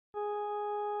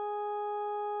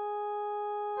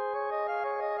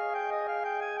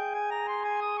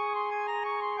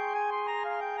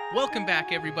Welcome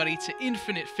back, everybody, to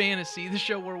Infinite Fantasy, the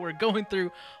show where we're going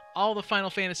through all the Final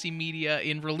Fantasy media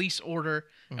in release order,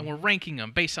 and we're ranking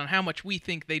them based on how much we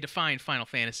think they define Final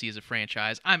Fantasy as a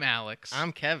franchise. I'm Alex.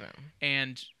 I'm Kevin.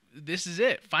 And this is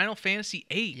it. Final Fantasy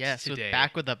VIII Yes, today.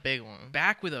 back with a big one.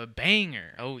 Back with a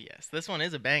banger. Oh, yes. This one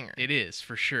is a banger. It is,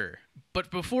 for sure.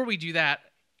 But before we do that,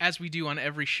 as we do on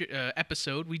every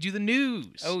episode, we do the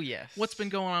news. Oh, yes. What's been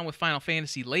going on with Final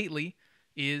Fantasy lately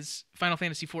is Final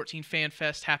Fantasy XIV Fan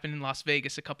Fest happened in Las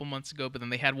Vegas a couple months ago, but then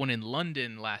they had one in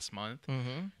London last month.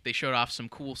 Mm-hmm. They showed off some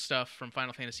cool stuff from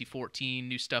Final Fantasy XIV,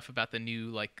 new stuff about the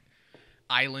new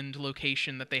island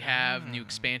location that they have, new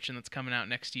expansion that's coming out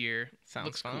next year. Sounds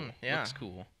Looks fun. cool. Yeah. Looks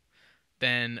cool.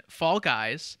 Then Fall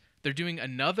Guys, they're doing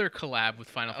another collab with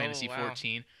Final Fantasy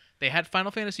XIV. They had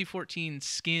Final Fantasy XIV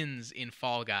skins in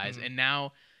Fall Guys, and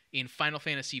now in Final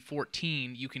Fantasy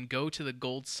XIV, you can go to the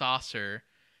Gold Saucer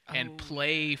and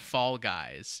play Fall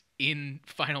Guys in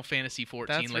Final Fantasy XIV,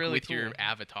 That's really with cool. your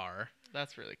avatar.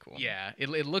 That's really cool. Yeah, it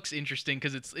looks interesting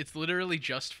because it's literally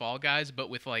just Fall Guys, but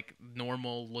with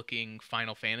normal looking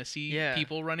Final Fantasy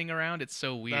people running around. It's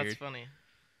so weird. That's funny.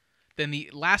 Then the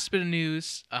last bit of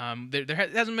news, there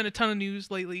hasn't been a ton of news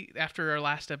lately after our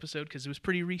last episode because it was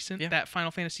pretty recent. Yeah. That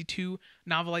Final Fantasy II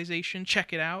novelization,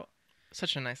 check it out.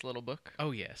 Such a nice little book.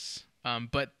 Oh, yes.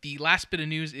 But the last bit of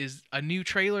news is a new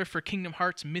trailer for Kingdom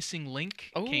Hearts Missing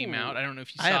Link came out. I don't know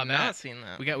if you saw that. I have not seen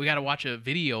that. We got to watch a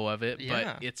video of it,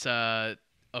 Yeah. but it's a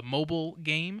mobile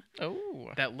game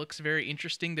Oh. that looks very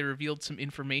interesting. They revealed some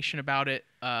information about it,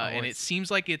 and it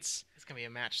seems like it's going to be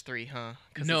a match 3, huh?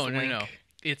 No.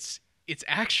 It's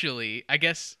actually, I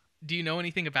guess, do you know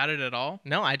anything about it at all?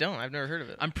 No, I don't. I've never heard of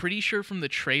it. I'm pretty sure from the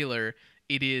trailer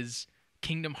it is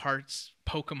Kingdom Hearts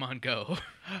Pokemon Go.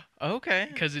 Okay.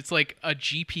 Because it's like a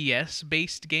GPS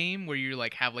based game where you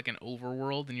have an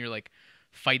overworld and you're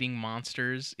fighting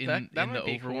monsters in the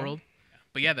overworld. Cool.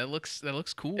 But yeah, that looks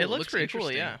cool. It looks pretty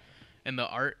cool, yeah. And the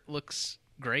art looks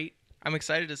great. I'm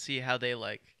excited to see how they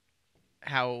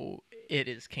how it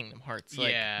is Kingdom Hearts.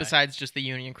 Besides just the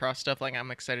Union Cross stuff, I'm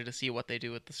excited to see what they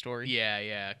do with the story.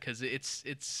 Yeah, because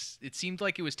it seemed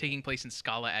like it was taking place in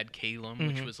Scala ad Caelum,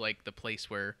 which was the place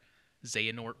where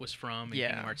Xehanort was from in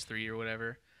Kingdom Hearts 3 or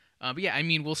whatever. But yeah, I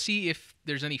mean, we'll see if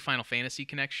there's any Final Fantasy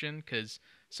connection, because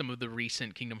some of the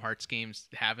recent Kingdom Hearts games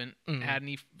haven't had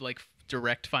any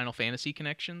direct Final Fantasy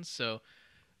connections. So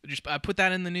I put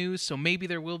that in the news. So maybe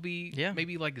there will be. Yeah.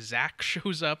 Maybe Zack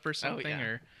shows up or something,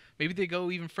 or maybe they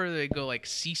go even further. They go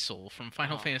Cecil from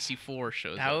Final Fantasy IV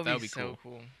shows up. That would be so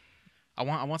cool. cool. I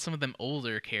want some of them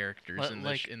older characters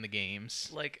in the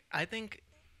games. I think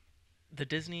the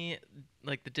Disney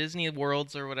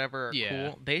worlds or whatever are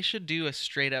cool. They should do a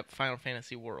straight up Final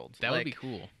Fantasy world. That would be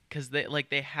cool. Because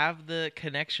they have the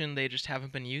connection, they just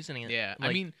haven't been using it. Yeah,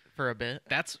 I mean, for a bit.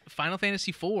 That's Final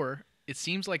Fantasy IV. It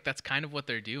seems like that's kind of what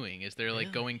they're doing. Is they're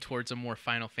going towards a more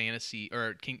Final Fantasy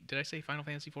did I say Final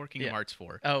Fantasy IV? Kingdom Hearts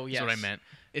 4. Oh yeah, that's what I meant.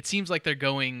 It seems like they're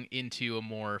going into a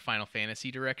more Final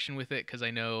Fantasy direction with it, because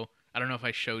I don't know if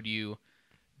I showed you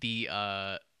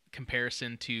the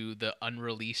comparison to the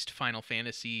unreleased Final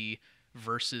Fantasy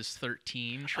Versus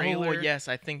 13 trailer. Oh yes,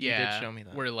 I think you did show me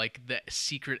that. Where the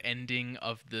secret ending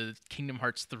of the Kingdom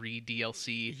Hearts 3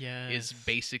 DLC is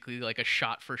basically a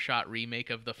shot-for-shot remake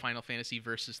of the Final Fantasy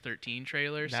Versus 13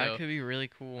 trailer. That could be really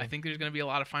cool. I think there's going to be a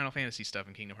lot of Final Fantasy stuff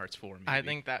in Kingdom Hearts 4. Maybe. I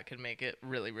think that could make it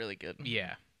really, really good.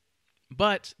 Yeah.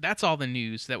 But that's all the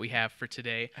news that we have for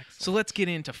today. Excellent. So let's get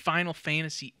into Final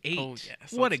Fantasy VIII. Oh,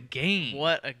 yes. What a game.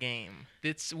 What a game.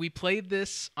 We played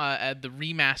this at the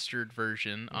remastered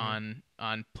version on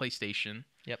PlayStation.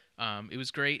 Yep. It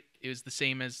was great. It was the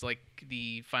same as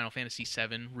the Final Fantasy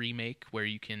VII remake, where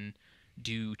you can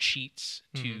do cheats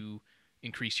to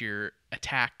increase your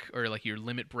attack or your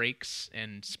limit breaks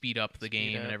and speed up the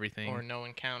game and everything. Or no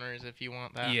encounters if you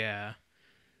want that. Yeah.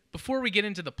 Before we get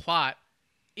into the plot,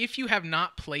 if you have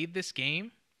not played this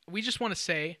game, we just want to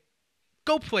say,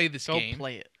 go play this game. Go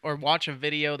play it. Or watch a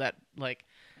video that's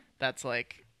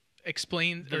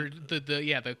explain the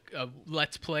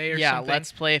let's play or something. Yeah,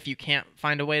 let's play if you can't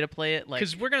find a way to play it.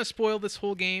 Because we're going to spoil this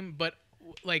whole game, but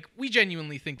we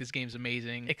genuinely think this game's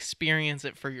amazing. Experience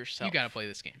it for yourself. You got to play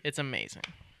this game. It's amazing.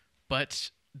 But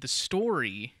the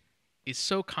story is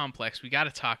so complex. We got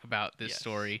to talk about this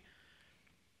story.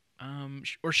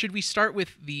 Or should we start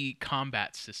with the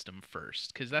combat system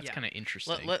first? Because that's kind of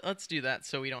interesting. Let's do that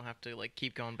so we don't have to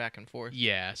keep going back and forth.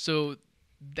 Yeah. So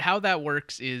how that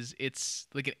works is it's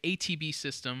an ATB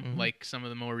system, like some of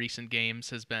the more recent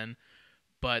games has been,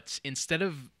 but instead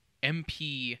of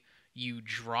MP, you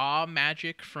draw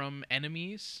magic from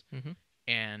enemies,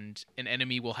 and an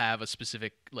enemy will have a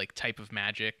specific like type of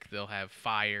magic. They'll have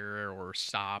fire or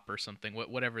stop or something,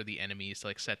 whatever the enemy is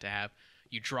like set to have.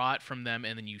 You draw it from them,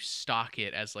 and then you stock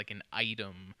it as like an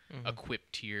item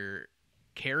equipped to your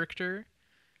character.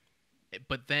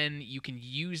 But then you can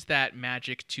use that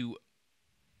magic to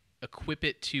equip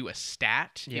it to a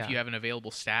stat if you have an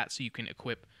available stat. So you can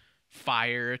equip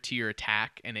fire to your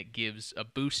attack, and it gives a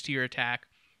boost to your attack.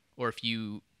 Or if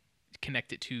you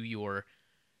connect it to your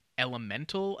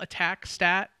elemental attack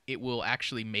stat, it will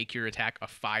actually make your attack a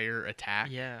fire attack.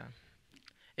 Yeah.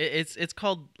 It's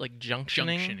called like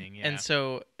junctioning. Yeah. And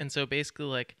so basically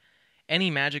like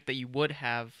any magic that you would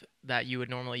have that you would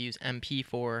normally use MP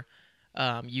for,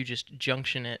 you just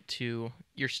junction it to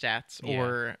your stats,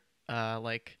 or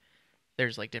like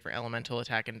there's like different elemental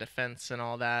attack and defense and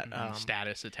all that.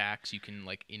 Status attacks, you can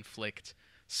like inflict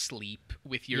sleep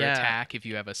with your attack if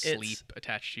you have a sleep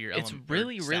attached to your element. It's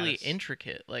really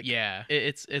intricate. Like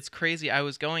it's crazy. I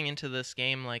was going into this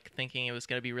game like thinking it was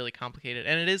going to be really complicated,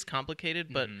 and it is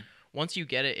complicated, but once you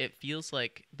get it, it feels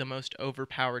like the most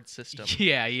overpowered system.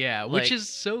 Yeah, like, which is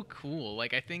so cool.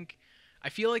 Like I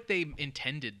feel like they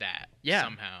intended that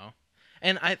somehow.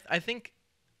 And I think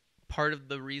part of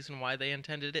the reason why they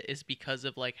intended it is because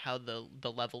of like how the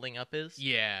leveling up is.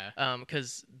 Yeah.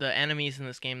 Because the enemies in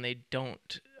this game, they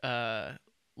don't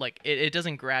like it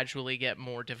doesn't gradually get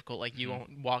more difficult. Like you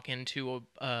won't walk into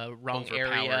a wrong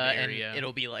area and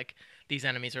it'll be like these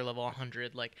enemies are level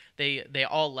 100. Like they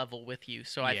all level with you.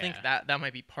 So I think that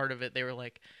might be part of it. They were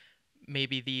like,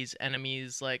 maybe these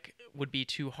enemies like would be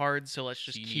too hard, so let's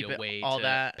just keep it all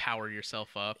that, power yourself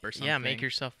up or something. Yeah, make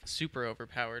yourself super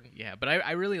overpowered. Yeah, but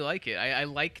I really like it. I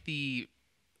like the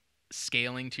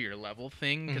scaling to your level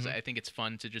thing, because I think it's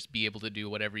fun to just be able to do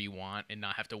whatever you want and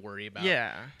not have to worry about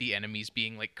the enemies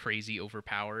being like crazy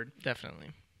overpowered.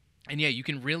 Definitely. And yeah, you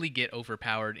can really get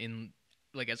overpowered in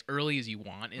like as early as you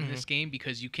want in this game,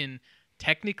 because you can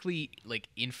technically like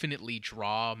infinitely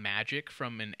draw magic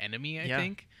from an enemy, I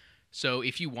think. So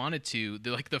if you wanted to,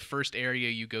 the first area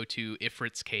you go to,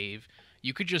 Ifrit's Cave,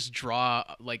 you could just draw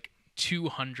like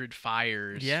 200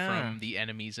 fires from the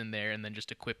enemies in there, and then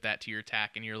just equip that to your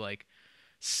attack, and you're like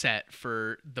set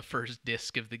for the first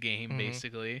disc of the game,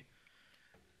 basically.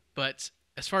 But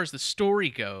as far as the story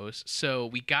goes,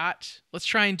 so let's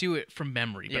try and do it from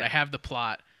memory, but I have the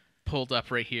plot pulled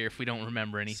up right here if we don't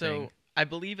remember anything. So I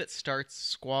believe it starts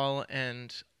Squall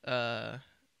and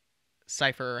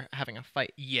Cypher having a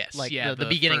fight. Yes, like the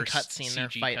beginning cutscene, they're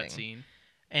fighting, cutscene.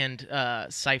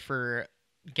 And Cypher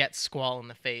gets Squall in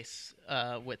the face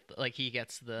with like he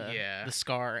gets the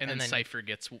scar, and then Cypher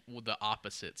gets the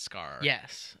opposite scar.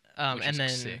 Yes, and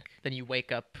then you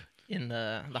wake up in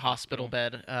the hospital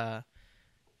bed,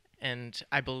 and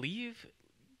I believe,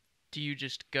 do you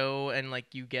just go and like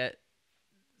you get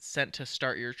sent to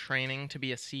start your training to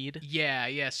be a seed?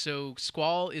 Yeah. So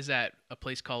Squall is at a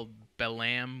place called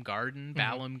Balam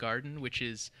Garden, which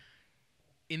is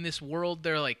in this world.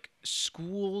 They're like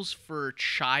schools for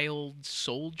child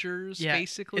soldiers,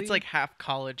 basically. It's like half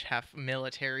college, half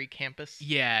military campus.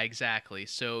 Yeah, exactly.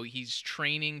 So he's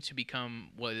training to become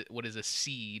what is a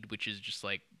seed, which is just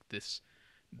like this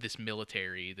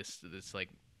military, this like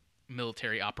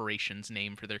military operations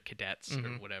name for their cadets or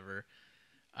whatever.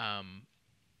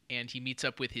 And he meets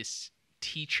up with his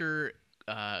teacher,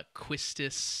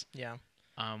 Quistis. Yeah.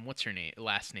 What's her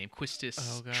last name?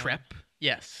 Quistis Trepp.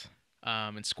 Yes.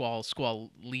 And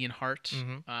Squall Leonhardt.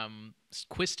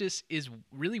 Quistis is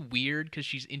really weird because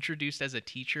she's introduced as a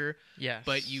teacher. Yes.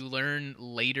 But you learn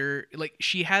later, like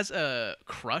she has a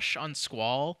crush on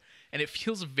Squall, and it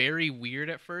feels very weird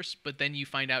at first. But then you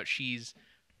find out she's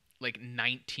like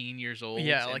 19 years old.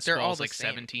 Yeah, like they're all like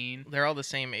same. 17. They're all the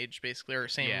same age, basically, or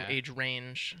same age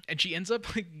range. And she ends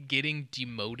up like getting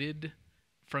demoted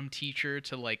from teacher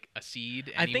to like a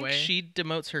seed. Anyway. I think she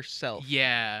demotes herself.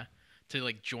 Yeah, to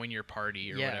like join your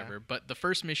party or whatever. But the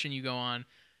first mission you go on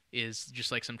is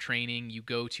just like some training. You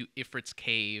go to Ifrit's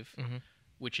Cave,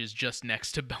 which is just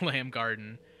next to Balam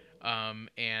Garden,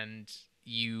 and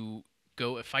you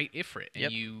go fight Ifrit,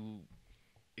 and you,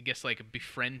 I guess, like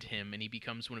befriend him, and he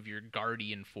becomes one of your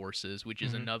guardian forces, which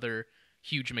is another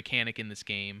huge mechanic in this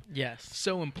game. Yes.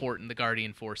 So important the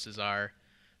guardian forces are.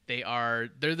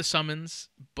 They're the summons,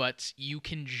 but you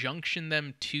can junction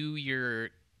them to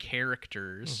your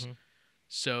characters.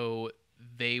 So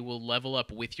they will level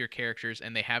up with your characters,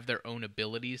 and they have their own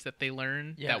abilities that they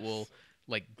learn that will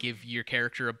like give your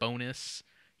character a bonus.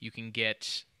 You can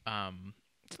get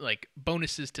like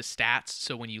bonuses to stats,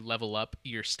 so when you level up,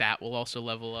 your stat will also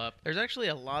level up. There's actually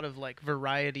a lot of like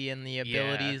variety in the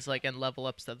abilities, like and level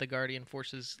ups that the Guardian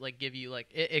Forces like give you. Like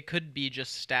it could be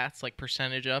just stats like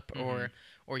percentage up,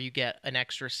 or you get an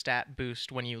extra stat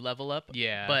boost when you level up.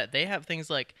 Yeah. But they have things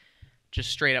like just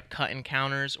straight up cut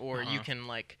encounters, or you can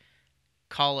like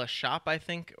call a shop, I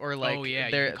think, or like you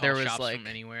can call there was shops like from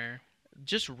anywhere.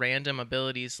 Just random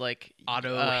abilities like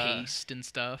auto haste and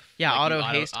stuff. Yeah, like auto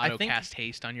haste. Auto cast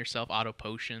haste on yourself. Auto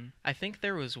potion. I think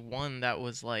there was one that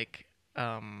was like,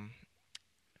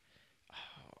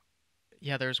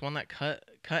 yeah, there's one that cut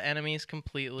enemies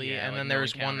completely, and then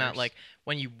there's one that like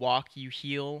when you walk you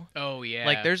heal. Oh yeah.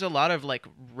 Like there's a lot of like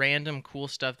random cool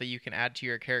stuff that you can add to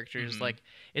your characters. Like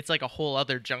it's like a whole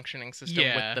other junctioning system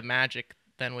with the magic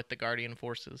than with the Guardian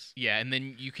Forces. Yeah, and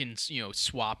then you can,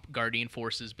 swap Guardian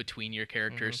Forces between your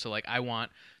characters. So, like, I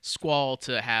want Squall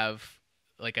to have,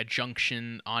 like, a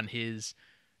junction on his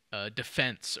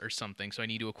defense or something. So I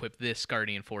need to equip this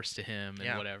Guardian Force to him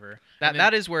and whatever.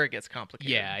 That is where it gets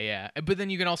complicated. Yeah. But then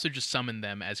you can also just summon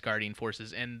them as Guardian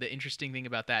Forces. And the interesting thing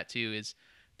about that, too, is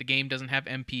the game doesn't have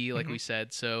MP, like we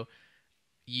said. So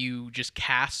you just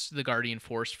cast the Guardian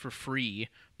Force for free,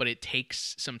 but it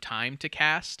takes some time to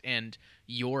cast, and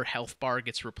your health bar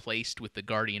gets replaced with the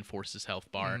Guardian Force's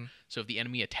health bar. So if the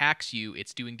enemy attacks you,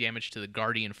 it's doing damage to the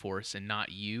Guardian Force and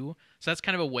not you. So that's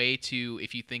kind of a way to,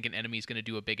 if you think an enemy is going to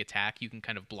do a big attack, you can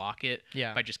kind of block it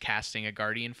by just casting a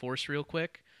Guardian Force real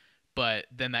quick. But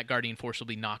then that Guardian Force will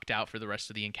be knocked out for the rest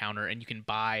of the encounter, and you can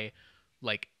buy,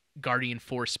 like, Guardian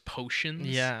Force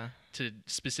potions to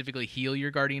specifically heal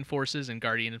your Guardian Forces and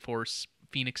Guardian Force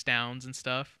Phoenix Downs and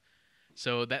stuff.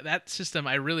 So that system,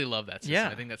 I really love that system.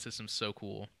 I think that system's so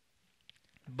cool.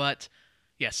 But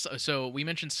yes, so we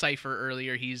mentioned Cypher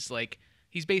earlier. He's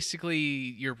basically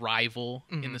your rival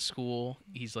in the school.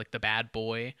 He's like the bad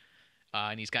boy.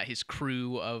 And he's got his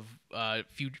crew of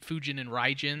Fujin and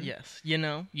Raijin. Yes,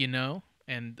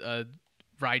 and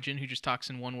Raijin, who just talks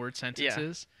in one-word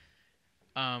sentences.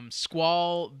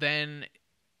 Squall then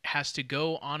has to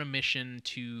go on a mission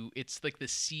to, it's like the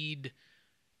seed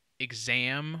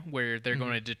exam where they're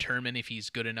going to determine if he's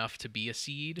good enough to be a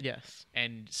seed. Yes.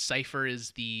 And Cypher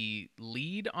is the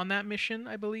lead on that mission,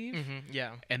 I believe.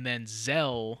 Yeah. And then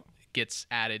Zell gets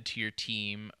added to your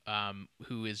team,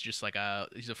 who is just like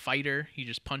he's a fighter. He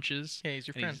just punches. Yeah, he's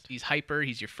your friend. He's hyper.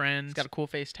 He's your friend. He's got a cool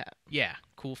face tat. Yeah,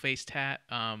 cool face tat.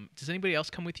 Does anybody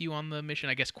else come with you on the mission?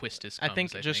 I guess Quistis comes, I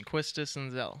think just Quistis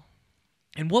and Zell.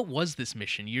 And what was this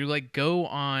mission? You like go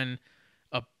on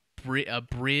a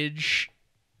bridge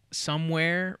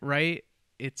somewhere, right?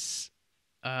 It's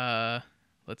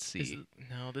let's see.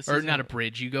 This or not a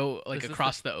bridge. You go like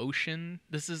across the ocean.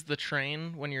 This is the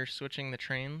train when you're switching the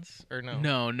trains, or no?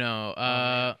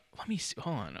 No. Let me see.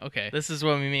 Hold on. Okay. This is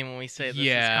what we mean when we say this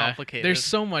is complicated. There's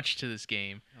so much to this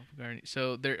game.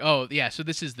 So there. Oh yeah. So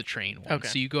this is the train one. Okay.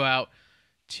 So you go out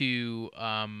to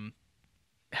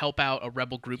help out a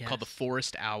rebel group called the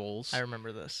Forest Owls. I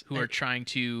remember this. Who are trying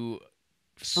to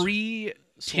free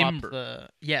timber.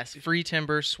 Free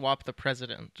timber, swap the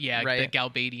president. Yeah, right? The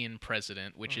Galbadian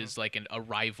president, which is like a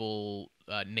rival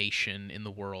nation in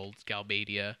the world,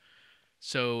 Galbadia.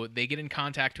 So they get in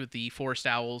contact with the Forest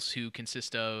Owls, who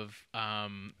consist of, I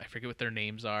forget what their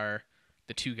names are,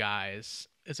 the two guys.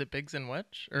 Is it Biggs and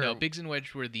Wedge? No, Biggs and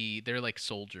Wedge they're like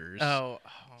soldiers. Oh.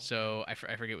 So I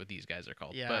forget what these guys are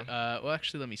called. Yeah. But, well,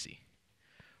 actually, let me see.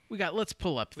 Let's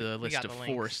pull up the list of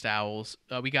Forest Owls.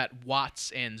 We got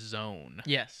Watts and Zone.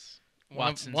 Yes.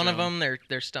 Watts and one Zone. of them,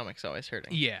 their stomach's always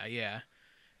hurting. Yeah.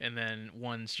 And then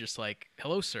one's just like,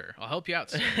 "Hello, sir. I'll help you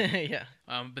out, sir." Yeah.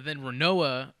 But then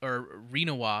Renoa,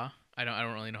 I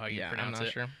don't really know how you pronounce I'm not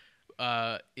it.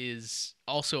 Sure. Is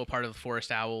also a part of the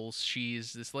Forest Owls.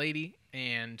 She's this lady,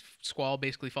 and Squall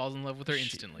basically falls in love with her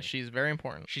instantly. She's very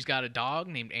important. She's got a dog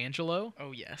named Angelo.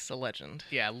 Oh yes, a legend.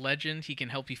 Yeah, legend. He can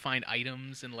help you find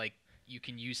items, and like you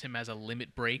can use him as a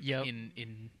limit break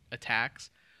in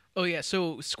attacks. Oh yeah,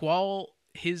 so Squall,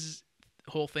 his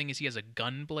whole thing is he has a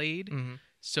gun blade.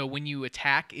 So when you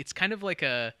attack, it's kind of like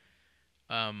a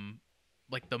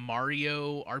like the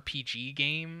Mario RPG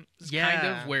game, kind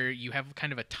of, where you have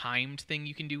kind of a timed thing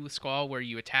you can do with Squall, where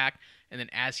you attack, and then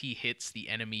as he hits the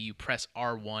enemy, you press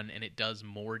R1, and it does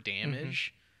more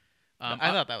damage.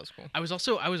 I thought that was cool.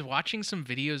 I was watching some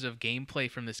videos of gameplay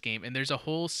from this game, and there's a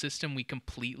whole system we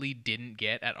completely didn't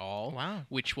get at all. Wow.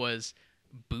 Which was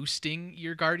boosting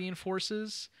your Guardian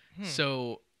Forces.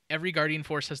 So every Guardian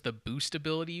Force has the boost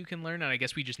ability you can learn, and I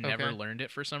guess we just never learned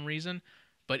it for some reason.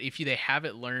 But if they have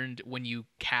it learned, when you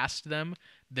cast them,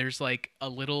 there's like a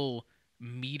little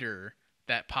meter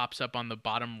that pops up on the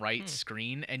bottom right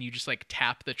screen, and you just like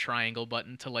tap the triangle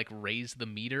button to like raise the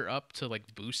meter up to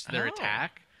like boost their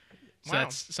attack. So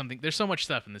that's something. There's so much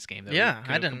stuff in this game that we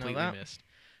could have completely missed.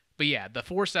 But yeah, the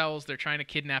Forest Owls, they're trying to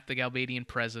kidnap the Galbadian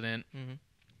president.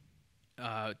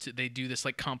 They do this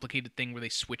like complicated thing where they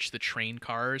switch the train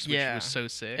cars, which was so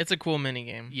sick. It's a cool mini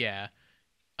game. Yeah.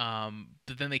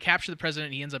 But then they capture the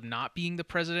president. He ends up not being the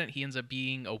president. He ends up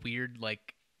being a weird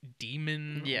like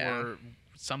demon or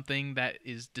something that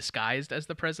is disguised as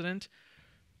the president.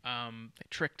 They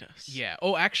tricked us. Yeah.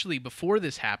 Oh, actually, before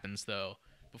this happens, though,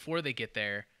 before they get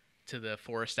there to the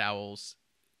Forest Owls,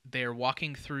 they're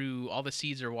walking through. All the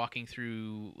seeds are walking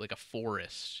through like a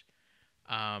forest.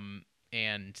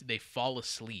 And they fall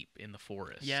asleep in the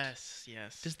forest. Yes.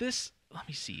 Does this? Let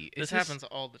me see. This happens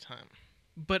all the time.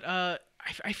 But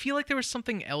I feel like there was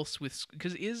something else with,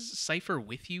 because is Cypher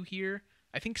with you here?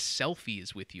 I think Selphie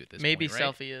is with you at this point, Maybe right?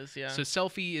 Selphie is, yeah. So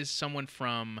Selphie is someone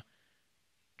from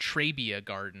Trabia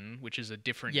Garden, which is a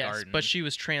different garden. Yes, but she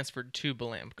was transferred to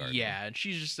Balamb Garden. Yeah, and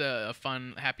she's just a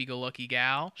fun, happy-go-lucky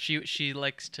gal. She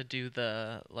likes to do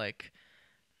the like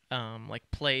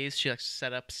plays. She likes to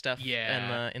set up stuff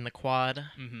in the quad.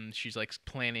 Mm-hmm. She's like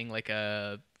planning like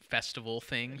a festival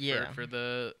thing for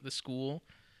the school.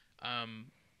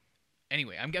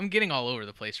 Anyway, I'm getting all over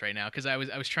the place right now because I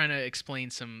was trying to explain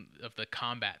some of the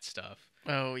combat stuff.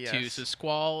 Oh yes. Too. So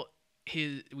Squall,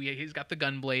 he's got the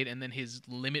gunblade, and then his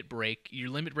limit break. Your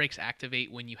limit breaks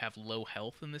activate when you have low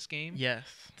health in this game. Yes.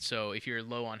 So if you're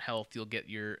low on health, you'll get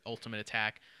your ultimate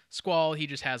attack. Squall, he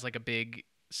just has like a big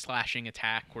slashing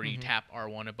attack where you tap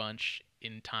R1 a bunch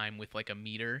in time with like a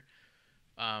meter.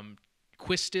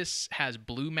 Quistis has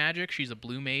blue magic. She's a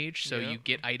blue mage, so you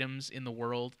get items in the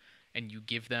world and you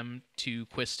give them to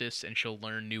Quistis, and she'll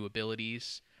learn new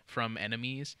abilities from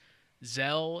enemies.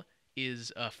 Zell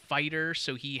is a fighter,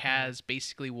 so he has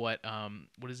basically what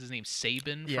is his name?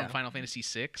 Sabin from Final Fantasy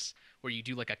VI, where you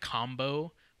do like a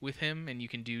combo with him, and you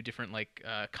can do different like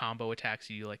combo attacks.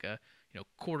 You do like a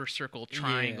quarter circle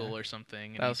triangle or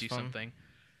something, and you do something.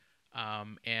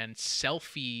 And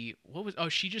Selphie,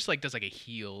 she just like does like a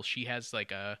heal. She has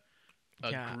like a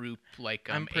group like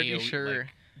I'm pretty sure like,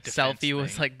 Selphie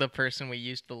was like the person we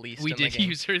used the least. We did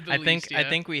use her the least. I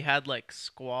think we had like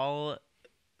Squall,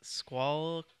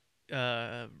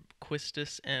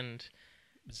 Quistis, and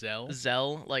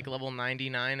Zell like level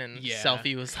 99, and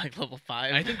Selphie was like level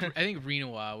 5. I think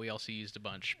Renoir we also used a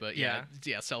bunch, but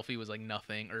Selphie was like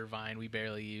nothing. Irvine we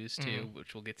barely used too,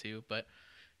 which we'll get to. But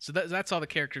so that's all the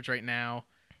characters right now.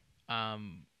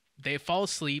 They fall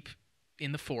asleep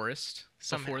in the forest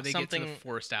before they get to the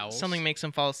Forest Owls. Something makes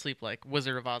them fall asleep, like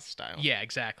Wizard of Oz style. Yeah,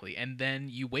 exactly. And then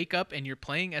you wake up and you're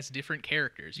playing as different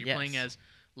characters. You're playing as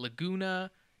Laguna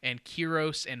and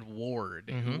Kiros and Ward,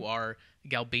 who are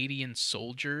Galbadian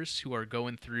soldiers who are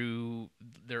going through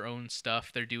their own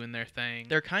stuff. They're doing their thing.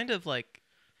 They're kind of like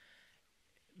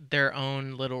their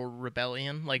own little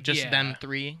rebellion, like just them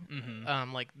three.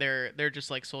 Like they're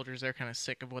just like soldiers. They're kind of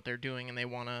sick of what they're doing and they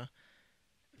want to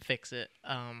fix it.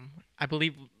 I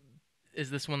believe,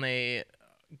 is this when they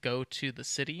go to the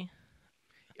city?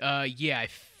 Yeah, I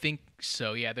think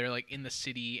so. Yeah, they're like in the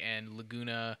city, and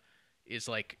Laguna is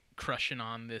like crushing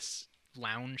on this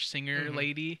lounge singer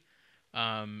lady.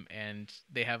 And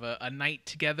they have a night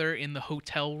together in the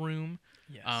hotel room.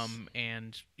 Yes.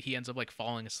 And he ends up like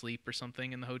falling asleep or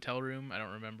something in the hotel room. I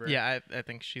don't remember. Yeah, I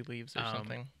think she leaves or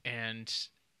something. And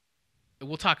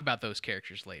we'll talk about those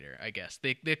characters later, I guess.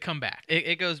 They come back.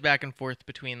 It goes back and forth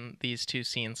between these two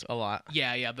scenes a lot.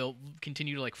 Yeah. They'll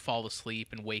continue to like fall asleep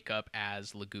and wake up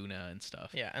as Laguna and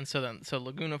stuff. Yeah, and so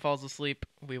Laguna falls asleep.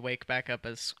 We wake back up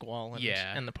as Squall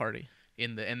and the party.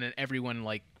 And then everyone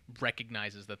like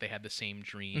recognizes that they had the same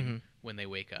dream when they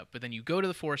wake up. But then you go to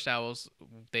the Forest Owls.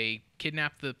 They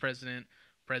kidnap the president.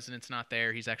 President's not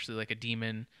there. He's actually like a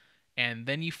demon. And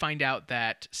then you find out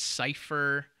that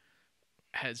Cypher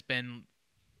has been...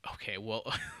 Okay, well,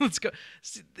 let's go.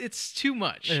 It's too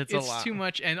much. It's a lot. Too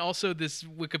much. And also this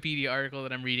Wikipedia article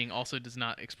that I'm reading also does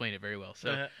not explain it very well.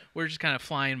 So we're just kind of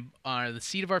flying on the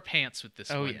seat of our pants with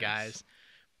this one, guys.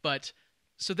 But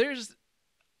so there's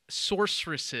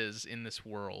sorceresses in this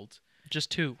world.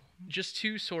 Just two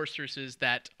sorceresses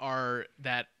that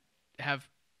have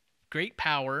great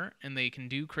power and they can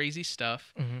do crazy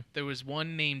stuff. There was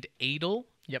one named Adel.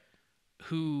 Yep.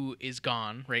 Who is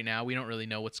gone right now. We don't really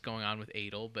know what's going on with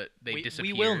Adel, but they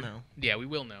disappeared. We will know. Yeah, we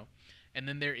will know. And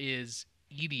then there is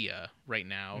Edea right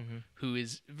now, who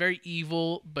is very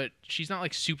evil, but she's not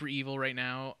like super evil right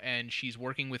now, and she's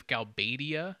working with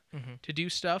Galbadia to do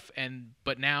stuff.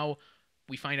 But now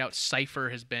we find out Cypher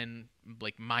has been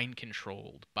like mind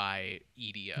controlled by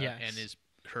Edea and is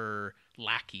her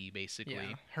lackey, basically.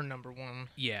 Yeah, her number one.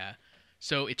 Yeah.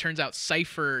 So it turns out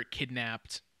Cypher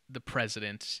kidnapped the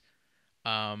president,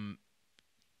 and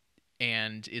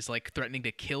is like threatening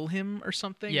to kill him or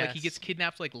something. Yes. Like he gets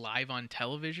kidnapped like live on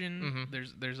television.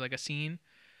 Mm-hmm. There's like a scene.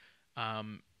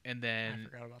 And then I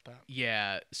forgot about that.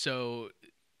 Yeah. So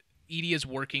Edie is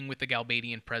working with the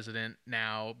Galbadian president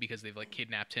now because they've like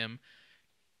kidnapped him.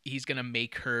 He's gonna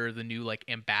make her the new like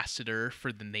ambassador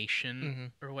for the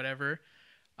nation or whatever.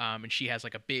 And she has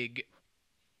like a big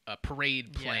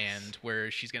parade planned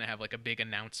where she's gonna have like a big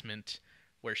announcement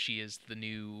where she is the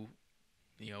new,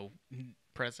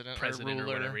 president or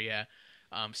whatever. Yeah.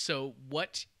 So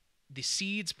what the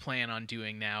Seeds plan on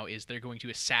doing now is they're going to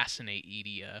assassinate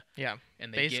Edea. Yeah.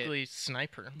 And basically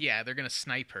snipe her. Yeah, they're gonna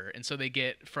snipe her, and so they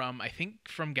get from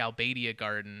Galbadia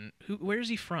Garden. Where is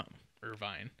he from?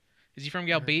 Irvine. Is he from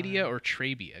Galbadia or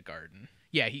Trabia Garden?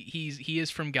 Yeah, he is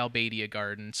from Galbadia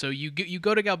Garden. So you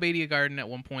go to Galbadia Garden at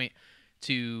one point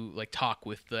to like talk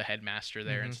with the headmaster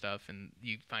there and stuff, and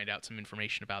you find out some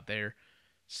information about their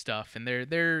stuff, and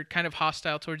they're kind of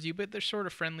hostile towards you, but they're sort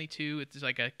of friendly too. It's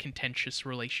like a contentious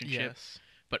relationship. Yes.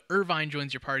 But Irvine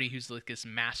joins your party, who's like this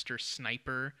master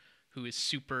sniper who is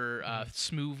super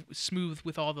smooth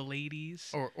with all the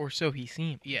ladies. Or so he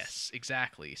seems. Yes,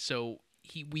 exactly. So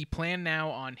we plan now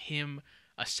on him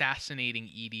assassinating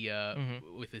Edea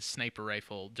with his sniper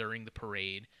rifle during the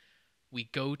parade. We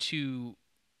go to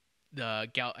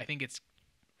I think it's,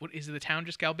 what is it, the town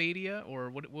just Galbadia, or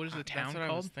what is the town That's what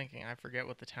called? I was thinking. I forget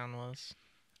what the town was.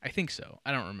 I think so.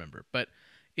 I don't remember, but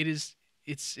it's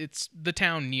the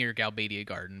town near Galbadia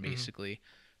Garden, basically.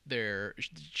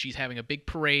 She's having a big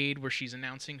parade where she's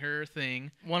announcing her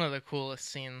thing. One of the coolest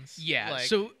scenes. Yeah.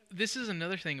 So this is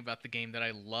another thing about the game that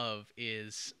I love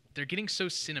is they're getting so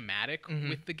cinematic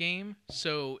with the game.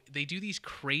 So they do these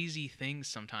crazy things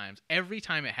sometimes. Every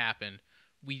time it happened,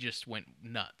 we just went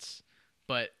nuts.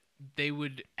 But they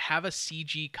would have a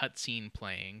CG cutscene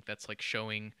playing that's like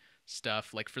showing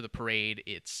stuff. Like for the parade,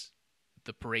 it's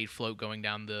the parade float going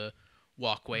down the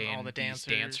walkway and all the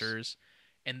dancers.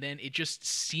 And then it just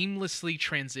seamlessly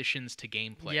transitions to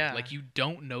gameplay. Yeah. Like you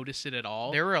don't notice it at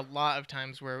all. There were a lot of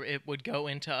times where it would go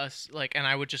into us, like, and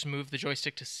I would just move the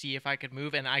joystick to see if I could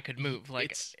move, and I could move.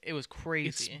 Like, it was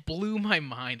crazy. It blew my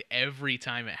mind every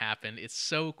time it happened. It's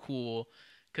so cool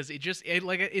because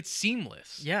it's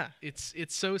seamless. Yeah. It's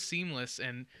so seamless,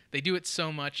 and they do it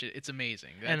so much. It's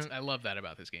amazing. I love that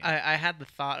about this game. I had the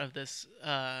thought of this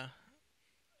a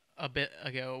bit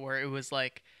ago where it was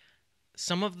like,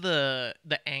 some of the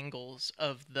angles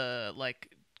of the,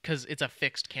 like, because it's a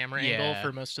fixed camera angle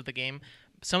for most of the game,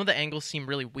 some of the angles seem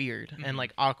really weird and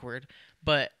like awkward,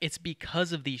 but it's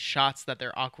because of these shots that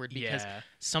they're awkward, because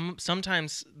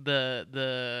sometimes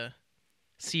the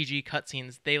CG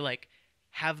cutscenes, they like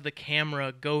have the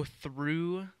camera go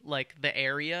through like the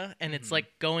area, and it's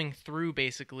like going through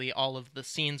basically all of the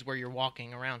scenes where you're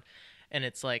walking around, and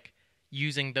it's like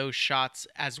using those shots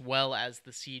as well as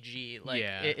the CG. Like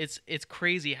it's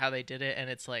crazy how they did it, and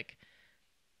it's like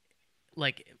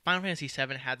Final Fantasy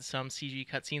VII had some CG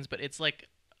cutscenes, but it's like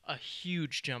a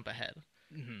huge jump ahead.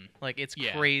 Like it's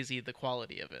crazy the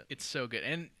quality of it. It's so good,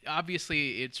 and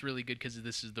obviously it's really good because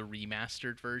this is the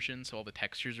remastered version, so all the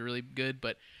textures are really good.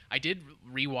 But I did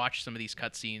rewatch some of these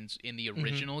cutscenes in the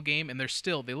original game, and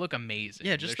they look amazing.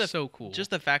 Yeah, they're so cool. Just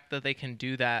the fact that they can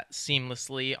do that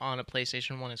seamlessly on a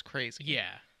PlayStation 1 is crazy. Yeah,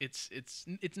 it's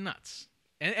nuts.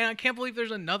 And I can't believe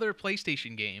there's another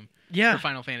PlayStation game for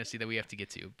Final Fantasy that we have to get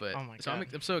to. But so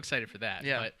I'm so excited for that.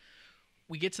 Yeah. But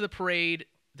we get to the parade.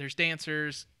 There's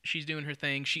dancers. She's doing her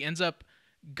thing. She ends up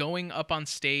going up on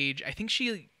stage. I think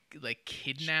she like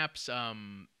kidnaps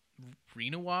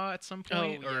Rinawa at some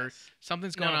point, or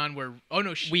something's going on where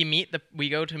we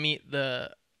go to meet the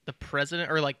president,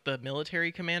 or like the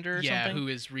military commander or something. Who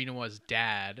is Rinawa's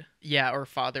dad. Yeah, or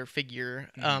father figure.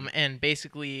 And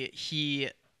basically he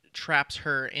traps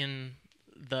her in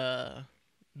the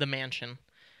mansion,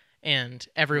 and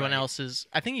everyone else is,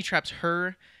 I think he traps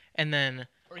her, and then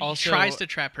also he tries to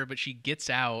trap her, but she gets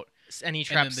out, and he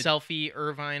traps Selphie,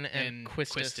 Irvine, and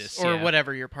Quistis, or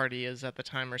whatever your party is at the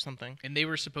time or something. And they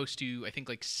were supposed to, I think,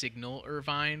 like signal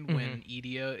Irvine when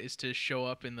Edea is to show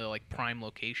up in the like prime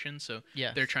location. So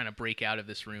they're trying to break out of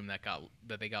this room that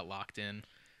they got locked in.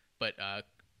 But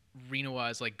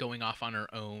Rinawa is like going off on her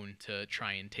own to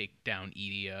try and take down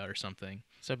Edea or something.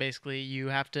 So basically, you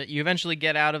eventually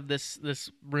get out of this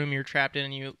room you're trapped in,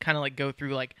 and you kind of like go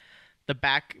through like the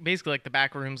back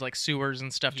rooms, like sewers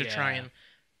and stuff, to try and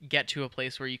get to a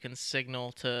place where you can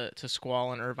signal to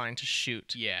Squall and Irvine to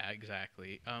shoot. Yeah,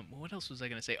 exactly. What else was I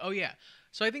going to say? Oh, yeah.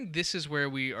 So I think this is where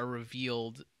we are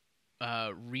revealed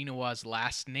Rinawa's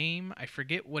last name. I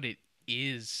forget what it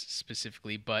is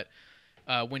specifically, but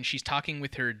when she's talking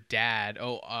with her dad,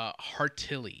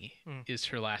 Hartilly is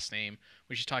her last name.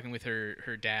 When she's talking with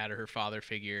her dad or her father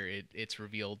figure, it's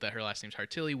revealed that her last name's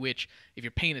Hartilly, which, if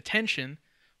you're paying attention,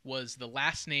 was the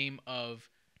last name of,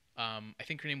 I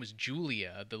think her name was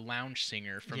Julia, the lounge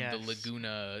singer from the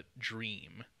Laguna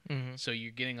Dream. Mm-hmm. So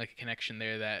you're getting like a connection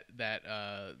there that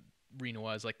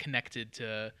Rinawa is like connected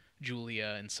to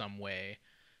Julia in some way.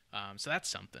 So that's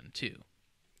something too.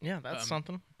 Yeah, that's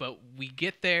something. But we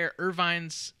get there.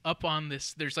 Irvine's up on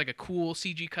this. There's like a cool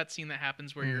CG cutscene that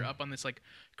happens where you're up on this like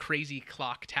crazy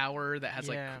clock tower that has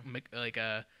like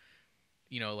a,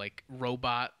 like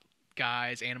robot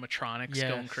guys, animatronics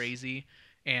going crazy,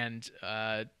 and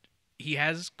he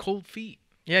has cold feet.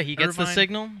 Yeah, he gets the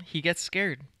signal. He gets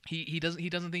scared. He doesn't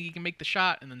think he can make the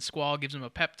shot, and then Squall gives him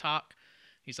a pep talk.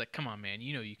 He's like, "Come on, man.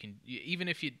 You can. Even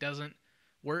if it doesn't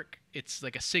work, it's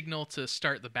like a signal to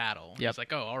start the battle." Yep. He's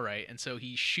like, "Oh, all right." And so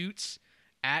he shoots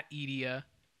at Edea.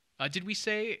 Did we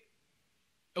say?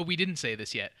 Oh, we didn't say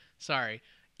this yet. Sorry.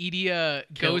 Edea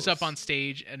goes up on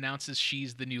stage, announces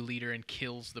she's the new leader, and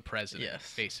kills the president.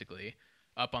 Yes. Basically,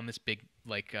 up on this big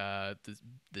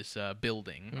this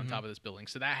building, on top of this building.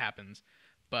 So that happens,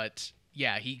 but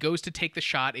yeah, he goes to take the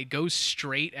shot. It goes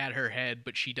straight at her head,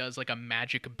 but she does like a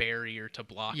magic barrier to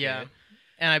block it. Yeah,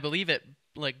 and I believe it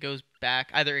like goes back.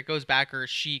 Either it goes back or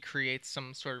she creates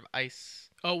some sort of ice.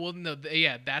 Oh well, no,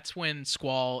 that's when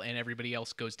Squall and everybody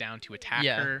else goes down to attack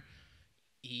her.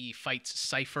 He fights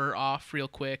Cypher off real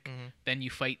quick. Mm-hmm. Then you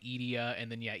fight Edea,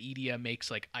 and then Edea makes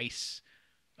like ice,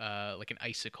 like an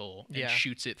icicle, and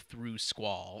shoots it through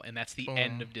Squall, and that's the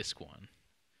end of Disc 1.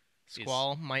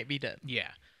 Squall might be dead. Yeah,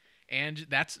 and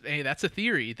that's a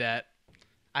theory that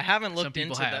I haven't looked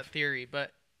into that theory,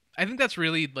 but I think that's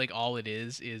really like all it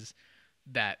is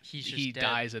that he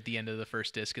dies at the end of the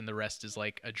first disc, and the rest is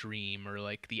like a dream or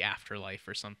like the afterlife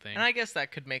or something. And I guess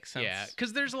that could make sense. Yeah,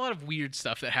 because there's a lot of weird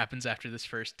stuff that happens after this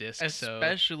first disc,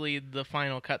 especially the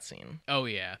final cutscene. Oh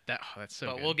yeah, that's so.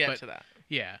 But good. We'll get to that.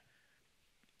 Yeah.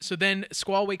 So then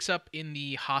Squall wakes up in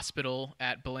the hospital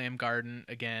at Balam Garden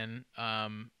again,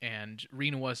 and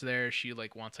Rena was there. She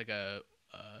like wants like a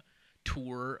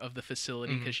tour of the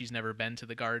facility because she's never been to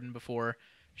the garden before.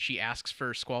 She asks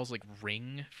for Squall's like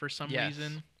ring for some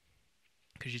reason,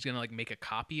 because she's gonna like make a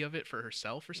copy of it for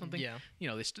herself or something. Yeah,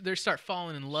 they start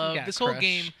falling in love. This whole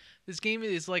game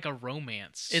is like a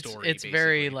romance story. It's basically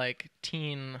very like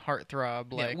teen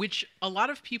heartthrob, like which a lot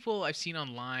of people I've seen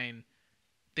online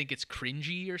think it's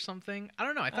cringy or something. I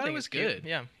don't know. I thought it was good.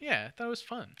 Yeah, I thought it was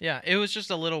fun. Yeah, it was just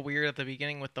a little weird at the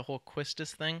beginning with the whole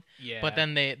Quistis thing. Yeah, but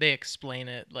then they explain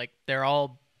it like they're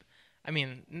all. I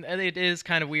mean, it is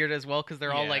kind of weird as well because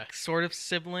they're all like sort of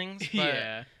siblings,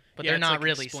 but but they're not like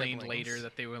really explained siblings. Later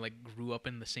that they were like grew up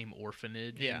in the same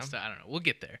orphanage. And stuff. I don't know. We'll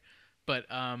get there. But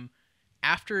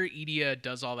after Edea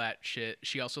does all that shit,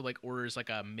 she also like orders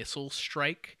like a missile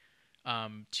strike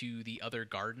to the other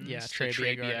gardens,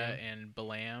 Trebia and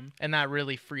Balam, and that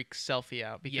really freaks Selphie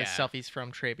out because Selphie's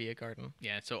from Trebia Garden.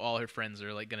 Yeah, so all her friends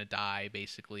are like gonna die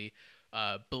basically.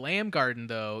 Balam Garden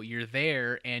though, you're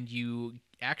there and you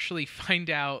actually find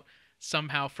out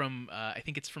somehow from I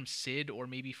think it's from Sid or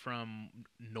maybe from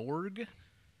Norg.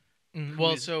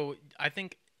 Well, so I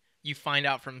think you find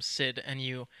out from Sid and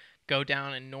you go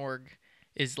down and Norg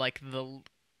is like the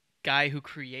guy who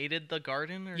created the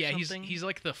garden or something. He's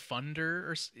like the funder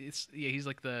or he's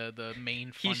like the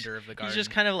main funder of the garden. He's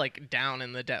just kind of like down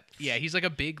in the depths. Yeah, he's like a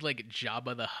big like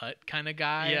Jabba the Hutt kind of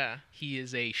guy. Yeah. He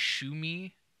is a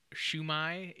Shumai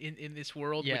in this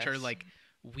world, which are like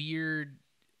weird,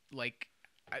 like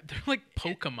they're like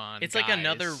Pokemon. It's guys. Like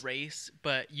another race,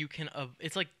 but you can.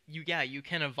 It's like you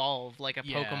can evolve like a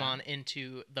Pokemon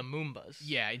into the Moombas.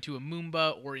 Yeah, into a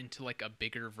Moomba or into like a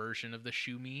bigger version of the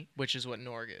Shumi, which is what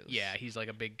Norg is. Yeah, he's like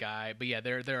a big guy. But yeah,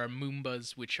 there are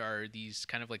Moombas, which are these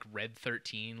kind of like Red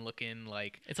 13 looking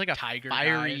like it's like a tiger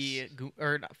fiery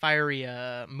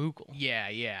Moogle.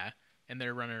 Yeah. And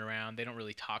they're running around. They don't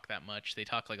really talk that much. They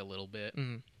talk like a little bit.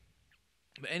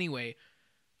 But anyway,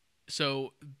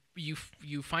 so you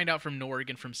find out from Norg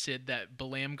and from Sid that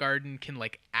Balam Garden can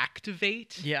like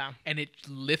activate. Yeah. And it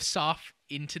lifts off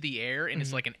into the air and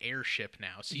it's like an airship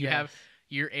now. So you have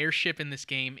your airship in this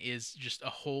game is just a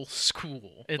whole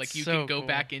school. It's like you so can go cool.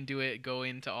 back into it, go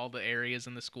into all the areas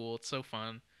in the school. It's so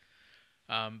fun.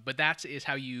 But that is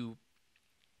how you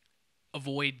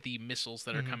avoid the missiles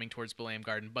that are coming towards Balam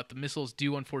Garden. But the missiles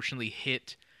do unfortunately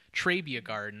hit Trebia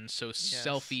Garden. So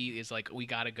Selphie is like, we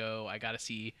gotta go. I gotta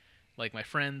see like my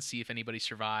friends, see if anybody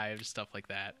survives, stuff like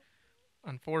that.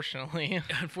 Unfortunately.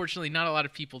 Unfortunately, not a lot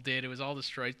of people did. It was all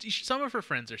destroyed. Some of her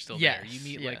friends are still there. You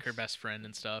meet like her best friend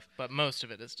and stuff. But most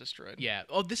of it is destroyed. Yeah.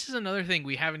 Oh, this is another thing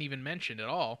we haven't even mentioned at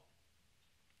all.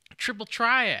 Triple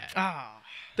Triad.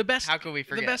 The best. How could we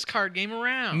forget? The best card game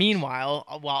around. Meanwhile,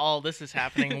 while all this is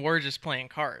happening, we're just playing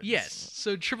cards. Yes.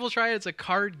 So Triple Triad is a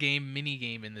card game, mini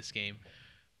game in this game.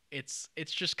 It's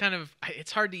just kind of,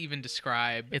 it's hard to even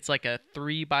describe. It's like a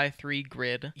 3x3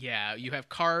 grid. Yeah. You have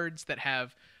cards that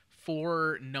have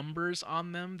 4 numbers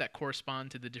on them that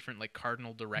correspond to the different like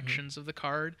cardinal directions of the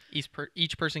card.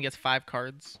 Each person gets 5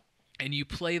 cards. And you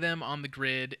play them on the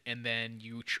grid, and then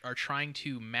you are trying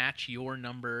to match your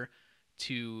number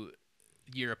to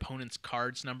your opponent's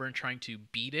card's number and trying to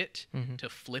beat it to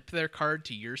flip their card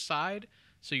to your side.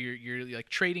 So you're like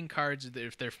trading cards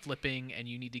if they're flipping, and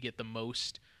you need to get the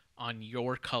most on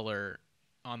your color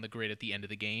on the grid at the end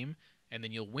of the game, and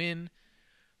then you'll win.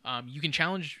 You can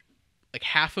challenge like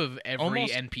half of every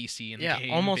NPC in the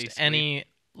game. Almost basically. Any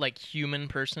like human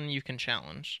person you can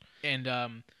challenge.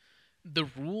 And the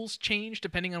rules change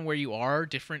depending on where you are.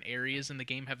 Different areas in the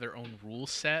game have their own rule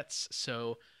sets.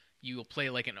 So you'll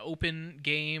play like an open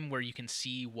game where you can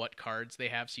see what cards they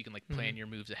have, so you can like plan your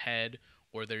moves ahead.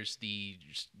 Or there's the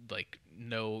just like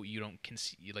no, you don't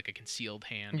like a concealed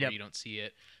hand where you don't see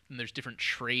it. And there's different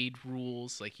trade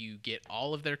rules, like you get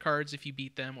all of their cards if you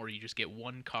beat them, or you just get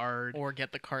one card, or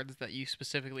get the cards that you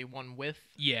specifically won with.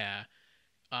 Yeah.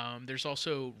 There's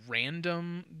also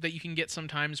random that you can get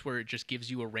sometimes, where it just gives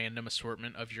you a random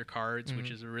assortment of your cards, which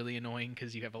is really annoying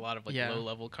because you have a lot of like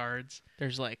low-level cards.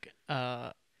 There's like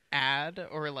add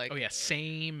or like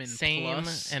same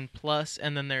and plus,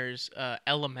 and then there's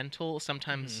elemental.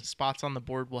 Sometimes spots on the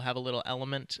board will have a little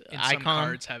element and icon. Some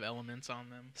cards have elements on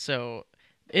them. So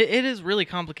it is really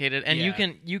complicated, and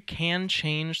you can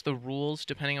change the rules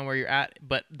depending on where you're at,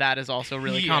 but that is also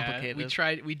really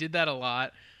complicated. We did that a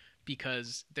lot.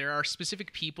 Because there are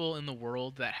specific people in the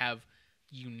world that have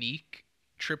unique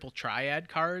triple triad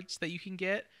cards that you can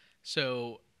get.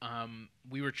 So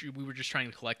we were just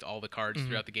trying to collect all the cards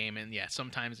throughout the game, and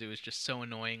sometimes it was just so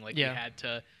annoying. Like we had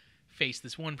to face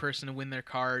this one person to win their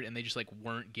card, and they just like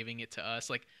weren't giving it to us.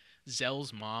 Like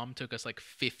Zell's mom took us like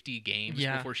 50 games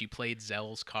before she played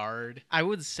Zell's card. I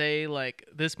would say like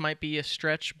this might be a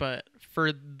stretch, but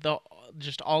for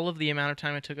just all of the amount of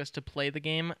time it took us to play the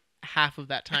game, half of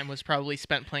that time was probably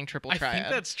spent playing Triple Triad. I think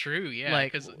that's true, yeah.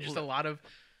 Because just a lot of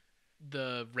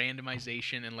the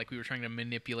randomization, and like we were trying to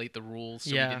manipulate the rules, so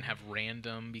we didn't have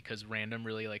random, because random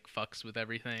really like fucks with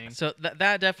everything. So that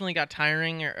definitely got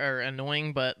tiring or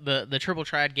annoying, but the Triple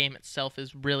Triad game itself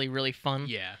is really, really fun.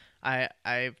 Yeah.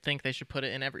 I think they should put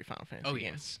it in every Final Fantasy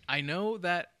game. Yes. I know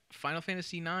that Final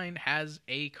Fantasy IX has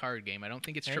a card game. I don't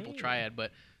think it's Triple Triad,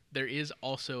 but there is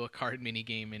also a card mini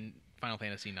game in Final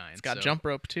Fantasy IX. It's got jump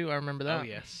rope too. I remember that. Oh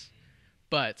yes.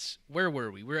 But where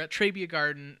were we? We're at Trebia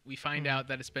Garden. We find out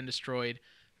that it's been destroyed.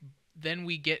 Then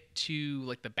we get to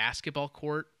like the basketball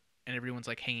court, and everyone's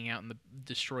like hanging out in the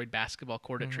destroyed basketball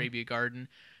court at Trebia Garden,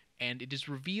 and it is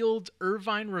revealed.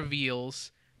 Irvine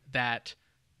reveals that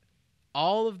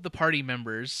all of the party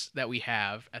members that we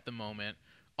have at the moment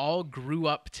all grew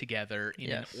up together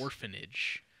in an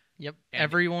orphanage. Yep. And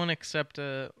everyone except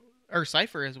or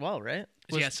Cypher as well, right?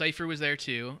 Cypher was there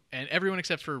too, and everyone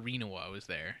except for Rinawa was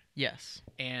there. Yes.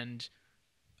 And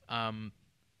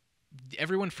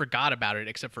everyone forgot about it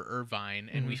except for Irvine,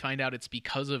 and we find out it's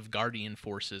because of Guardian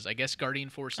Forces. I guess Guardian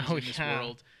Forces in this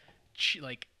world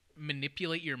like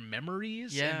manipulate your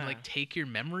memories and like take your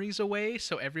memories away.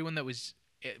 So everyone that was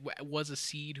a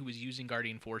seed who was using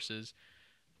Guardian Forces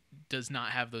does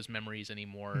not have those memories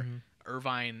anymore.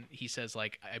 Irvine, he says,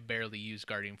 like, I barely use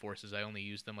Guardian Forces. I only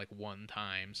used them like one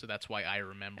time, so that's why I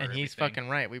remember. And he's fucking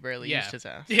right. We barely used his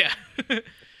ass. Yeah.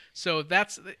 So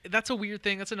that's a weird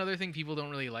thing. That's another thing people don't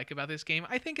really like about this game.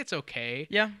 I think it's okay.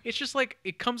 Yeah. It's just like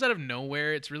it comes out of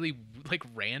nowhere. It's really like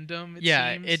random. It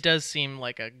seems. It does seem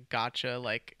like a gotcha.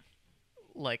 Like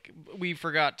we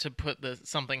forgot to put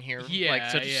something here. So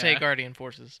just say Guardian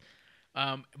Forces.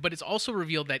 But it's also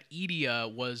revealed that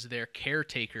Edea was their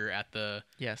caretaker at the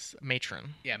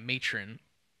matron. Yeah, matron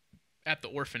at the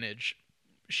orphanage.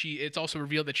 It's also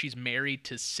revealed that she's married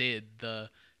to Sid, the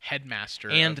headmaster.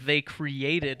 And they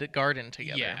created Garden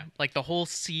together. Yeah. Like the whole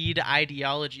seed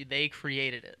ideology, they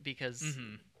created it because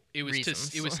it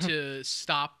was to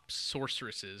stop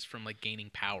sorceresses from like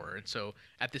gaining power. And so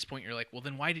at this point you're like, well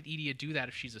then why did Edea do that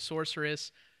if she's a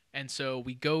sorceress? And so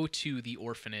we go to the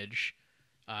orphanage.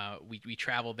 We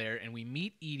travel there and we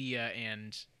meet Edea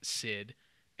and Sid,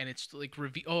 and it's like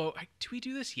do we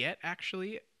do this yet?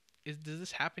 Actually, does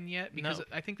this happen yet? Because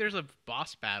I think there's a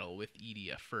boss battle with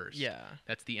Edea first. Yeah,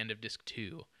 that's the end of disc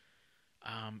 2.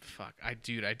 Fuck, I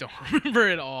don't remember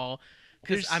it all.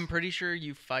 Because I'm pretty sure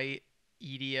you fight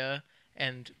Idia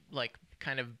and like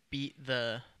kind of beat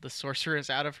the sorceress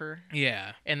out of her.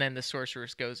 Yeah. And then the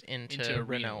sorceress goes into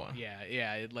Rinoa.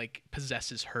 Yeah. It like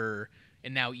possesses her,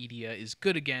 and now Idia is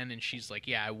good again, and she's like,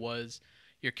 yeah, I was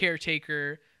your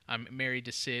caretaker. I'm married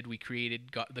to Sid. We created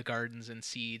the gardens and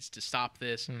seeds to stop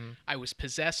this. I was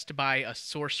possessed by a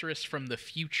sorceress from the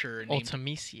future named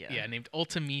Ultimecia. Named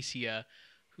Ultimecia.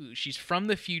 She's from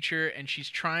the future, and she's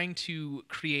trying to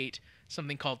create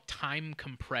something called time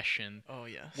compression. Oh,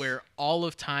 yes. Where all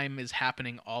of time is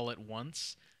happening all at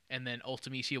once, and then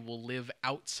Ultimecia will live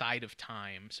outside of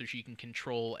time, so she can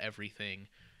control everything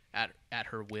at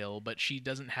her will. But she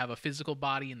doesn't have a physical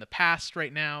body in the past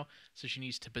right now, so she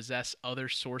needs to possess other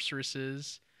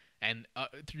sorceresses. And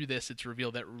through this, it's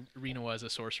revealed that Rinoa is a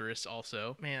sorceress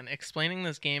also. Man, explaining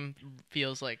this game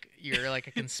feels like you're like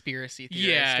a conspiracy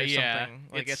theorist or something.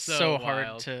 Like it's so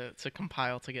hard to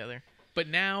compile together. But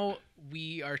now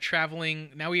we are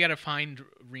traveling. Now we got to find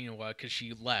Rinoa because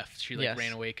she left. She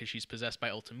ran away because she's possessed by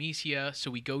Ultimecia.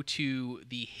 So we go to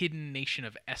the hidden nation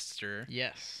of Esther.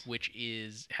 Yes. Which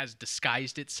has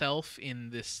disguised itself in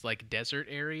this like desert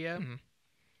area. Mm-hmm.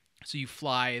 So you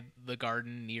fly the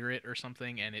garden near it or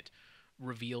something, and it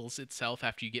reveals itself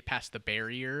after you get past the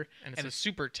barrier. And it's a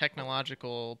super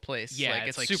technological place. Yeah,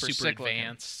 it's like super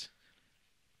advanced.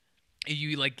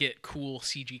 You like get cool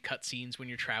CG cutscenes when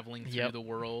you're traveling through the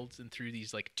world and through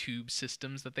these like tube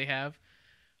systems that they have.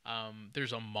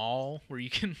 There's a mall where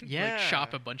you can like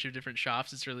shop a bunch of different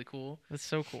shops. It's really cool. That's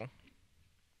so cool.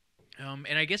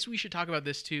 And I guess we should talk about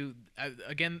this too.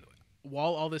 Again,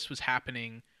 while all this was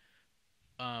happening,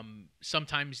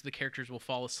 sometimes the characters will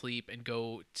fall asleep and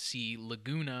go see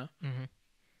Laguna.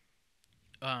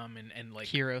 And like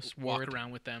Kyros walk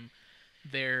around with them.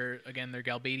 They're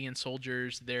Galbadian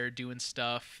soldiers. They're doing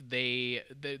stuff.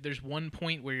 There's one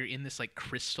point where you're in this like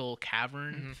crystal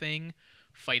cavern thing,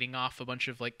 fighting off a bunch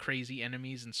of like crazy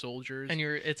enemies and soldiers. And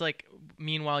it's like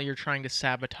meanwhile you're trying to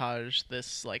sabotage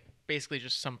this like basically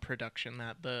just some production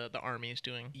that the army is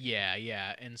doing.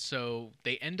 Yeah. And so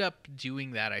they end up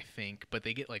doing that, I think, but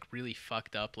they get like really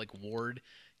fucked up. Like Ward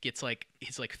gets like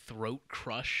his like throat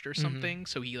crushed or something,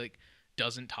 so he like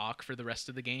doesn't talk for the rest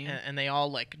of the game. And they all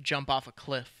like jump off a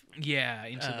cliff. Yeah,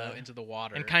 into the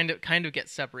water. And kind of get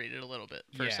separated a little bit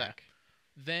for a sec.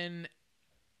 Then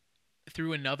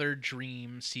through another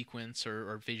dream sequence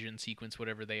or vision sequence,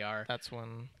 whatever they are. That's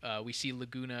when we see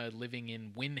Laguna living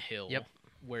in Windhill. Yep.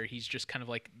 Where he's just kind of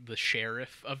like the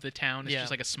sheriff of the town. It's just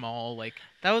like a small like.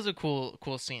 That was a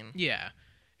cool scene. Yeah,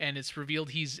 and it's revealed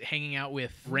he's hanging out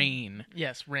with Rain.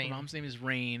 Yes, Rain. Her mom's name is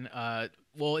Rain.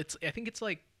 Well, I think it's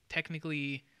like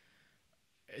technically,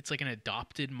 it's like an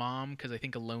adopted mom because I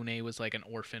think Alone was like an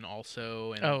orphan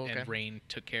also, and and Rain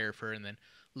took care of her, and then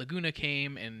Laguna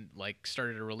came and like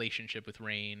started a relationship with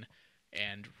Rain,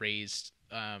 and raised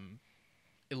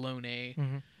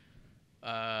Alone.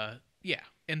 Yeah.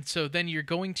 And so then you're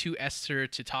going to Esther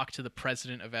to talk to the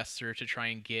president of Esther to try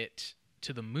and get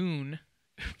to the moon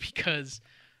because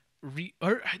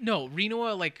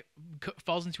Rinoa like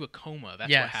falls into a coma.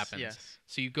 That's what happens. Yes.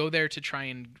 So you go there to try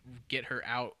and get her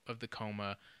out of the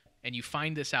coma, and you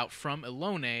find this out from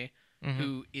Alone,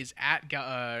 who is at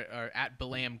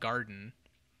Balaam Garden,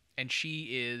 and she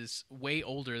is way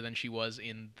older than she was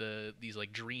in these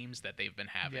like dreams that they've been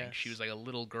having. Yes. She was like a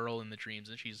little girl in the dreams,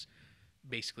 and she's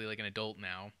basically like an adult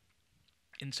now.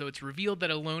 And so it's revealed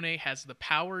that Alone has the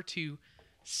power to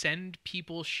send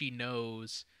people she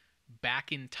knows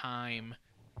back in time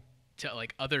to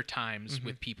like other times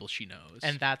with people she knows.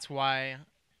 And that's why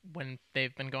when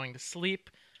they've been going to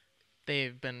sleep,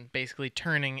 they've been basically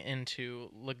turning into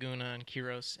Laguna and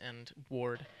Kyros and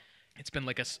Ward. It's been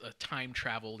like a time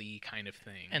travel-y kind of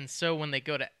thing. And so when they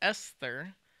go to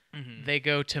Esther, they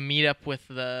go to meet up with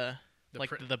the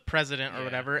president or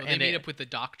whatever. Well, they meet up with the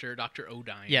doctor, Dr.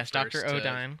 Odine. Yes, Dr.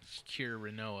 Odine. Cure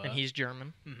Rinoa. And he's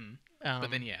German.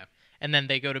 But then, and then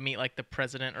they go to meet like the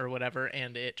president or whatever,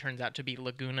 and it turns out to be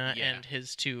Laguna, and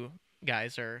his two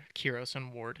guys are Kyros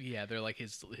and Ward. Yeah, they're like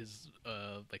his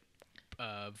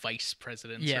vice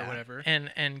presidents or whatever.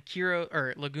 And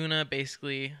Laguna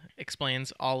basically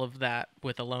explains all of that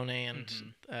with Alone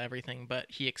and everything, but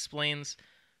he explains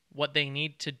what they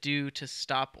need to do to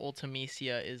stop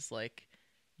Ultimecia is like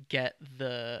get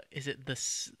the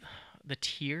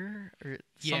tear or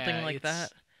something like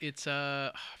that. It's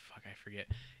I forget.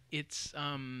 It's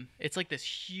like this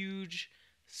huge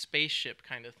spaceship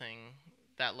kind of thing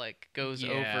that like goes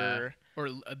over or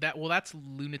that. Well, that's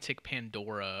Lunatic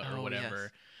Pandora or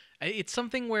whatever. Yes. It's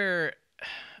something where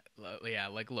yeah,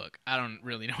 like look, I don't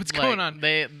really know what's going on.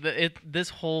 This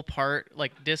whole part,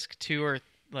 like disc 2 or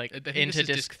like into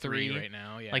disc 3 right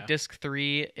now, yeah. Like disc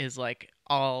 3 is like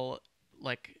all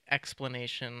like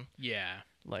explanation, yeah,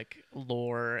 like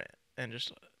lore and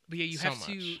just. But yeah, you so have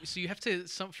much. you have to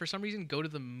for some reason go to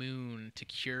the moon to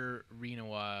cure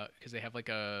Rinoa because they have like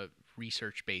a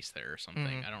research base there or something.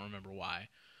 Mm-hmm. I don't remember why.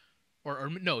 Or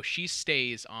no, she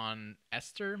stays on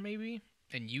Esther maybe,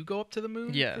 and you go up to the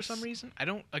moon for some reason. I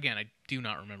do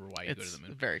not remember why you go to the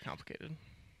moon. It's very complicated.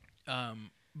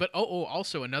 But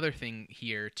also another thing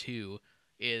here too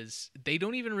is they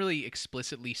don't even really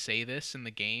explicitly say this in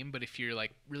the game, but if you're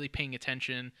like really paying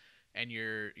attention and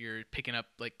you're picking up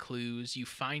like clues, you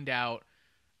find out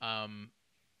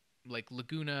like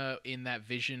Laguna in that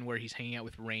vision where he's hanging out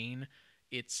with Rain,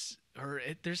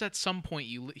 there's at some point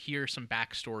you hear some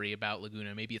backstory about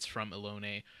Laguna, maybe it's from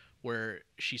Elone, where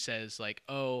she says like,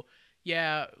 oh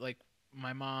yeah, like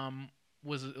my mom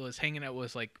was hanging out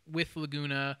with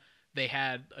Laguna, they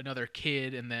had another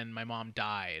kid and then my mom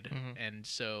died. And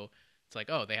so it's like,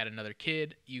 oh, they had another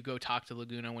kid, you go talk to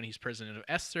Laguna when he's president of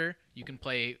Esther, you can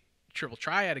play triple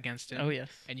triad against him. Oh yes.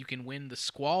 And you can win the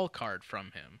Squall card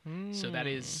from him. So that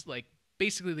is like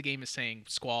basically the game is saying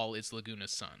Squall is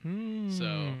Laguna's son.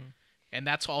 So, and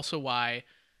that's also why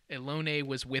Elone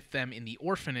was with them in the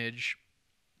orphanage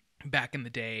back in the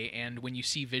day. And when you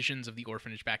see visions of the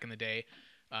orphanage back in the day,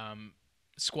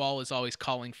 Squall is always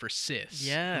calling for Sis,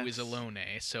 who is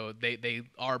Elone. So they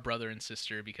are brother and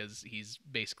sister because he's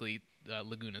basically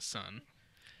Laguna's son.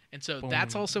 And so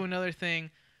that's also another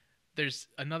thing. There's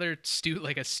another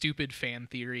a stupid fan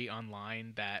theory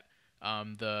online that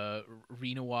the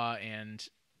Rinoa and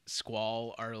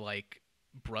Squall are like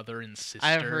brother and sister.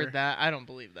 I've heard that. I don't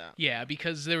believe that. Yeah,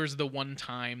 because there was the one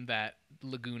time that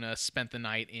Laguna spent the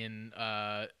night in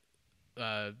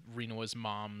Rinoa's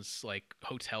mom's like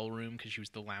hotel room because she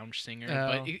was the lounge singer.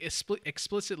 But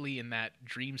explicitly in that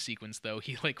dream sequence, though,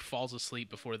 he like falls asleep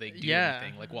before they do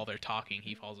anything. Like while they're talking,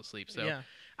 he falls asleep. So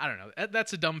I don't know.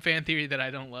 That's a dumb fan theory that I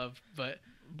don't love. But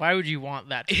why would you want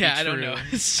that to be I don't know.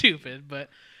 It's stupid. But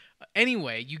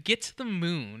anyway, you get to the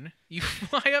moon. You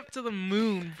fly up to the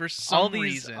moon for some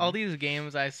reason. All these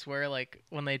games, I swear, like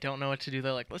when they don't know what to do,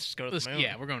 they're like, let's just go to the moon.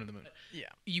 Yeah, we're going to the moon. Yeah.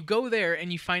 You go there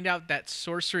and you find out that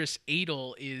sorceress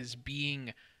Adel is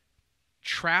being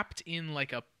trapped in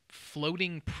like a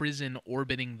floating prison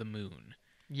orbiting the moon.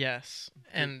 Yes.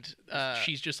 And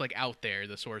she's just like out there,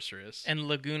 the sorceress. And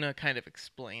Laguna kind of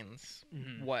explains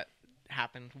what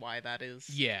happened, why that is.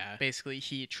 Yeah. Basically,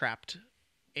 he trapped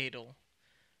Adel.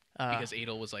 Because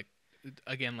Adel was like,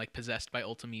 again, like possessed by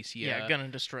Ultimecia. Yeah, gonna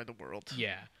destroy the world.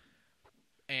 Yeah.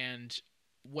 And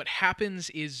what happens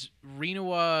is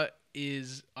Rinoa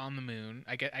is on the moon.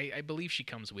 I believe she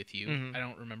comes with you. I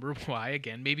don't remember why.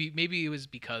 Again, maybe it was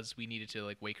because we needed to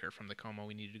like wake her from the coma.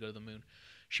 We needed to go to the moon.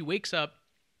 She wakes up,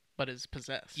 but is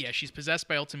possessed. Yeah, she's possessed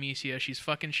by Ultimecia. She's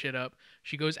fucking shit up.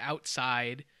 She goes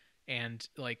outside and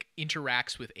like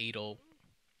interacts with Adel.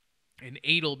 And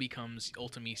Adel becomes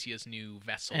Ultimecia's new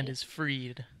vessel. And is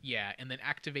freed. Yeah, and then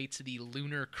activates the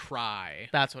Lunar Cry.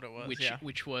 That's what it was,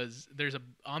 which was,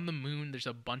 on the moon, there's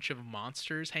a bunch of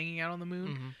monsters hanging out on the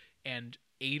moon. And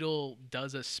Adel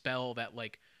does a spell that,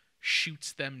 like,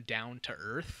 shoots them down to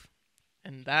Earth.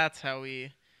 And that's how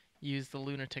we use the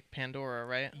Lunatic Pandora,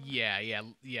 right? Yeah,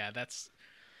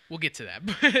 we'll get to that.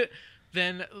 But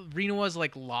then Rinoa's,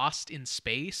 like, lost in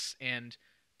space, and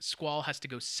Squall has to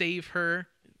go save her.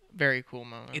 Very cool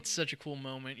moment. It's such a cool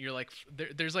moment. You're like,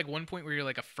 there's like one point where you're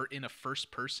like in a first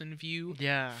person view,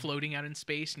 floating out in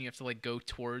space, and you have to like go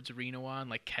towards Rinoa and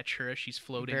like catch her as she's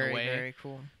floating away. Very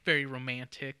cool. Very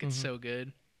romantic. It's so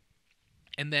good.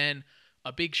 And then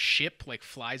a big ship like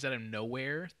flies out of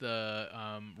nowhere, the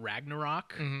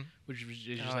Ragnarok, which is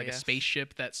just a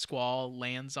spaceship that Squall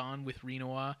lands on with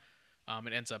Rinoa.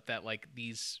 It ends up that like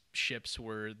these ships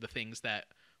were the things that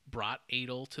brought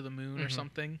Adel to the moon or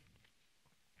something.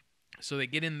 So they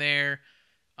get in there,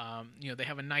 they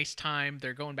have a nice time.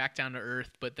 They're going back down to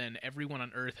Earth, but then everyone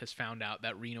on Earth has found out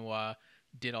that Rinoa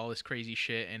did all this crazy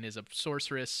shit and is a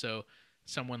sorceress. So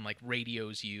someone like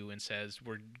radios you and says,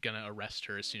 we're gonna arrest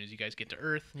her as soon as you guys get to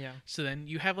Earth. Yeah. So then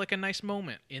you have like a nice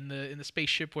moment in the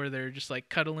spaceship where they're just like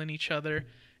cuddling each other,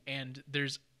 and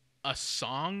there's a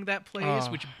song that plays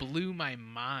which blew my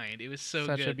mind. It was so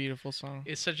good. Such a beautiful song.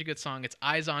 It's such a good song. It's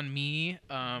Eyes on Me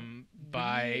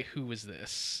by who was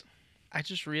this? I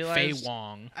just realized Faye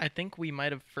Wong. I think we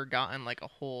might have forgotten like a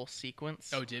whole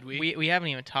sequence. Oh, did we? We haven't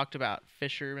even talked about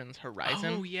Fisherman's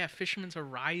Horizon. Oh yeah, Fisherman's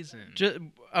Horizon. Just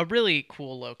a really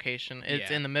cool location.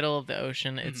 It's in the middle of the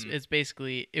ocean. It's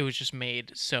basically, it was just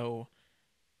made so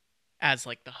as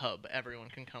like the hub. Everyone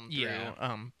can come through.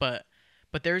 Yeah.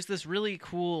 But there's this really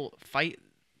cool fight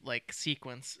like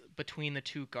sequence between the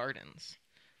two gardens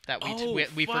that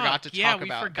we forgot to talk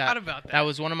about. We forgot about that. That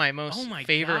was one of my most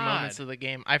favorite God. moments of the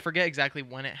game. I forget exactly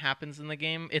when it happens in the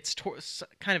game. It's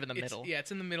kind of in the middle. Yeah,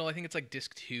 it's in the middle. I think it's like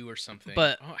disc 2 or something.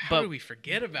 But how do we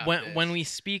forget about this? When we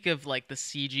speak of like the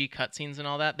CG cutscenes and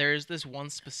all that, there is this one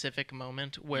specific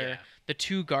moment where the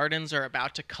two gardens are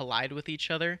about to collide with each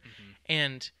other,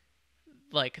 and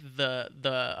like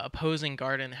the opposing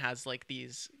garden has like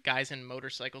these guys in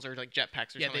motorcycles or like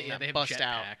jetpacks or something that bust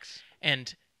out,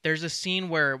 and there's a scene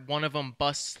where one of them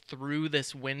busts through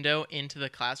this window into the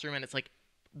classroom, and it's like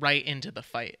right into the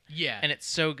fight. Yeah, and it's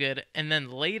so good. And then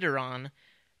later on,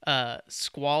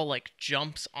 Squall like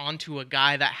jumps onto a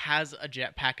guy that has a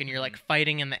jetpack, and you're like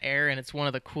fighting in the air, and it's one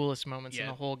of the coolest moments in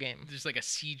the whole game. There's like a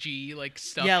CG like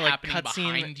stuff happening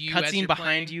behind you. Cutscene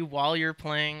behind you while you're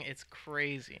playing. It's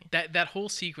crazy. That whole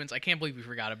sequence, I can't believe we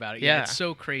forgot about it. Yeah, it's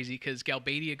so crazy because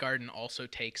Galbadia Garden also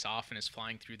takes off and is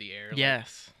flying through the air.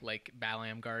 Like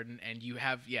Balam Garden, and you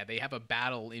have they have a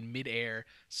battle in midair.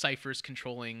 Cypher's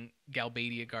controlling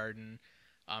Galbadia Garden.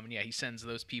 And he sends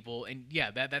those people, and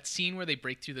that scene where they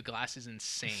break through the glass is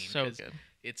insane. So good.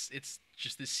 It's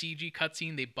just this CG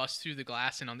cutscene. They bust through the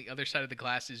glass, and on the other side of the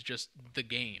glass is just the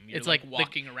game. It's like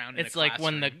walking around. It's like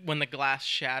when the glass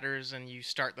shatters and you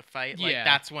start the fight. Like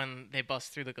that's when they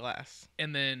bust through the glass.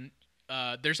 And then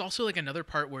there's also like another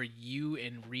part where you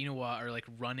and Rinoa are like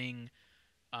running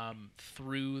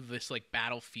through this like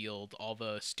battlefield. All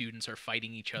the students are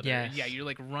fighting each other. Yes. And you're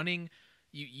like running.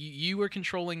 You were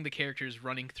controlling the characters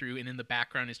running through, and in the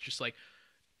background is just like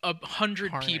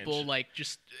 100 people, like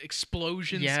just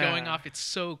explosions going off. It's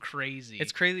so crazy.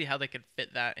 It's crazy how they could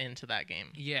fit that into that game.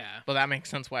 Yeah. But that makes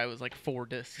sense why it was like 4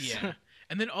 discs. Yeah.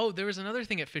 And then there was another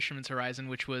thing at Fisherman's Horizon,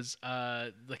 which was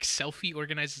like Selfie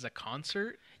organizes a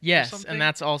concert. Yes, and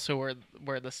that's also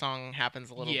where the song happens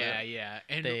a little bit. Yeah.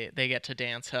 And they get to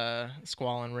dance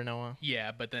Squall and Rinoa.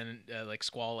 Yeah, but then like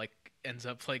Squall like ends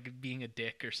up like being a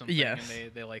dick or something, and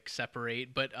they like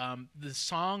separate. But the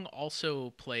song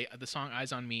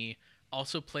Eyes on Me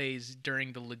also plays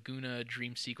during the Laguna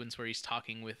dream sequence where he's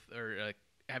talking with or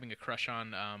having a crush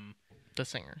on the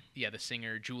singer. Yeah, the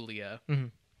singer Julia. Mm-hmm.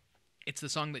 It's the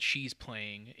song that she's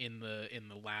playing in the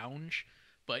lounge,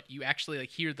 but you actually like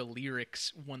hear the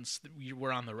lyrics once we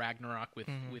were on the Ragnarok with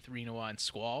Rinoa and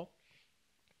Squall.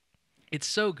 It's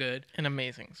so good. An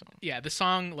amazing song. Yeah, the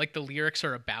song, like the lyrics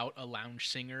are about a lounge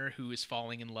singer who is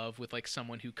falling in love with like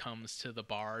someone who comes to the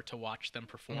bar to watch them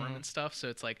perform and stuff. So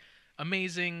it's like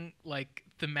amazing, like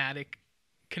thematic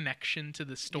connection to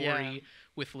the story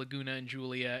with Laguna and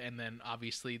Julia, and then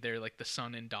obviously they're like the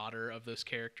son and daughter of those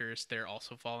characters. They're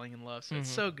also falling in love. So it's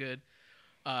so good.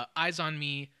 Eyes on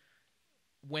Me,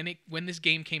 when this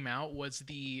game came out, was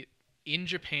in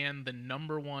Japan the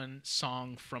 #1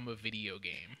 song from a video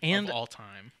game of all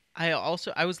time. I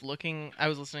was listening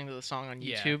to the song on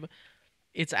YouTube.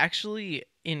 It's actually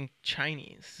in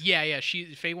Chinese. Yeah.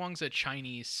 Fei Wong's a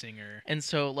Chinese singer. And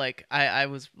so like I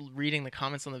was reading the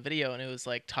comments on the video, and it was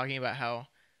like talking about how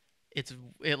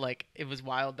it was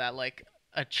wild that like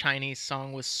a Chinese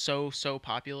song was so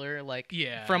popular, like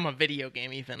from a video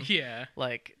game even. Yeah.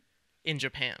 Like in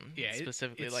Japan,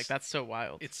 specifically, like that's so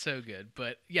wild. It's so good,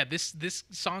 but this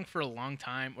song for a long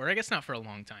time, or I guess not for a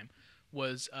long time,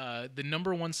 was the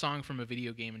 #1 song from a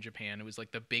video game in Japan. It was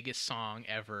like the biggest song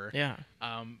ever. Yeah.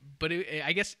 But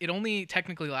I guess it only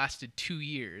technically lasted 2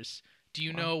 years. Do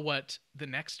you know what the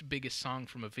next biggest song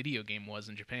from a video game was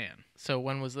in Japan? So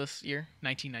when was this year?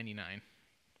 1999.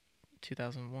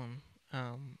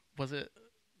 2001. Was it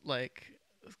like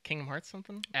Kingdom Hearts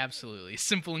something? Absolutely.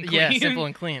 Simple and Clean. Yeah, Simple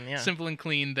and Clean, yeah. Simple and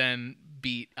Clean then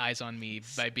beat Eyes on Me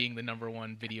by being the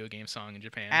 #1 video game song in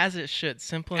Japan. As it should.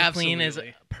 Simple and Clean is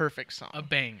a perfect song. A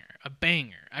banger.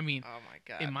 I mean, oh my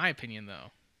God. In my opinion,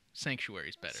 though,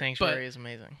 Sanctuary's better. Sanctuary is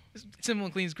amazing. Simple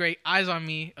and Clean is great. Eyes on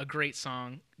Me, a great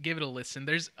song. Give it a listen.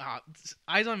 There's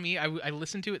Eyes on Me. I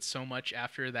listened to it so much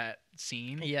after that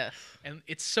scene. Yes. And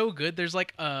it's so good. There's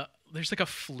like a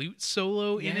flute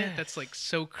solo in it that's like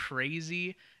so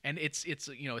crazy, and it's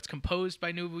composed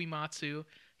by Nobuo Uematsu.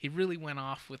 He really went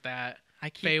off with that.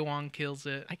 Fei Wong kills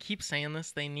it. I keep saying this.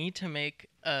 They need to make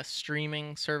a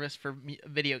streaming service for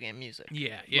video game music.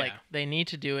 Yeah. Like they need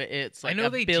to do it. It's like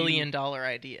 $1 billion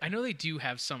idea. I know they do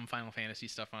have some Final Fantasy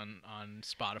stuff on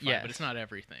Spotify, but it's not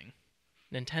everything.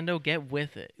 Nintendo, get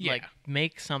with it. Yeah. Like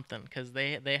make something, because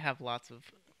they have lots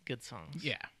of good songs.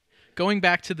 Yeah. Going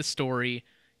back to the story,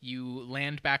 you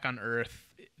land back on Earth.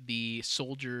 The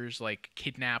soldiers like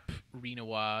kidnap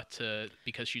Rinoa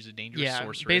because she's a dangerous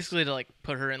sorceress. Basically to like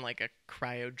put her in like a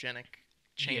cryogenic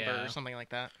chamber or something like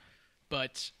that.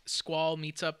 But Squall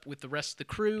meets up with the rest of the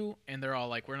crew, and they're all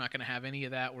like, we're not going to have any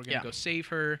of that. We're going to go save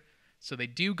her. So they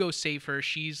do go save her.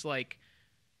 She's like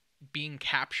being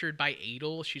captured by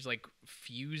Adel. She's like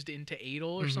fused into Adel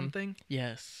or something.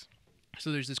 Yes.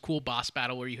 So there's this cool boss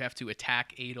battle where you have to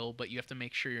attack Adel, but you have to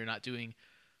make sure you're not doing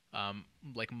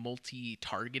like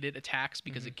multi-targeted attacks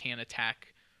because it can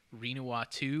attack Rinoa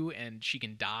too, and she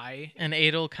can die. And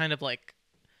Adel kind of like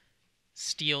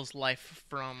steals life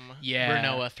from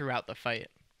Rinoa throughout the fight.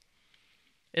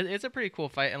 It's a pretty cool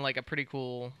fight and like a pretty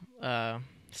cool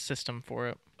system for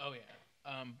it. Oh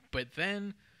yeah. But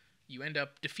then you end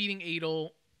up defeating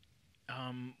Adel.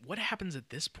 What happens at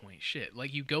this point? Shit.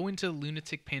 Like you go into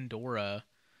Lunatic Pandora,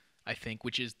 I think,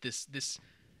 which is this.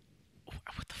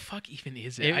 What the fuck even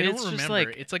is it? I don't remember.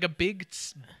 Like, it's like a big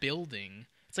building.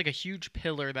 It's like a huge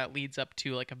pillar that leads up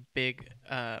to like a big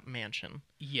mansion.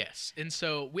 Yes. And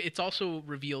so it's also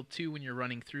revealed too when you're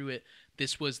running through it,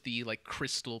 this was the like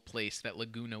crystal place that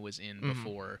Laguna was in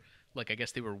before. Like I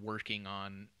guess they were working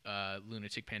on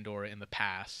Lunatic Pandora in the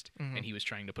past and he was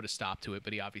trying to put a stop to it,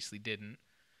 but he obviously didn't.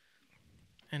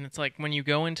 And it's like when you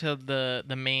go into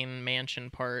the main mansion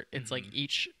part, it's like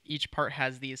each part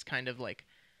has these kind of like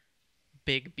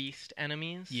big beast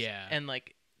enemies. Yeah. And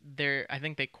like I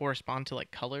think they correspond to like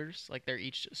colors, like they're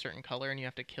each a certain color, and you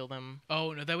have to kill them.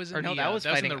 Oh no, that was in that was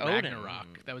fighting in the Odin.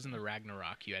 Ragnarok. That was in the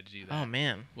Ragnarok. You had to do that. Oh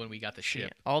man, when we got the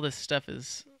ship. All this stuff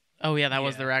is. Oh yeah, that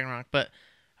was the Ragnarok. But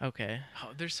okay.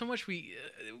 Oh, there's so much we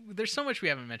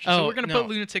haven't mentioned. So we're gonna put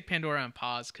Lunatic Pandora on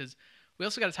pause because we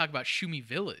also got to talk about Shumi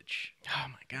Village. Oh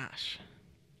my gosh,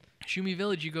 Shumi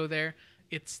Village. You go there.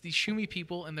 It's these Shumi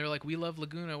people, and they're like, "We love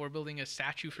Laguna. We're building a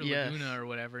statue for Laguna or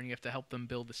whatever," and you have to help them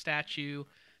build the statue.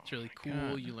 It's really cool.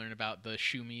 God. You learn about the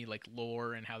Shumi like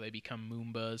lore and how they become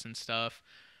Moombas and stuff.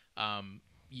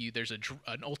 There's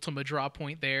an Ultima draw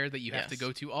point there that you have to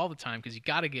go to all the time because you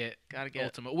gotta get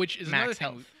Ultima, which is another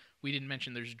thing we didn't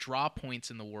mention. There's draw points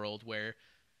in the world where,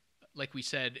 like we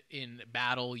said, in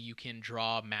battle you can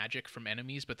draw magic from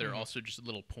enemies, but there are also just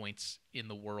little points in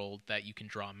the world that you can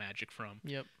draw magic from.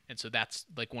 Yep. And so that's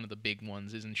like one of the big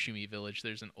ones is in Shumi Village.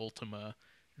 There's an Ultima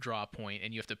draw point,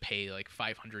 and you have to pay like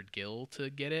 500 gil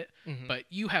to get it, but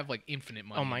you have like infinite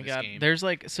money. Oh my in this god! game. There's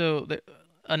like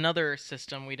another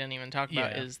system we didn't even talk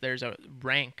about is there's a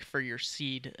rank for your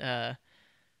seed,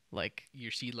 like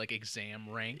your seed like exam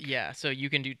rank. Yeah, so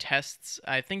you can do tests.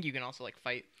 I think you can also like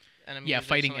fight enemies. Yeah,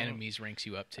 fighting enemies ranks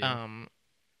you up too.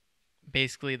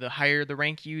 Basically, the higher the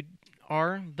rank you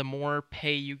are, the more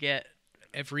pay you get.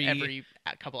 Every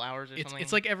couple hours or something.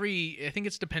 It's like I think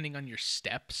it's depending on your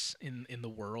steps in the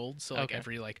world. So like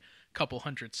every like couple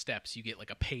hundred steps you get like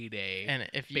a payday. And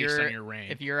if based on your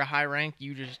rank. If you're a high rank,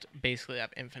 you just basically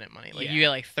have infinite money. Like you get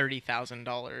like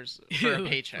 $30,000 for a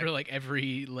paycheck. For like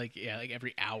every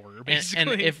hour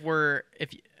basically.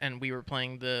 And we were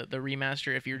playing the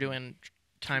remaster, if you're doing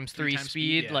times 3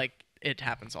 speed, like it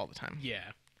happens all the time.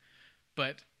 Yeah.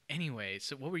 But anyway,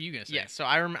 so what were you gonna say? Yeah, so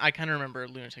I kind of remember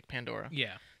Lunatic Pandora.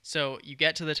 Yeah. So you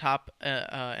get to the top,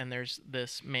 and there's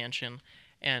this mansion,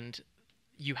 and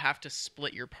you have to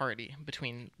split your party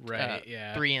between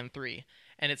 3 and 3,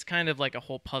 and it's kind of like a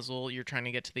whole puzzle. You're trying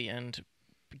to get to the end,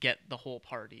 get the whole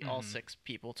party, all 6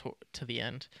 people to the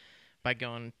end, by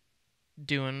doing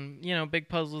big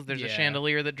puzzles. There's a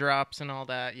chandelier that drops and all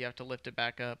that. You have to lift it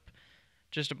back up.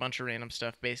 Just a bunch of random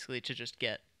stuff, basically, to just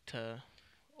get to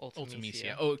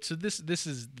Ultimecia. Oh, so this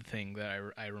is the thing that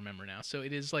I remember now. So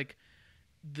it is like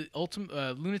the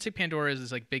Lunatic Pandora is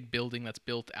this like big building that's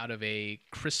built out of a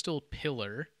crystal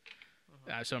pillar.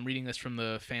 So I'm reading this from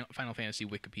the Final Fantasy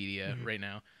Wikipedia right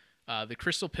now. The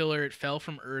crystal pillar, it fell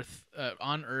from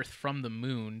on Earth from the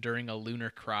moon during a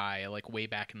lunar cry, like way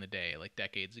back in the day, like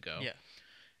decades ago. Yeah.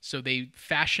 So they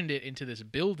fashioned it into this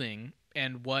building.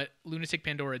 And what Lunatic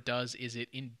Pandora does is it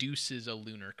induces a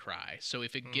lunar cry. So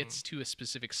if it gets to a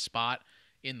specific spot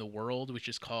in the world, which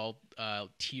is called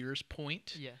Tears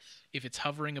Point, if it's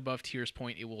hovering above Tears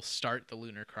Point, it will start the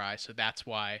lunar cry. So that's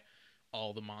why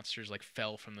all the monsters like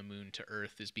fell from the moon to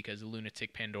Earth, is because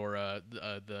Lunatic Pandora,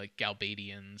 the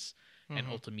Galbadians and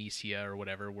Ultimecia or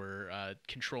whatever were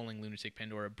controlling Lunatic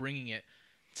Pandora, bringing it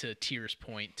to Tears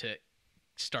Point to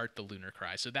start the lunar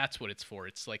cry. So that's what it's for.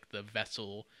 It's like the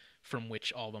vessel from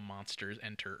which all the monsters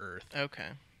enter Earth. Okay.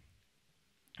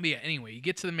 But yeah, anyway, you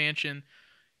get to the mansion,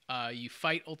 you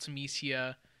fight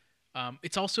Ultimecia.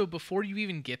 It's also, before you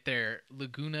even get there,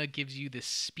 Laguna gives you this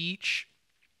speech.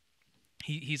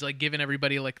 He's like giving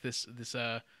everybody like this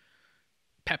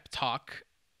pep talk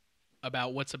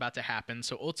about what's about to happen.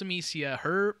 So Ultimecia,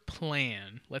 her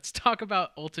plan. Let's talk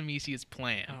about Ultimecia's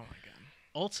plan. Oh my god.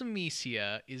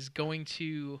 Ultimecia is going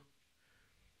to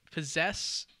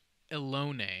possess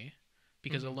Elone,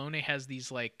 because Elone has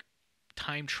these like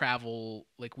time travel,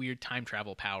 like weird time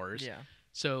travel powers. Yeah.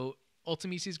 So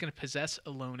Ultimisia is going to possess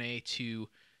Elone to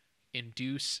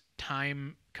induce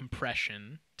time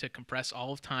compression, to compress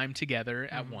all of time together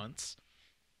at once.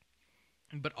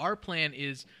 But our plan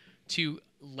is to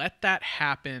let that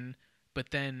happen,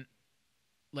 but then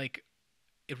like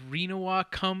if Rinoa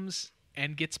comes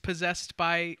and gets possessed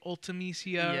by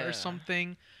Ultimisia or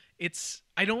something, it's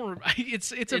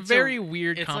a very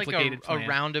weird, complicated like plan. a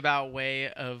roundabout way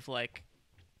of like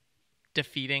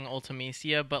defeating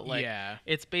Ultimisia, but like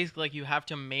it's basically like you have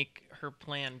to make her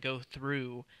plan go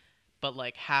through, but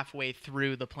like halfway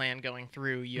through the plan going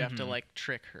through, you have to like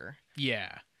trick her.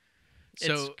 Yeah.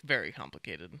 So it's very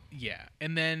complicated. Yeah.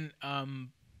 And then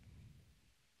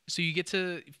so you get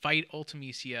to fight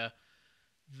Ultimisia,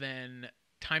 then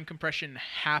time compression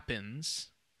happens,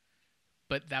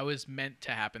 but that was meant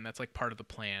to happen. That's like part of the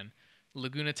plan.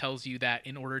 Laguna tells you that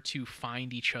in order to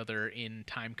find each other in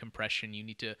time compression, you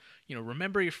need to,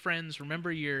 remember your friends, remember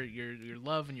your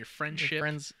love and your friendship, your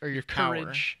friends or your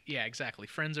courage. Power. Yeah, exactly.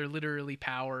 Friends are literally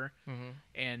power,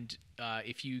 and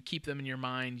if you keep them in your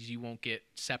mind, you won't get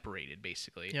separated.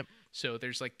 Basically. Yep. So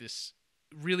there's like this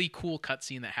really cool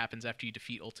cutscene that happens after you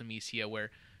defeat Ultimisia,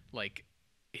 where like.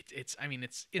 It's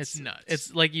nuts.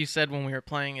 It's like you said when we were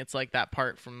playing. It's like that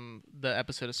part from the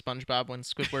episode of SpongeBob when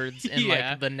Squidward's in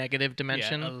like the negative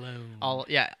dimension, alone. All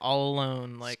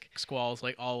alone. Like Squall's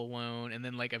like all alone, and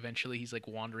then like eventually he's like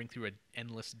wandering through an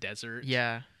endless desert.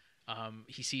 Yeah.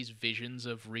 He sees visions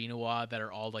of Rinoa that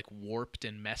are all like warped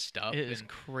and messed up. It is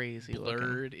crazy,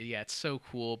 blurred. Looking. Yeah, it's so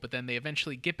cool. But then they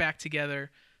eventually get back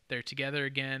together. They're together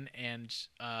again, and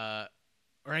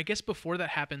or I guess before that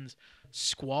happens,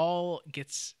 Squall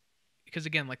gets, because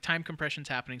again, like time compression's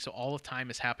happening, so all of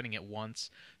time is happening at once.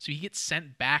 So he gets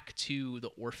sent back to the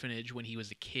orphanage when he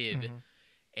was a kid,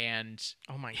 and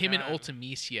him and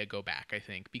Ultimisia go back, I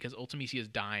think, because Ultimisia is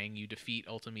dying. You defeat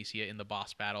Ultimisia in the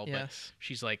boss battle, but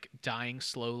she's like dying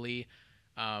slowly.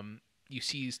 You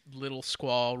see little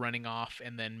Squall running off,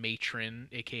 and then Matron,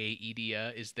 aka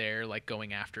Edea, is there, like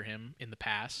going after him in the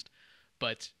past.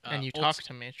 But and you talk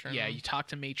to Matron. Yeah, you talk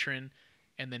to Matron,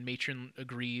 and then Matron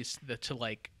agrees to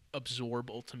like absorb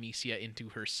Ultimisia into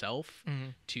herself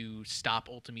to stop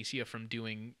Ultimisia from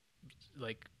doing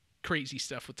like crazy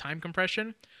stuff with time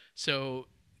compression. So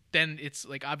then it's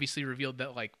like obviously revealed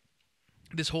that like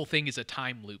this whole thing is a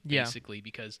time loop basically,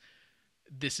 because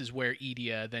this is where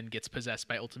Edea then gets possessed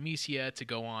by Ultimisia to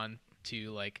go on to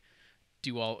like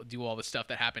do all the stuff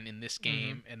that happened in this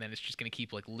game, and then it's just gonna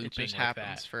keep like looping. It just like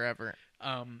happens forever.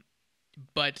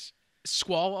 But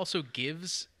Squall also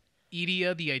gives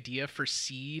Edea the idea for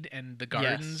Seed and the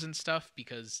gardens and stuff,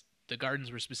 because the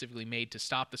gardens were specifically made to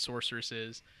stop the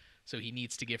sorceresses. So he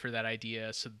needs to give her that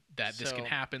idea so that this can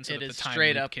happen. So it that is the time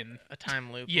straight loop up can a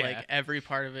time loop. Like every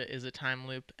part of it is a time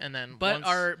loop, and then but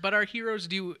our heroes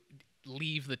do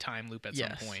leave the time loop at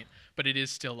some point. But it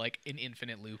is still like an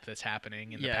infinite loop that's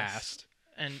happening in the past.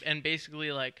 And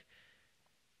basically like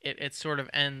it sort of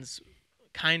ends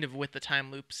kind of with the time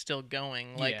loop still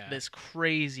going, like this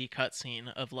crazy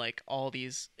cutscene of like all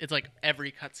these. It's like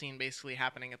every cutscene basically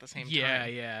happening at the same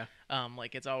time. Yeah.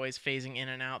 Like it's always phasing in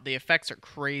and out. The effects are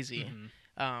crazy.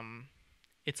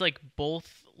 It's like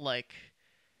both like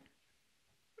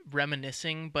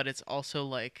reminiscing, but it's also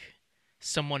like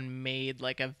someone made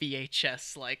like a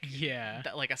VHS like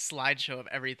like a slideshow of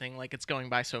everything, like it's going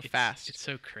by so fast. It's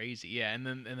so crazy. And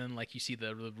then like you see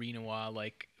the Rinoa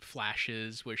like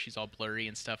flashes where she's all blurry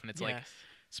and stuff, and it's like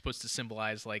supposed to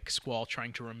symbolize like Squall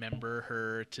trying to remember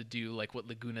her to do like what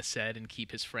Laguna said and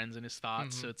keep his friends in his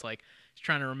thoughts. So it's like he's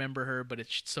trying to remember her, but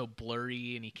it's so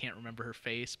blurry and he can't remember her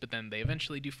face. But then they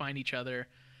eventually do find each other,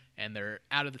 and they're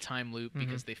out of the time loop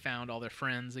because they found all their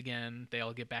friends again. They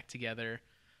all get back together.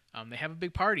 They have a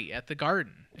big party at the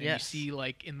garden. And you see,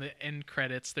 like, in the end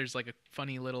credits, there's, like, a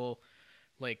funny little,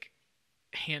 like,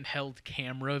 handheld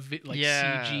camera,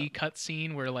 CG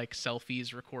cutscene where, like,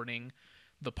 Selphie's recording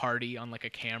the party on, like, a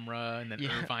camera, and then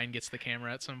Irvine gets the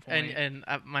camera at some point. And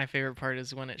my favorite part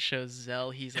is when it shows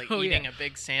Zell. He's, like, eating a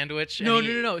big sandwich.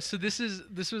 No. So this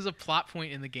was a plot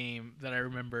point in the game that I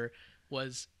remember,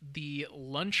 was the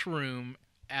lunchroom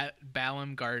at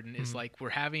Balam Garden is, like,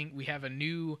 we have a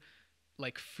new...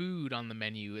 like food on the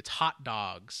menu. It's hot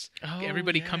dogs.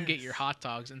 Everybody come get your hot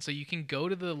dogs. And so you can go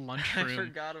to the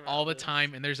lunchroom all the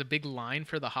time, and there's a big line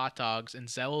for the hot dogs, and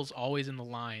Zell's always in the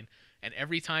line, And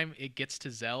every time it gets to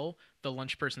Zell, the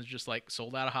lunch person's just like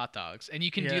sold out of hot dogs. And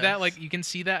you can do that, like you can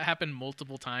see that happen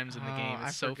multiple times in the game.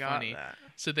 It's so funny. That.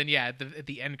 So then at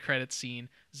the end credits scene,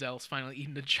 Zell's finally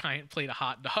eating a giant plate of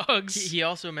hot dogs. He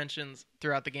also mentions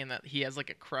throughout the game that he has like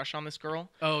a crush on this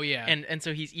girl. Oh yeah. And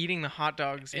so he's eating the hot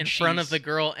dogs in front of the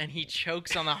girl, and he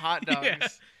chokes on the hot dogs. Yeah.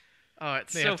 Oh,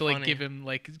 it's they so have to funny. like give him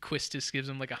like Quistis gives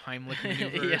him like a Heimlich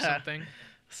maneuver or something.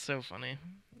 So funny.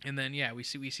 And then we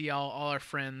see all our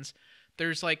friends.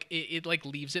 There's like it like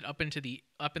leaves it up in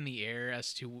the air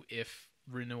as to if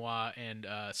Renoir and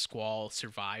Squall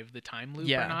survive the time loop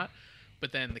or not.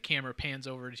 But then the camera pans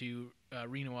over to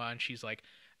Renoir, and she's like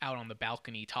out on the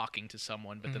balcony talking to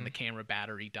someone. But then the camera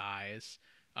battery dies.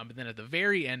 But then at the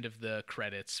very end of the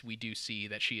credits, we do see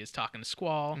that she is talking to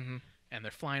Squall. And they're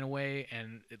flying away,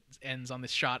 and it ends on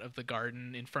this shot of the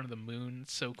garden in front of the moon.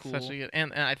 It's so cool. Such a good,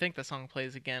 and I think the song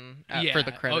plays again for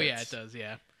the credits. Oh yeah, it does.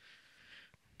 Yeah.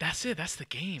 That's it. That's the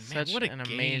game, man. Such what an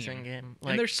amazing game.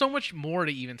 And there's so much more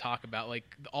to even talk about.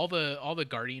 Like all the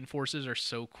Guardian forces are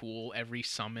so cool. Every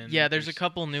summon. Yeah, there's a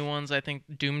couple new ones. I think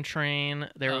Doom Train.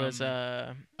 There was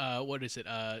what is it?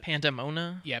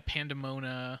 Pandemona. Yeah,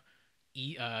 Pandemona.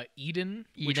 Eden,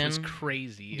 which was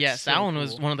crazy. Yes, that one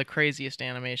was one of the craziest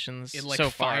animations it like so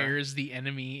far. Fires the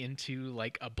enemy into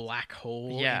like a black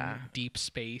hole in deep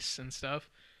space and stuff.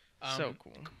 So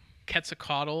cool.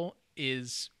 Quetzalcoatl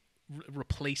is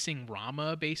replacing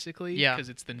Rama basically because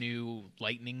it's the new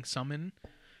lightning summon.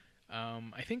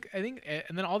 I think and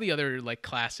then all the other like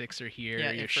classics are here.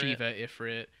 Your Shiva,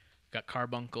 Ifrit, got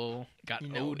Carbuncle, got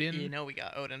Odin. We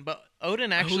got Odin, but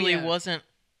Odin actually wasn't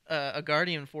a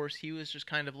Guardian force. He was just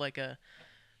kind of like a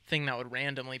thing that would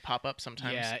randomly pop up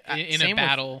sometimes. Yeah, in a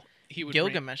battle, he would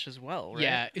Gilgamesh as well, right?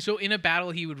 Yeah, so in a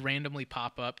battle, he would randomly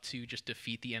pop up to just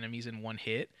defeat the enemies in one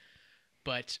hit.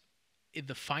 But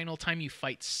the final time you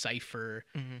fight Cypher,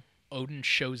 Odin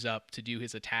shows up to do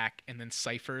his attack, and then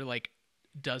Cypher like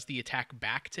does the attack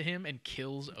back to him and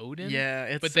kills Odin. Yeah,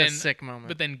 it's a sick moment.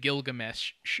 But then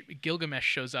Gilgamesh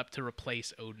shows up to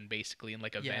replace Odin basically and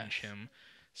like avenge him.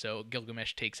 So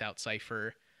Gilgamesh takes out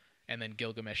Cypher, and then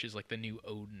Gilgamesh is like the new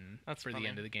Odin for the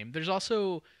end of the game. There's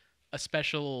also a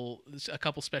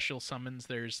couple special summons.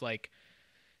 There's like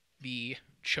the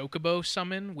Chocobo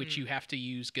summon, which you have to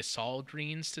use Gasol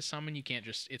greens to summon. You can't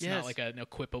just. It's not like an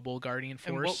equipable Guardian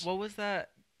force. And what was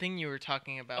that thing you were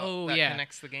talking about? Oh, that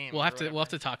connects the game. We'll have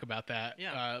to talk about that.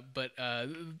 Yeah. But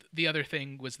the other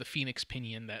thing was the Phoenix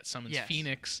Pinion that summons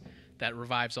Phoenix, that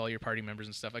revives all your party members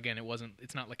and stuff. Again,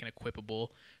 it's not like an equipable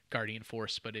Guardian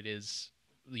force, but it is.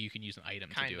 You can use an item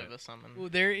to do it. Kind of a summon. Well,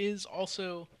 there is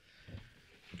also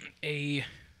a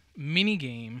mini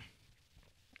game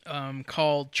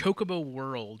called Chocobo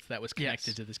World that was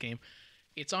connected to this game.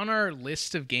 It's on our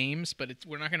list of games, but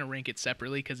we're not going to rank it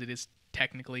separately because it is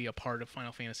technically a part of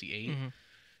Final Fantasy VIII.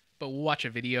 But we'll watch a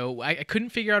video. I couldn't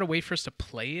figure out a way for us to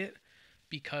play it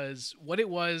because what it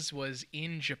was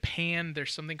in Japan,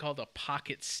 there's something called a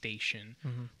Pocket Station,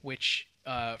 which,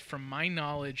 from my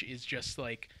knowledge, is just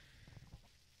like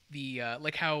the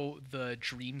like how the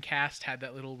Dreamcast had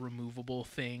that little removable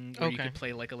thing where you could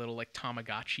play like a little like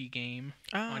Tamagotchi game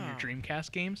on your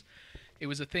Dreamcast games. It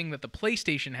was a thing that the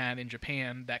PlayStation had in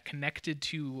Japan that connected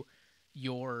to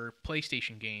your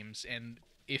PlayStation games, and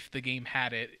if the game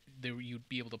had it, you'd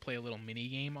be able to play a little mini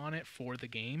game on it for the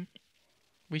game.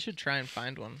 We should try and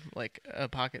find one, like a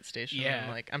Pocket Station. Yeah.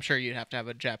 Like, I'm sure you'd have to have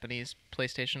a Japanese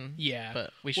PlayStation. Yeah.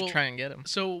 But we should try and get them.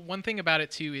 So one thing about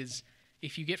it, too, is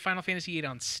if you get Final Fantasy VIII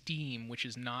on Steam, which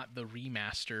is not the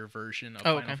remaster version of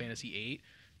Final Fantasy VIII,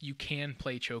 you can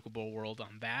play Chocobo World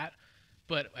on that.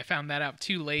 But I found that out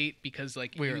too late because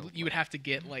like you would have to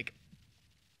get like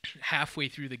halfway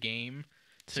through the game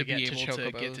to be able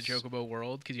to get to Chocobo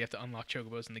World because you have to unlock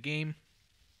Chocobos in the game.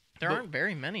 There aren't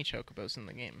very many Chocobos in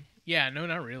the game. Yeah, no,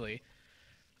 not really.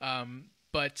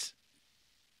 But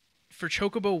for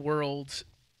Chocobo World,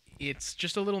 it's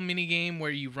just a little mini game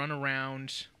where you run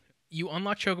around. You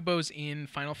unlock Chocobos in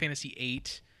Final Fantasy VIII,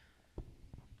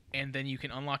 and then you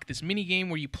can unlock this mini game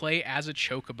where you play as a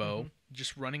Chocobo,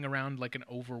 just running around like an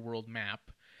overworld map.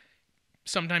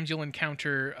 Sometimes you'll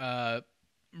encounter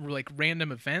like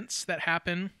random events that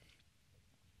happen.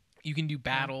 You can do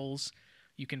battles.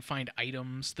 You can find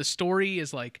items. The story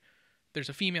is like there's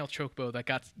a female Chocobo that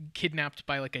got kidnapped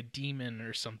by like a demon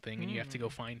or something, and you have to go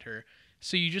find her.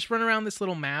 So you just run around this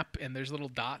little map, and there's little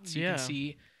dots you can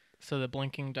see. So the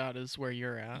blinking dot is where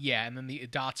you're at. Yeah, and then the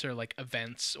dots are like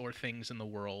events or things in the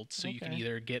world. So you can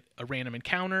either get a random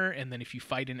encounter, and then if you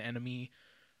fight an enemy,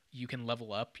 you can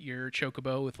level up your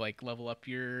Chocobo with like level up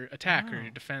your attack or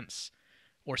your defense.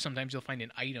 or sometimes you'll find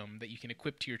an item that you can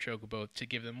equip to your chocobo to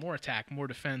give them more attack, more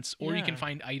defense, or you can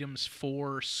find items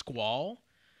for Squall,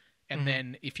 and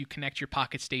then if you connect your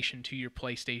Pocket Station to your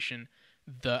PlayStation,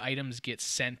 the items get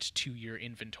sent to your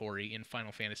inventory in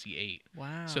Final Fantasy VIII.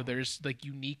 Wow. So there's like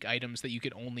unique items that you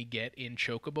could only get in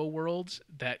chocobo worlds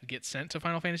that get sent to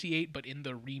Final Fantasy VIII, but in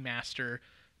the remaster,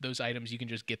 those items you can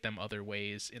just get them other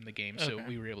ways in the game, so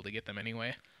we were able to get them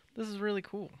anyway. This is really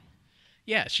cool.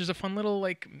 Yeah, it's just a fun little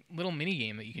mini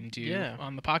game that you can do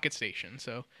on the Pocket Station.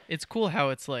 So it's cool how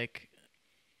it's like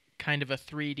kind of a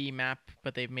 3D map,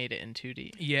 but they've made it in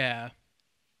 2D. Yeah.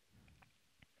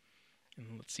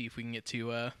 And let's see if we can get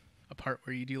to a part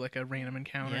where you do like a random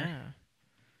encounter.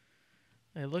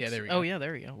 Yeah. It looks. Yeah, there we go. Oh yeah,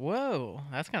 there we go. Whoa,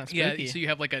 that's kind of spooky. Yeah, so you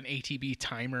have like an ATB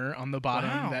timer on the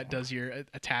bottom that does your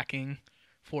attacking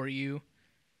for you.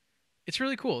 It's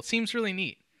really cool. It seems really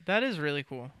neat. That is really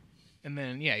cool. And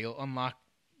then you'll unlock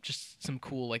just some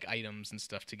cool like items and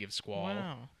stuff to give Squall.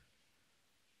 Wow.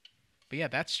 But yeah,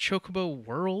 that's Chocobo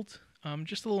World.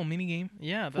 Just a little mini game.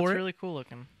 Yeah, that's really cool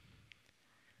looking.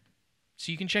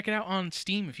 So you can check it out on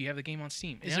Steam if you have the game on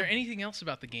Steam. Is there anything else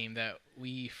about the game that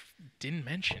we didn't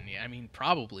mention yet? I mean,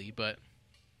 probably, but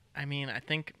I mean, I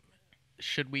think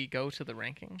should we go to the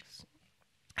rankings?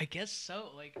 I guess so.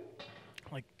 Like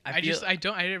I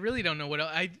really don't know what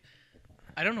else.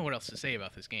 I don't know what else to say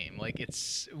about this game. Like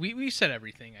we've said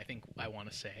everything I think I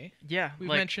want to say. Yeah, we've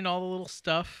mentioned all the little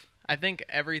stuff. I think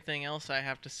everything else I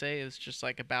have to say is just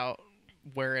like about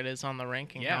where it is on the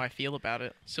ranking, how I feel about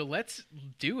it. So let's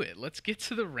do it. Let's get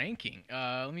to the ranking.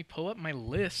 Let me pull up my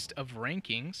list of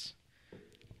rankings.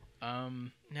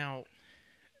 Now,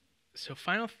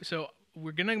 so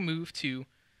we're gonna move to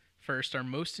first our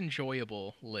most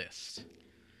enjoyable list.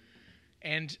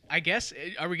 And I guess,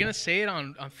 are we going to say it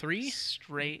on three?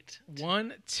 Straight.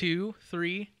 1, 2,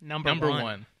 3. Number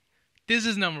one. This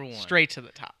is number one. Straight to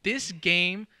the top. This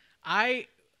game, I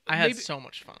had so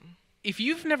much fun. If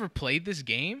you've never played this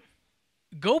game,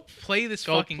 go play this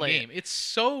fucking game. It's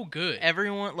so good.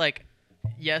 Everyone,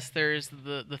 yes, there's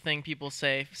the thing people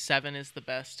say 7 is the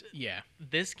best. Yeah.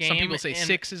 This game, some people say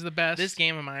 6 is the best. This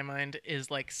game, in my mind, is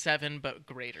like 7 but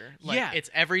greater. It's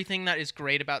everything that is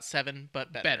great about 7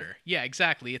 but better. Yeah,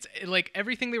 exactly. It's like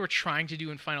everything they were trying to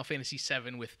do in Final Fantasy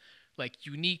VII with like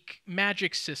unique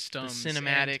magic systems, the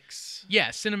cinematics.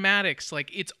 Cinematics.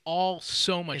 Like it's all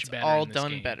so much better. It's all in this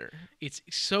done game. better. It's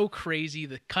so crazy.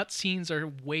 The cutscenes are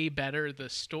way better. The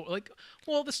story,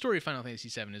 the story of Final Fantasy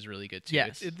VII is really good too.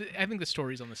 Yes. I think the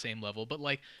story's on the same level, but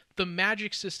like the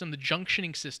magic system, the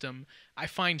junctioning system, I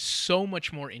find so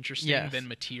much more interesting than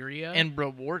Materia and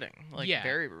rewarding.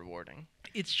 Very rewarding.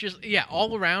 It's just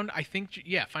all around. I think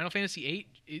Final Fantasy VIII.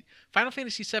 Final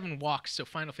Fantasy VII walks, so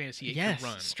Final Fantasy VIII can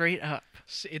run straight up.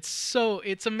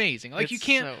 It's amazing. Like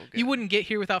you wouldn't get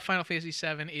here without Final Fantasy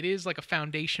VII. It is like a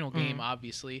foundational game.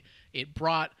 Obviously, it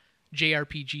brought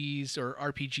JRPGs or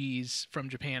RPGs from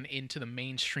Japan into the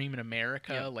mainstream in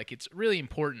America. Yeah. Like it's really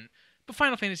important. But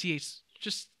Final Fantasy VIII is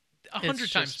just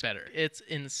 100 times better. It's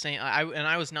insane.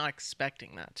 I was not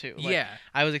expecting that too.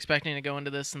 I was expecting to go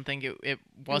into this and think it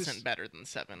wasn't better than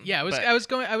 7. Yeah,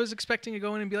 I was expecting to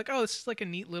go in and be like, oh, this is like a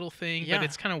neat little thing, but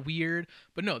it's kind of weird.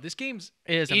 But no, this game's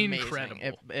incredible.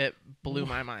 It blew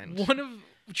my mind.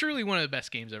 Truly one of the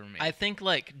best games ever made. I think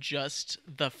just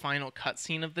the final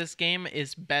cutscene of this game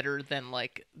is better than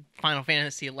Final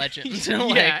Fantasy Legends.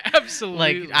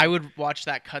 Absolutely. I would watch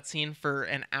that cutscene for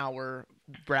an hour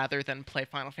rather than play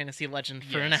Final Fantasy Legend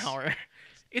for an hour.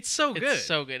 It's so good. It's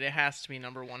so good. It has to be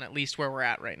number one, at least where we're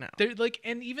at right now.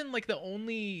 And even the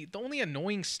only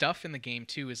annoying stuff in the game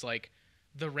too is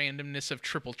the randomness of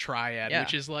Triple Triad,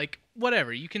 which is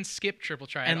whatever. You can skip Triple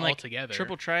Triad altogether.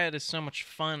 Triple Triad is so much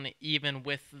fun, even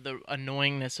with the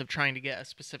annoyingness of trying to get a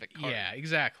specific card. Yeah,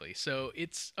 exactly. So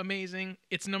it's amazing.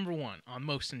 It's number one on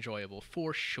most enjoyable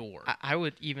for sure. I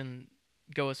would even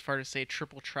go as far to say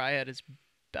Triple Triad is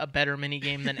a better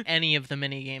minigame than any of the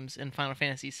minigames in Final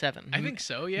Fantasy VII. I think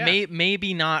so, yeah.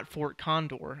 Maybe not Fort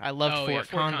Condor. I love Fort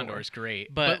Condor. Condor is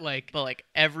great. But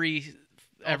every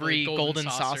golden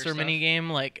saucer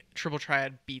minigame, Triple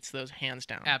Triad beats those hands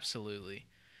down. Absolutely.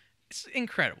 It's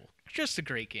incredible. Just a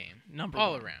great game.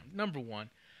 All around. Number one.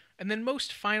 And then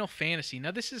most Final Fantasy.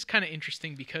 Now, this is kind of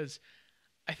interesting because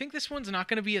I think this one's not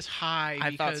going to be as high.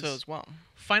 I thought so as well.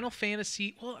 Final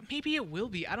Fantasy, well, maybe it will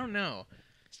be. I don't know.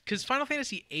 Because Final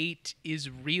Fantasy VIII is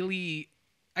really,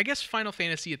 I guess Final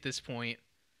Fantasy at this point,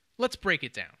 let's break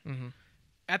it down. Mm-hmm.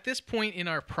 At this point in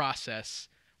our process,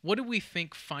 what do we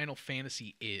think Final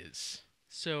Fantasy is?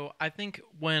 So I think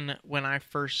when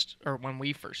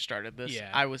we first started this,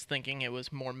 I was thinking it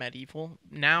was more medieval.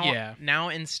 Now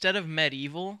instead of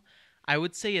medieval, I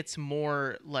would say it's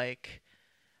more like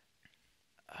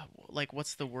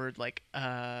what's the word, like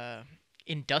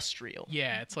industrial.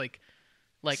 Yeah, it's like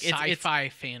sci-fi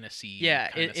fantasy. Yeah,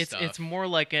 kind of stuff. It's more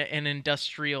like an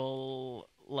industrial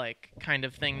like kind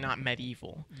of thing, not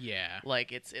medieval. Yeah,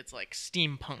 like it's like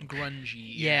steampunk,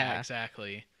 grungy. Yeah,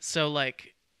 exactly. So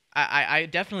like I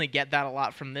definitely get that a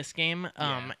lot from this game.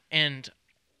 And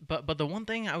but the one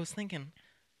thing I was thinking,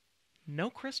 no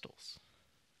crystals.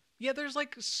 Yeah, there's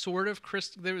like sort of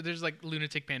crystal. There's like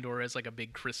Lunatic Pandora is like a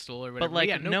big crystal or whatever. But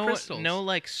like no crystals. No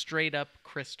like straight up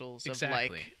crystals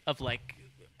of like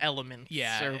elements.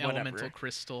 Yeah, or whatever. Elemental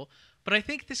crystal. But I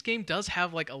think this game does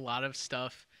have like a lot of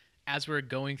stuff as we're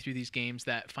going through these games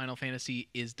that Final Fantasy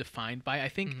is defined by. I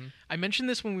think I mentioned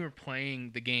this when we were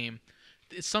playing the game.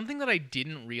 It's something that I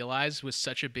didn't realize was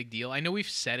such a big deal. I know we've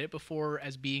said it before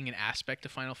as being an aspect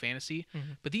of Final Fantasy,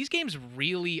 but these games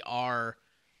really are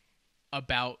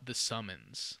about the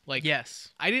summons. Like,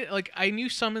 yes, I knew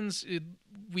summons.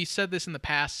 We said this in the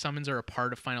past. Summons are a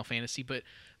part of Final Fantasy, but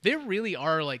they really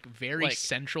are like very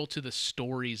central to the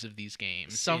stories of these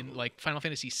games. In like Final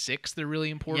Fantasy VI, they're really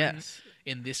important. Yes.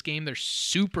 In this game, they're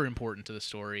super important to the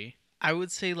story. I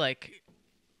would say like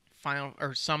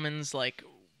summons like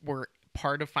were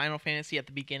part of Final Fantasy at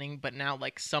the beginning, but now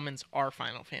like summons are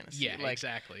Final Fantasy. Yeah,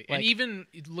 exactly. And even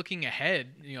looking ahead,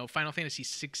 Final Fantasy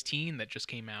 16 that just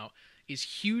came out is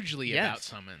hugely about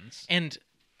summons. And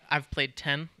I've played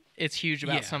 10. It's huge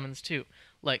about summons too.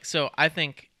 Like, so I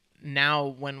think now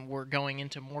when we're going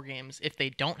into more games, if they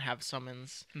don't have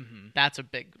summons, that's a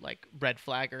big like red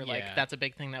flag, or like that's a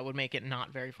big thing that would make it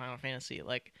not very Final Fantasy.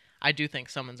 Like, I do think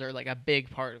summons are like a big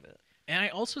part of it. And I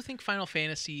also think Final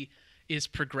Fantasy is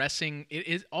progressing. It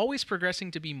is always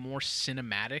progressing to be more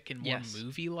cinematic and more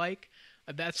movie-like.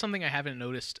 That's something I haven't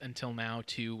noticed until now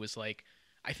too, was like,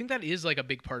 I think that is like a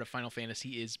big part of Final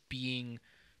Fantasy is being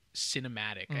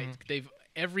cinematic.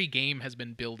 Every game has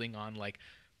been building on like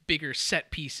bigger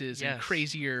set pieces and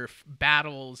crazier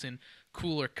battles and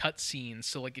cooler cutscenes.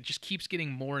 So like it just keeps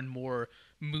getting more and more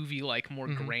movie-like, more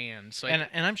grand. So and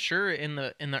I'm sure in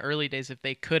the early days, if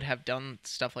they could have done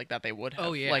stuff like that, they would have.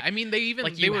 Oh yeah, like, I mean they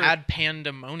had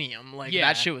Pandemonium, like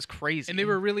that shit was crazy, and they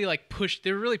were really like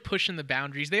they were really pushing the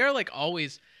boundaries. They are like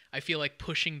always, I feel like,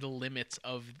 pushing the limits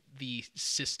of the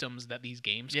systems that these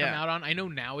games come out on. I know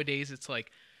nowadays it's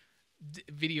like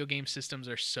video game systems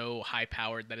are so high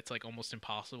powered that it's like almost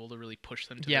impossible to really push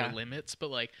them to their limits, but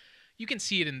like you can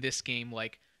see it in this game.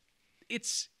 Like,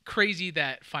 it's crazy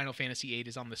that Final Fantasy VIII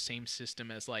is on the same system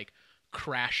as like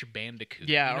Crash Bandicoot.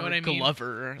 Yeah, you know what I mean?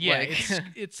 Glover. Yeah, like...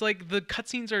 it's like the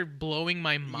cutscenes are blowing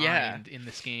my mind in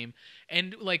this game.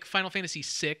 And like Final Fantasy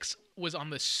VI was on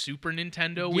the Super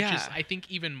Nintendo, which is I think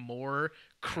even more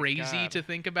crazy to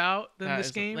think about than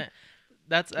this game.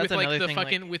 That's with another like the thing,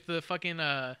 fucking with the fucking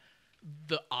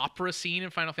the opera scene in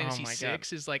Final Fantasy VI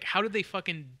is like, how did they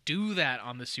fucking do that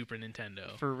on the Super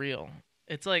Nintendo? For real.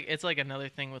 It's like another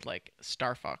thing with like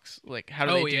Star Fox. Like, how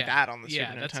do they do that on the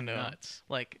Super Nintendo? That's nuts.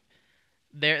 Like,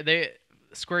 they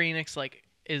Square Enix like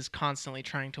is constantly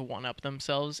trying to one up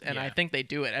themselves, and I think they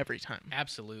do it every time.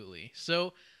 Absolutely.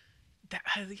 So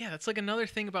that's like another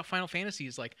thing about Final Fantasy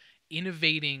is like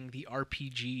innovating the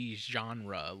RPG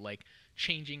genre, like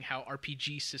changing how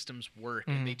RPG systems work,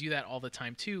 and they do that all the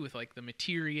time too with like the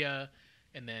materia,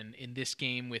 and then in this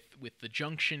game with the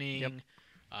junctioning.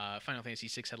 Final Fantasy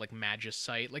VI had like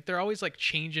Magicite. Like, they're always like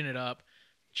changing it up,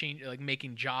 like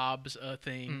making jobs a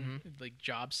thing, like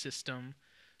job system.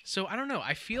 So I don't know.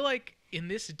 I feel like in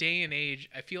this day and age,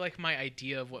 I feel like my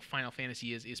idea of what Final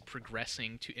Fantasy is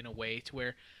progressing to in a way to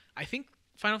where I think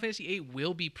Final Fantasy VIII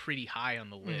will be pretty high on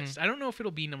the list. I don't know if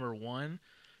it'll be number one.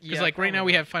 Because like right now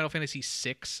we have Final Fantasy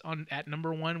VI at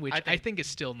number one, which I think is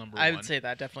still number one. I would say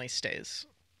that definitely stays.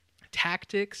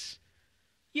 Tactics.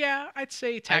 Yeah, I'd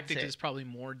say Tactics is probably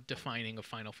more defining of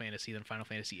Final Fantasy than Final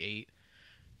Fantasy VIII.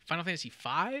 Final Fantasy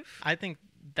V? I think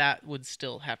that would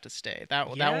still have to stay. That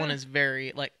one is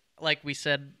very, like we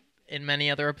said in many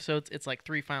other episodes, it's like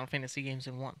 3 Final Fantasy games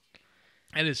in one.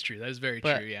 That is true. That is very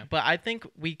true, yeah. But I think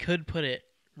we could put it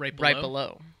right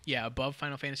below. Yeah, above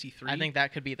Final Fantasy III. I think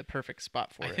that could be the perfect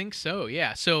spot for it. I think so,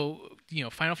 yeah. So,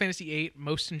 Final Fantasy VIII,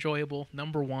 most enjoyable,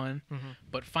 number one.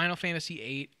 But Final Fantasy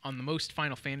VIII on the most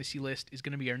Final Fantasy list is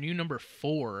going to be our new number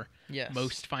 4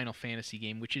 most Final Fantasy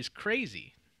game, which is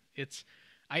crazy.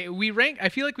 I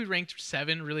feel like we ranked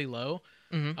 7 really low.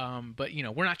 But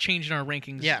we're not changing our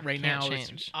rankings right now.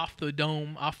 It's off the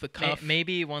dome, off the cuff.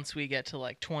 Maybe once we get to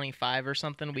like 25 or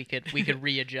something, we could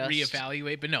readjust,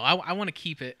 reevaluate. But no, I want to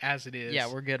keep it as it is.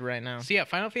 Yeah, we're good right now. So yeah,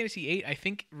 Final Fantasy VIII I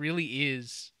think really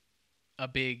is a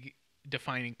big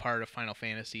defining part of Final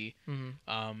Fantasy.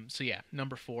 Mm-hmm. So yeah,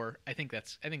 number 4. I think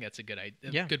that's a good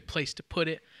idea, good place to put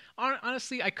it.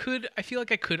 Honestly, I feel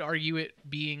like I could argue it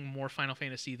being more Final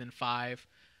Fantasy than 5,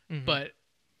 but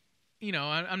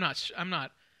I'm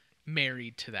not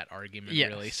married to that argument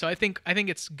really. So I think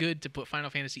it's good to put Final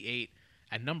Fantasy 8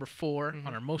 at number 4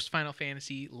 on our most Final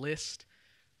Fantasy list,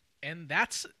 and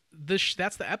that's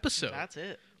the episode. That's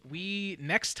it. We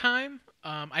next time,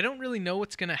 I don't really know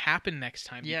what's gonna happen next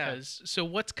time because so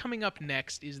what's coming up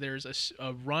next is there's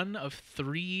a run of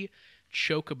 3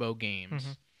 Chocobo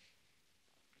games.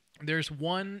 There's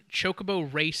one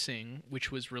Chocobo Racing,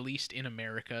 which was released in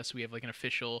America, so we have like an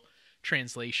official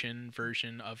translation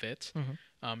version of it.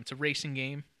 It's a racing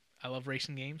game. I love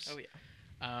racing games. Oh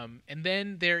yeah. And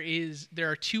then there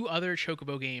are 2 other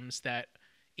Chocobo games that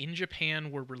in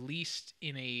Japan were released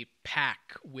in a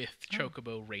pack with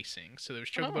Chocobo Racing. So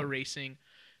there's Chocobo Racing,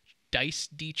 Dice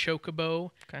D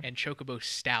Chocobo, and Chocobo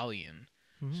Stallion.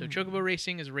 So Chocobo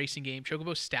Racing is a racing game.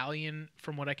 Chocobo Stallion,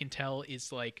 from what I can tell,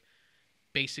 is like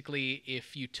basically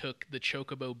if you took the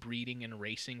Chocobo breeding and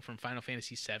racing from Final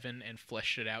Fantasy VII and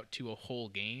fleshed it out to a whole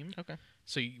game. Okay.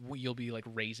 So you'll be like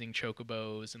raising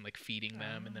Chocobos and like feeding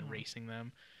them and then racing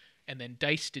them. And then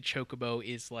Dice to Chocobo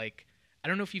is like, I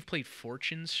don't know if you've played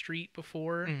Fortune Street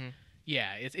before.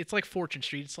 Yeah, it's like Fortune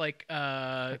Street. It's like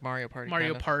Mario Party.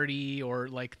 Mario Party, or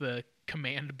like the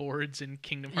command boards in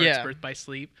Kingdom Hearts Birth by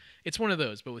Sleep. It's one of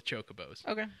those, but with Chocobos.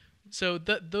 Okay. So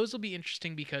those will be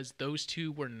interesting because those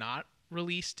 2 were not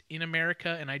released in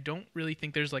America, and I don't really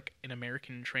think there's like an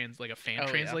American fan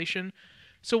translation. Yeah.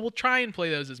 So we'll try and play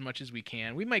those as much as we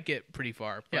can. We might get pretty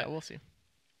far. But yeah, we'll see.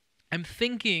 I'm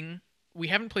thinking we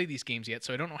haven't played these games yet,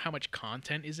 so I don't know how much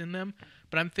content is in them.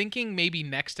 But I'm thinking maybe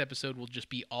next episode will just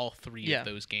be all 3 of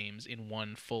those games in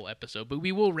one full episode. But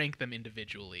we will rank them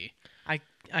individually. I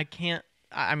can't.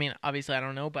 I mean, obviously, I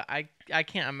don't know, but I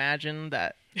can't imagine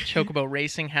that Chocobo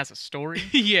Racing has a story.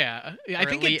 Yeah, I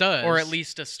think it does, or at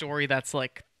least a story that's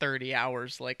like 30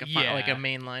 hours, like a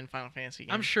mainline Final Fantasy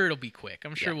game. I'm sure it'll be quick.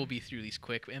 I'm sure we'll be through these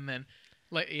quick, and then.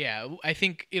 I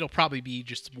think it'll probably be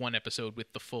just one episode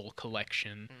with the full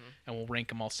collection, and we'll rank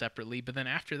them all separately. But then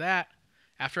after that,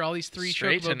 after all these 3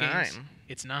 Chocobo games,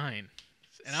 it's 9,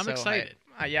 and I'm excited.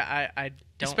 I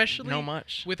don't Especially know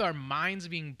much. With our minds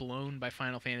being blown by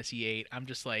Final Fantasy VIII, I'm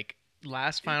just like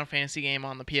last Final Fantasy game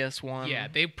on the PS1. Yeah,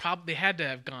 they had to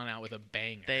have gone out with a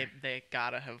banger. They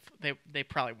gotta have. They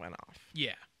probably went off.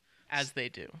 Yeah, as they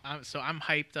do. So I'm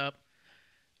hyped up.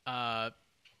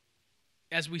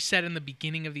 As we said in the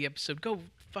beginning of the episode, go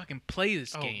fucking play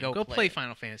this game. Go play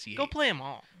Final Fantasy VIII. Go play them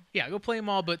all. Yeah, go play them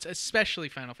all, but especially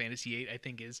Final Fantasy VIII, I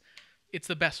think it's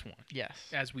the best one. Yes.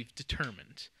 As we've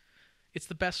determined. It's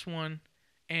the best one.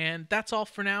 And that's all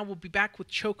for now. We'll be back with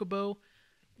Chocobo,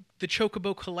 the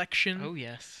Chocobo collection. Oh,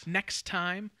 yes. Next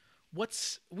time.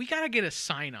 We got to get a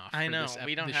sign-off I know.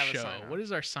 We don't have show. A sign-off. What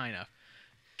is our sign-off?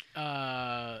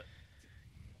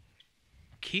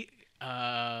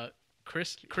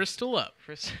 Crystal up.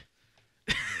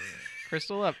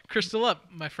 Crystal up. Crystal up,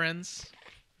 my friends.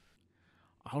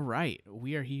 All right.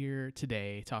 We are here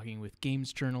today talking with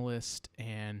games journalist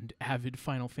and avid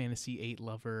Final Fantasy VIII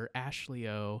lover, Ashley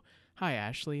O. Hi,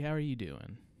 Ashley. How are you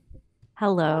doing?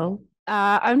 Hello.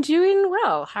 I'm doing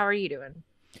well. How are you doing?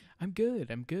 I'm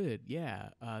good. Yeah.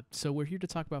 So we're here to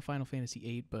talk about Final Fantasy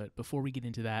VIII, but before we get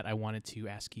into that, I wanted to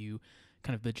ask you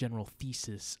kind of the general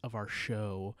thesis of our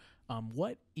show.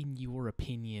 What, in your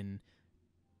opinion,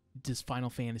 does Final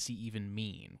Fantasy even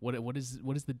mean? What is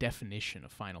the definition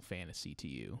of Final Fantasy to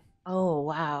you? Oh,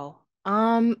 wow.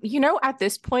 At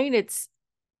this point it's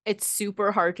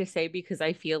super hard to say because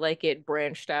I feel like it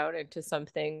branched out into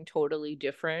something totally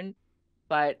different.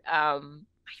 But I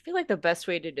feel like the best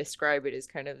way to describe it is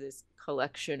kind of this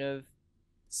collection of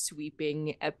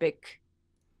sweeping epic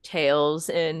tales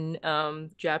in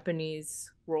Japanese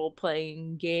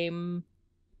role-playing game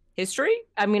history.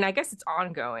 I mean, I guess it's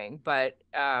ongoing, but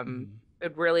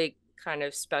it really kind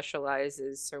of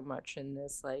specializes so much in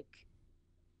this like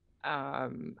I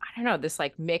don't know, this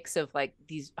like mix of like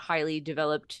these highly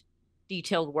developed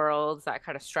detailed worlds that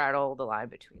kind of straddle the line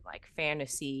between like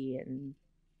fantasy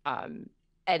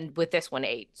and with this one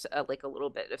like a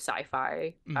little bit of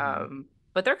sci-fi.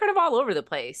 But they're kind of all over the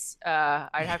place.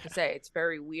 I'd have to say it's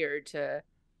very weird to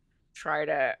try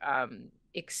to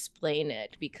explain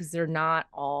it because they're not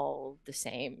all the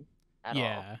same at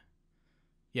all.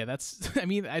 Yeah, that's I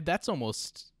mean that's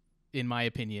almost, in my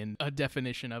opinion, a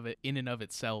definition of it in and of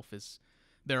itself. Is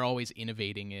they're always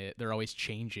innovating it, they're always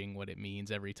changing what it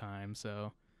means every time,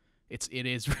 so it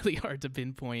is really hard to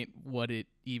pinpoint what it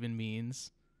even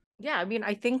means. Yeah, I mean,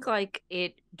 I think like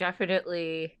it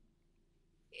definitely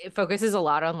it focuses a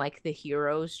lot on like the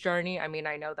hero's journey. I mean,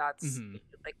 I know that's Mm-hmm.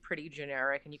 like pretty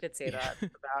generic, and you could say Yeah. that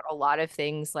about a lot of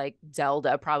things. Like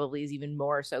Zelda probably is even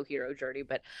more so hero journey,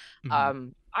 but Mm-hmm.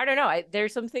 I don't know.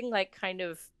 There's something like kind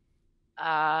of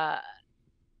uh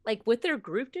like with their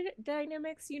group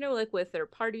dynamics, like with their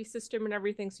party system and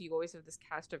everything. So you always have this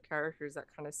cast of characters that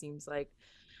kind of seems like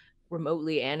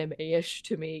remotely anime-ish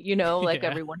to me, like Yeah.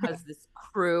 everyone has this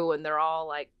crew and they're all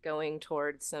like going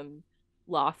towards some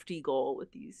lofty goal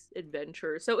with these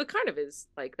adventures. So it kind of is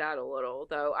like that a little,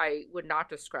 though I would not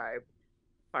describe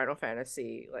Final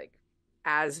Fantasy like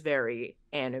as very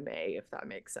anime, if that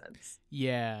makes sense.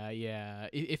 Yeah, yeah.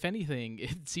 If anything,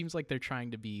 it seems like they're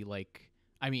trying to be like,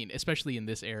 I mean, especially in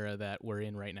this era that we're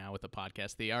in right now with the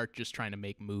podcast, they are just trying to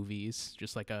make movies,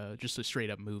 just a straight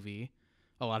up movie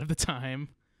a lot of the time.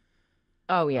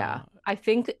 Oh Uh yeah. I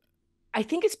think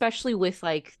especially with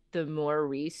like the more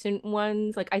recent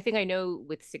ones, like I think I know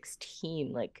with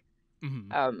 16, like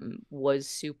mhm. was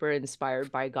super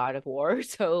inspired by God of War.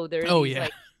 So there are Oh these yeah.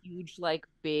 like huge, like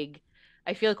big,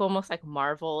 I feel like almost like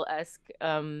Marvel-esque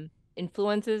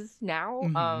influences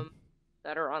now Mhm.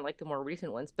 that are on like the more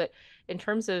recent ones. But in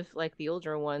terms of like the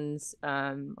older ones,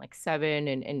 like 7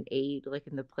 and 8, like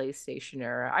in the PlayStation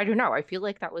era, I don't know. I feel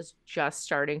like that was just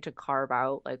starting to carve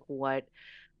out like what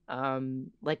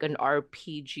like an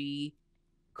RPG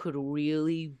could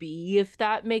really be, if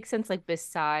that makes sense, like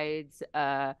besides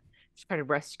just kind of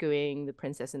rescuing the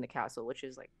princess in the castle, which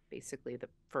is like basically the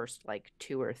first like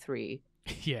 2 or 3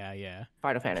 Yeah, yeah.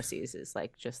 Final Fantasies is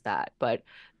like just that. But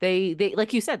they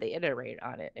like you said, they iterate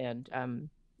on it, and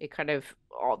it kind of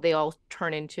they all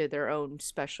turn into their own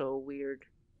special weird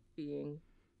being.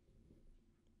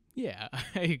 Yeah,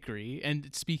 I agree.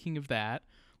 And speaking of that,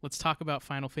 let's talk about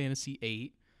Final Fantasy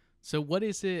VIII. So what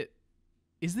is it?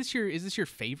 Is this your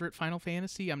favorite Final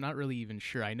Fantasy? I'm not really even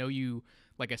sure. I know you,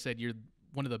 like I said, you're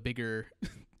one of the bigger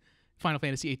Final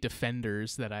Fantasy VIII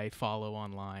defenders that I follow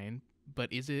online.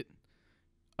 But is it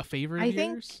a favorite of I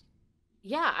think yours?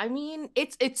 Yeah, I mean,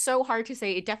 it's so hard to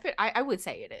say. It definitely, I would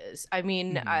say it is. I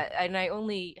mean, Mm-hmm. and I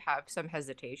only have some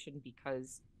hesitation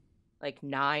because like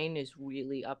 9 is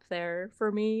really up there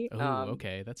for me. Oh,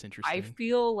 okay, that's I interesting.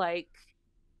 feel like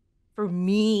for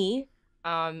me,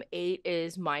 8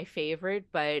 is my favorite,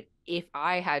 but if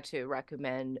I had to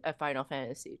recommend a Final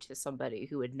Fantasy to somebody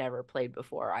who had never played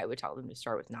before, I would tell them to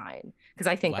start with 9 because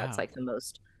I think that's Wow.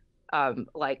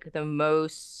 like the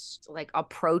most like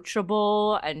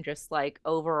approachable and just like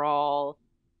overall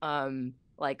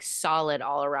like solid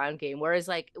all around game. Whereas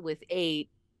like with 8,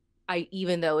 I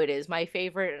even though it is my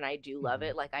favorite and I do love Mm-hmm.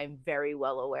 it, like I'm very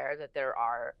well aware that there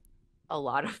are a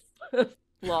lot of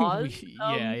flaws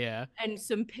Yeah, yeah. and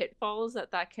some pitfalls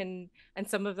that can, and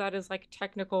some of that is like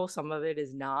technical, some of it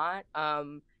is not.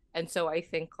 And so I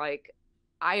think like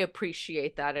I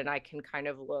appreciate that, and I can kind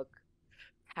of look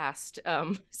past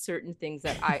certain things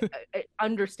that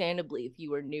understandably, if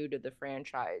you were new to the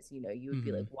franchise, you would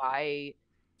be Mm-hmm. like, why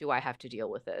do I have to deal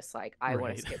with this? Like I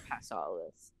want to Right. skip past all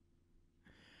of this.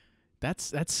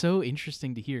 That's so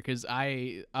interesting to hear because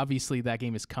I obviously that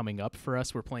game is coming up for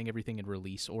us. We're playing everything in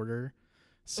release order.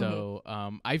 Hmm. So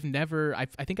I think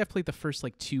I've played the first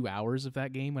like 2 hours of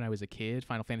that game when I was a kid.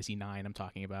 Final Fantasy IX, I'm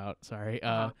talking about. Sorry.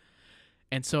 Uh-huh.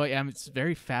 And so I am. It's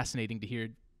very fascinating to hear.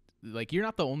 Like you're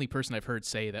not the only person I've heard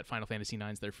say that Final Fantasy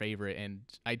IX is their favorite, and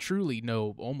I truly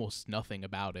know almost nothing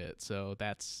about it. So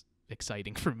that's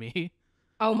exciting for me.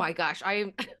 Oh my gosh,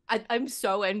 I'm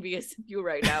so envious of you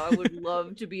right now. I would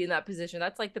love to be in that position.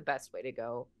 That's like the best way to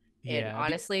go. And Yeah.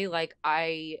 honestly, like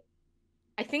I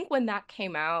think when that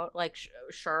came out, like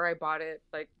sure I bought it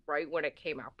like right when it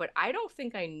came out, but I don't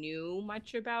think I knew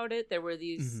much about it. There were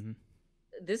these Mhm.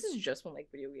 This is just when like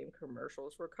video game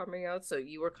commercials were coming out, so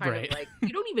you were kind of Right. like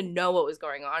you don't even know what was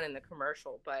going on in the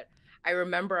commercial. But I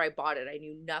remember I bought it. I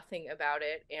knew nothing about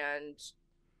it, and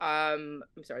I'm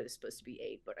sorry, this is supposed to be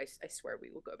 8, but I swear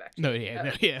we will go back to No. 8. Yeah.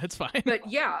 No. Yeah. It's fine. But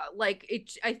yeah, like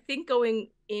I think going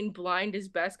in blind is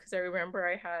best because I remember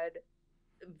I had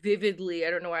vividly, I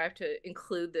don't know why I have to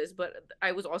include this, but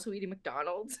I was also eating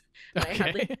McDonald's and I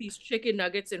had like Okay. these chicken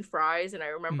nuggets and fries, and I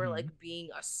remember Hmm. like being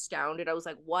astounded. I was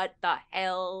like, what the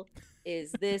hell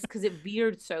is this? Because it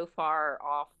veered so far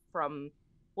off from,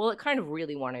 well, it kind of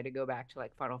really wanted to go back to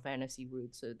like Final Fantasy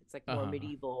roots. So it's like Uh more huh.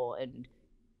 medieval and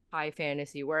high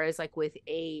fantasy. Whereas like with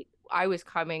 8, I was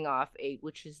coming off 8,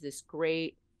 which is this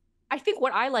great. I think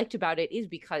what I liked about it is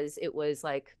because it was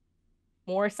like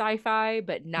more sci-fi,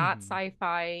 but not Hmm.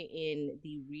 sci-fi in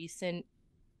the recent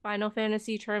Final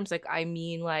Fantasy terms. Like I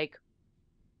mean like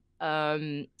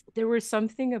um there was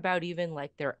something about even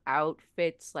like their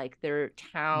outfits, like their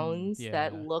towns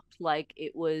that Yeah. looked like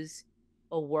it was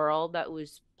a world that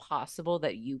was possible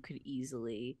that you could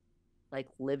easily like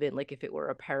live in, like if it were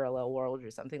a parallel world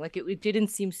or something. Like it didn't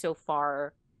seem so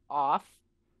far off.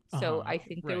 So Uh-huh. I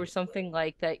think there was Right. something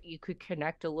like that you could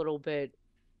connect a little bit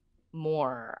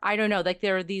more. I don't know, like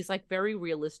there are these like very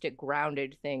realistic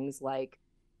grounded things like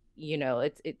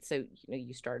it's so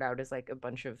you start out as like a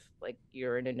bunch of like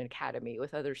you're in an academy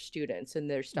with other students and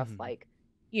there's stuff Hmm. like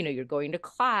you're going to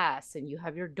class and you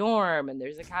have your dorm and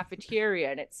there's a cafeteria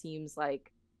and it seems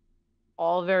like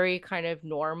all very kind of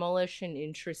normalish and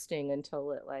interesting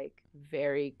until it like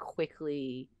very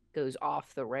quickly goes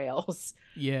off the rails,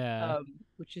 Yeah.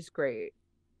 which is great.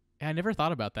 I never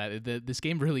thought about that. This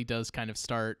game really does kind of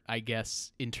start, I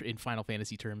guess, in Final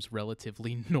Fantasy terms,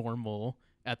 relatively normal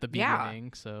at the Yeah.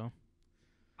 beginning. So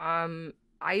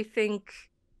I think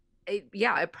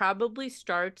it probably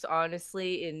starts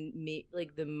honestly in me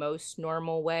like the most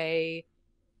normal way.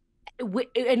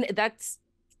 And that's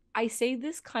I say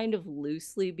this kind of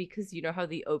loosely because you know how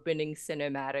the opening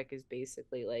cinematic is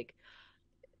basically like,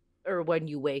 or when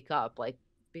you wake up, like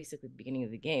basically the beginning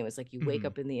of the game, it's like you wake mhm.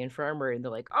 up in the infirmary and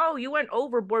they're like, "Oh, you went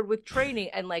overboard with training,"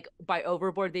 and like by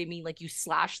overboard they mean like you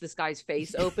slash this guy's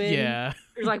face open. Yeah,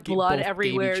 There's like blood both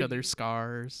gave everywhere. each other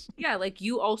scars. Yeah, like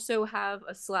you also have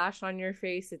a slash on your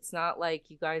face. It's not like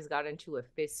you guys got into a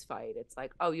fist fight. It's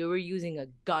like, oh, you were using a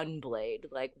gun blade.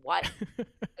 Like what?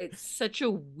 It's such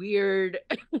a weird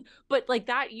but like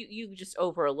that you just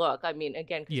overlook. I mean,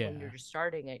 again, because when you're Yeah, just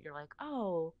starting it, you're like,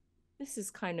 oh, this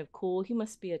is kind of cool. He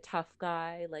must be a tough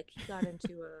guy. Like he got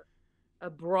into a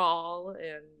brawl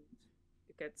and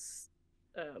it gets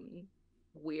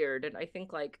weird. And I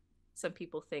think like some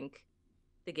people think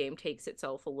the game takes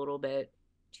itself a little bit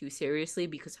too seriously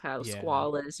because how yeah.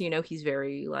 Squall is, he's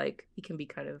very like he can be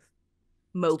kind of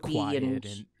It's mopey and quiet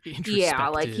and yeah,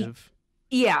 like introspective.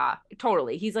 yeah,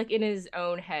 totally. He's like in his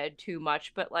own head too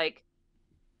much, but like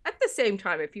at the same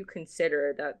time, if you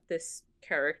consider that this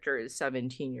character is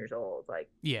 17 years old, like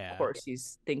of Yeah, course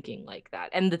he's thinking like that.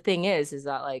 And the thing is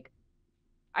that like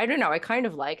I don't know, I kind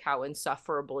of like how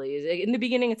insufferable he is. In the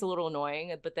beginning it's a little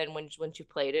annoying, but then once you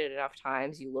played it enough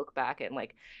times, you look back and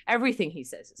like everything he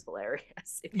says is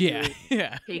hilarious if yeah, you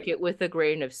yeah. take it with a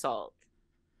grain of salt.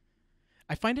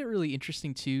 I find it really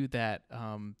interesting too that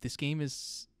this game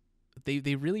is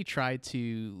they really tried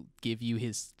to give you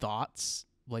his thoughts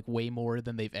like way more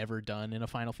than they've ever done in a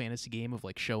Final Fantasy game of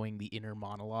like showing the inner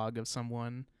monologue of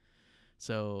someone.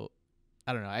 So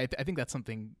I don't know. I think that's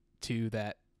something too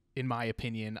that, in my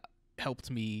opinion,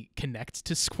 helped me connect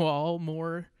to Squall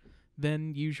more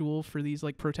than usual for these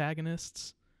like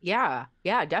protagonists. Yeah,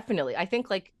 yeah, definitely. I think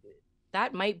like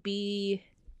that might be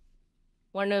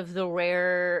one of the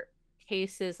rare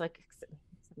cases, like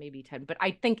maybe 10, but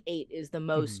I think 8 is the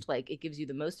Mm-hmm. most, like, it gives you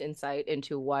the most insight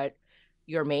into what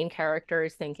your main character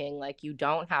is thinking. Like, you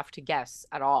don't have to guess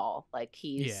at all. Like,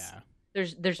 Yeah.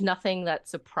 there's nothing that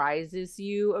surprises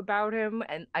you about him.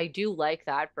 And I do like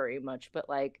that very much. But,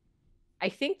 like, I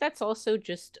think that's also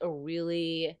just a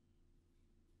really,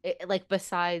 like,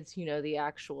 besides,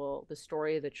 the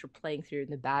story that you're playing through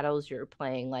and the battles you're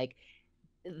playing, like,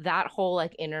 that whole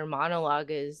like inner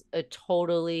monologue is a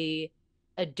totally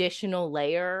additional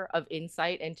layer of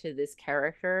insight into this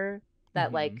character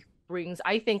that Mm-hmm. like brings,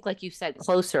 I think, like you said,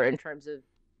 closer in terms of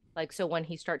like, so when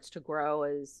he starts to grow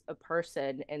as a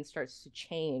person and starts to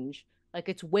change, like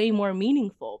it's way more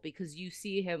meaningful because you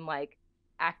see him like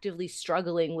actively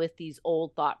struggling with these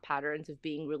old thought patterns of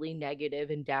being really negative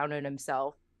and down on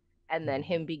himself, and then Mm-hmm.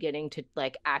 him beginning to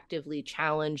like actively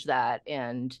challenge that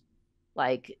and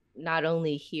like not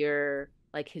only hear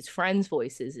like his friends'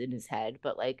 voices in his head,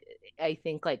 but like I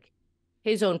think like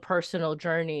his own personal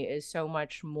journey is so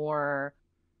much more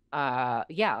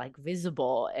yeah, like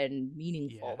visible and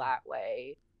meaningful Yeah. that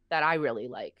way that I really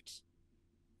liked.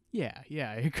 Yeah,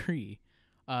 yeah, I agree.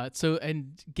 So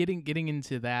and getting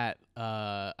into that,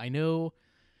 I know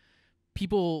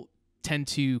people tend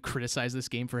to criticize this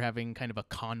game for having kind of a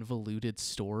convoluted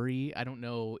story. I don't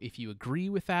know if you agree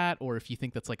with that or if you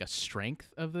think that's like a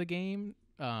strength of the game.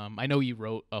 I know you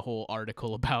wrote a whole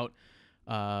article about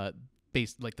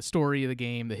based like the story of the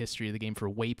game, the history of the game for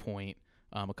Waypoint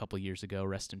a couple years ago.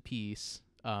 Rest in peace.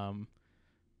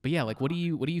 But yeah, like Uh-huh. what do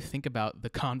you think about the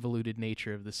convoluted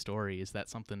nature of the story? Is that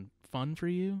something fun for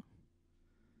you?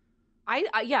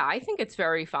 I yeah, I think it's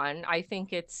very fun. I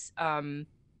think it's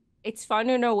fun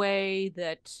in a way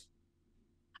that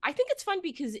I think it's fun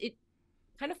because it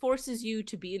kind of forces you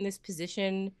to be in this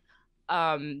position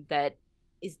that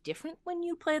is different when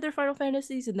you play other Final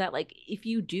Fantasies, and that like if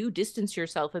you do distance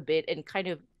yourself a bit and kind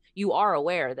of you are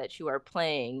aware that you are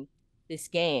playing this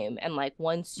game, and like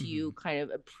once Mm-hmm. you kind of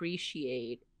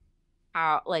appreciate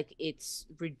how like its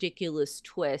ridiculous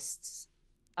twists.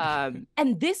 And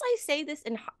this I say this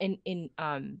in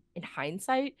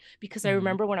hindsight because I Mm-hmm.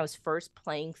 remember when I was first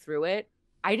playing through it,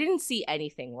 I didn't see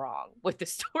anything wrong with the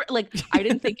story. Like I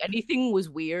didn't think anything was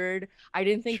weird. I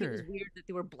didn't think it was Sure. weird that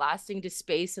they were blasting to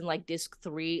space in like disc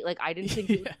 3. Like I didn't think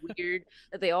it was Yeah. weird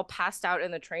that they all passed out in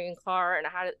the train car and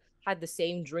had the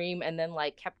same dream and then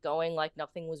like kept going like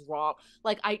nothing was wrong.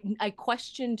 Like I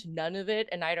questioned none of it,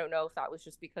 and I don't know if that was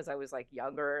just because I was like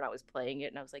younger and I was playing it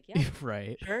and I was like, yeah,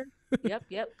 Right. sure. Yep,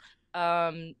 yep.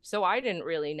 So I didn't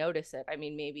really notice it. I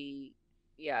mean, maybe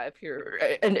yeah, if you're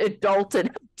an adult and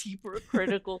have deeper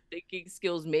critical thinking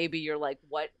skills, maybe you're like,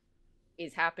 what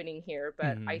is happening here?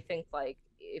 But Mm-hmm. I think like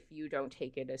if you don't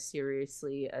take it as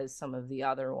seriously as some of the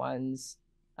other ones,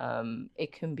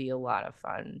 it can be a lot of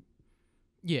fun.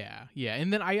 Yeah, yeah.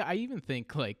 And then I even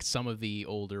think like some of the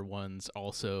older ones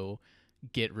also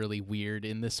get really weird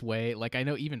in this way. Like I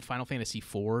know even Final Fantasy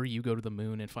IV, you go to the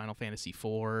moon in Final Fantasy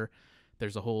IV.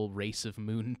 There's a whole race of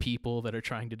moon people that are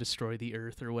trying to destroy the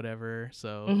Earth or whatever.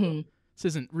 So Mm-hmm. this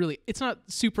isn't really, it's not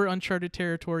super uncharted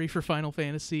territory for Final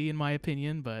Fantasy in my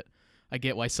opinion, but I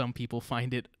get why some people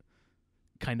find it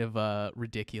kind of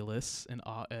ridiculous and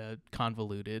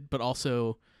convoluted. But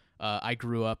also, I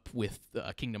grew up with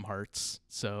Kingdom Hearts,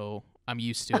 so I'm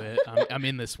used to it. I'm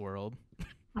in this world.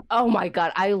 Oh my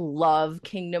God, I love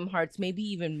Kingdom Hearts, maybe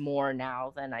even more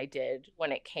now than I did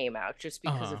when it came out, just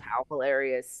Uh because of huh. how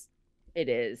hilarious it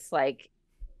is. Like,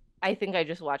 I think I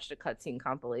just watched a cutscene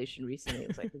compilation recently. It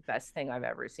was like the best thing I've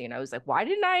ever seen. I was like, why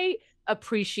didn't I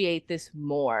appreciate this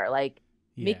more? Like,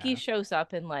 Mickey Yeah. shows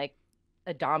up in like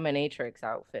a dominatrix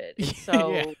outfit. It's Yeah.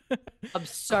 so Cool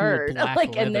absurd. black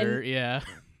Like, and leather. then Yeah.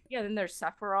 yeah, then there's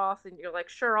Sephiroth, and you're like,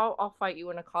 sure, I'll fight you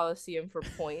in a coliseum for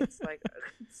points. Like,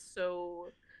 it's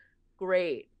so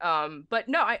great. But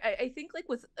no, I think like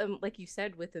with like you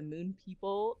said with the moon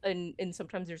people, and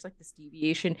sometimes there's like this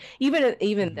deviation. Even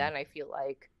Mm-hmm. then, I feel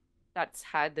like that's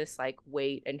had this like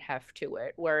weight and heft to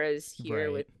it. Whereas here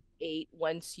Right. with 8,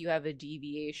 once you have a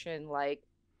deviation, like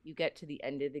you get to the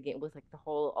end of the game with like the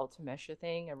whole Ultimesha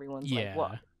thing, everyone's like,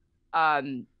 what? Yeah.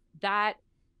 That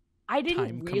I didn't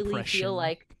Time really feel compression.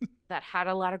 like that had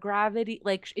a lot of gravity.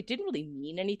 Like it didn't really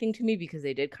mean anything to me because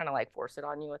they did kind of like force it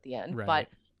on you at the end. But Right.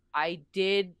 I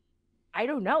did, I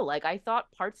don't know, like I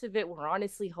thought parts of it were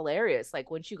honestly hilarious.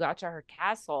 Like once you got to her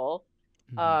castle,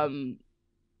 Mm-hmm. um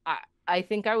I I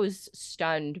think I was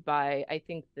stunned by I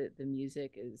think that the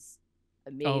music is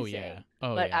Oh yeah. amazing.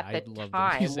 Oh But yeah. at I the love the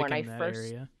time music when I in that first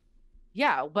area.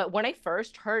 yeah, but when I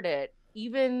first heard it,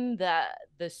 even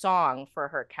the song for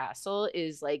her castle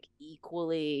is like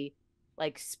equally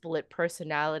like split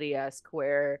personality esque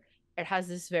where it has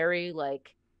this very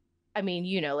like I mean,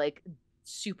 like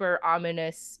super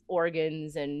ominous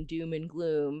organs and doom and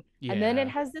gloom. And then it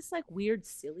Yeah. has this like weird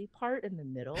silly part in the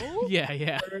middle Yeah.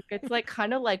 Yeah. where it gets like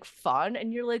kind of like fun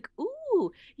and you're like,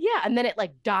 ooh, yeah. And then it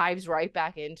like dives right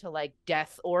back into like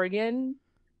death organ.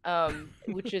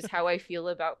 Which is how I feel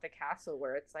about the castle,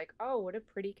 where it's like, oh, what a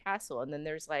pretty castle. And then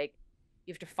there's like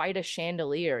you have to fight a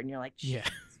chandelier and you're like, Yeah.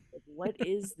 like, what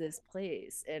is this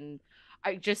place? And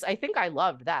I think I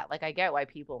loved that. Like I get why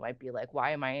people might be like,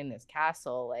 why am I in this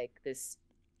castle? Like this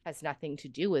has nothing to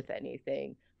do with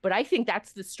anything. But I think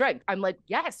that's the strength. I'm like,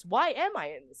 yes, why am I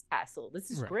in this castle?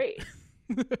 This is Right. great.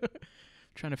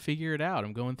 Trying to figure it out.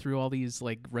 I'm going through all these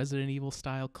like Resident Evil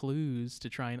style clues to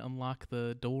try and unlock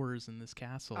the doors in this Oh my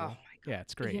castle. God. Yeah,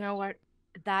 it's You great. know what?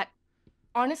 That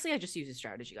honestly, I just use a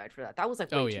strategy guide for that. That was like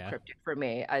Oh way too yeah. cryptic for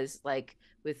me as like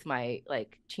with my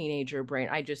like teenager brain.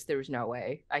 There was no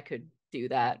way I could do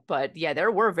that. But yeah,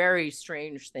 there were very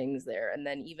strange things there. And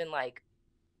then even like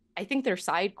I think they're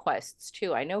side quests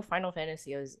too. I know Final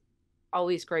Fantasy has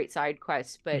always great side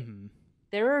quests, but Mm-hmm.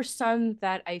 there are some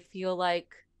that I feel like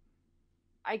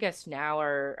I guess now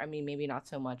are I mean maybe not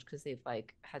so much because they've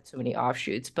like had so many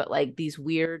offshoots, but like these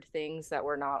weird things that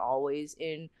were not always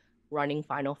in running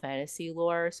Final Fantasy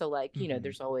lore. So like, Mm-hmm.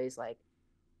 there's always like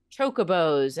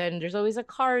chocobos and there's always a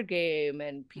card game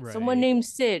and someone Right. named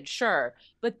Sid, sure.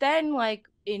 But then like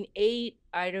in 8,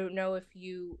 I don't know if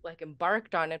you like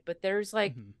embarked on it, but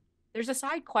Mm-hmm. there's a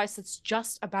side quest that's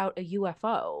just about a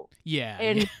UFO. Yeah. Yeah.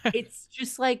 And it's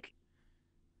just like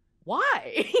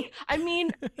why? I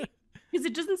mean, because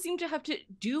it doesn't seem to have to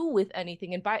do with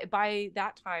anything. And by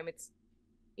that time, it's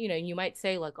you might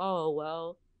say like, oh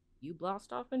well, you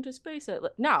blast off into space.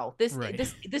 No, this Right.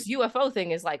 this this UFO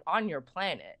thing is like on your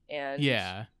planet, and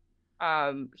Yeah.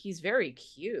 he's very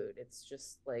cute. It's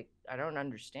just like I don't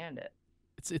understand it.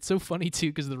 It's so funny too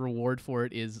because the reward for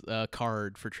it is a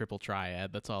card for triple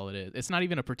triad. That's all it is. It's not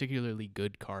even a particularly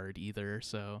good card either.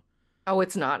 So Oh,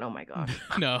 it's not. Oh my gosh.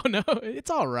 No, no, it's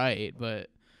all right, but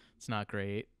it's not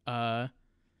great.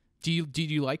 Do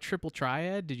you like Triple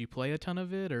Triad? Did you play a ton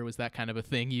of it, or was that kind of a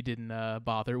thing you didn't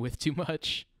bother with too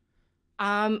much?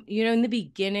 In the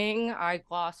beginning, I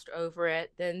glossed over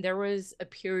it. Then there was a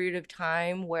period of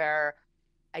time where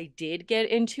I did get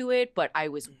into it, but I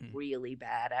was Mhm. really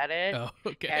bad at it. Oh,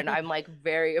 And okay. I'm like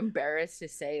very embarrassed to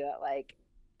say that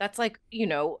that's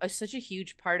such a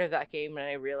huge part of that game. And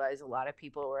I realize a lot of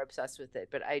people were obsessed with it,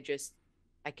 but I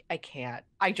can't.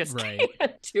 I just Right.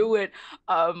 can't do it.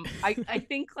 I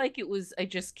think like I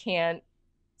just can't.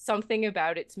 Something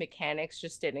about its mechanics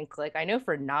just didn't click. I know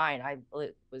for nine, I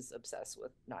was obsessed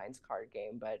with nine's card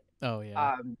game, but Oh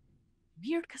yeah. um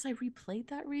weird because I replayed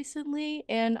that recently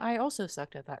and I also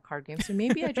sucked at that card game. So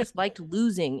maybe I just liked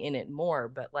losing in it more.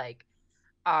 But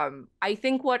I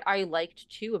think what I liked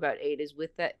too about eight is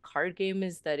with that card game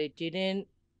is that it didn't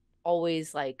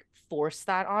always like force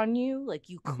that on you. Like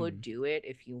you could Mhm. do it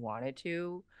if you wanted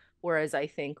to. Whereas I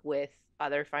think with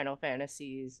other Final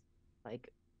Fantasies, like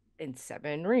in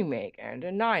seven remake and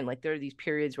in nine, like there are these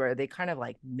periods where they kind of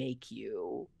like make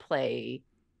you play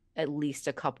at least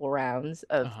a couple rounds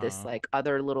of this Uh-huh. like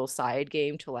other little side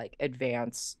game to like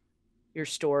advance your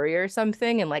story or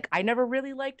something. And like I never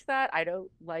really liked that. I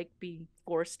don't like being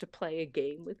forced to play a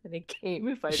game within a game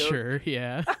if I don't Sure,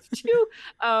 yeah. have to.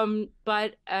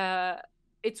 But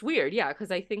it's weird, yeah,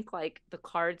 because I think like the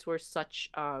cards were such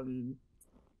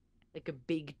like a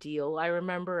big deal, I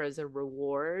remember, as a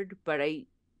reward. But I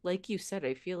like you said,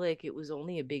 I feel like it was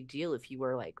only a big deal if you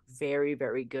were like very,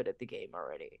 very good at the game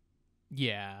already.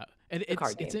 Yeah. And The it's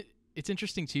card it's game. it's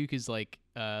interesting too cuz like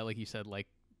you said, like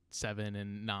 7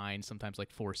 and 9 sometimes like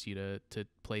force you to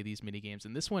play these mini games.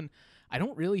 And this one I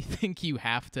don't really think you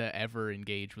have to ever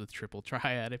engage with Triple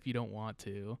Triad if you don't want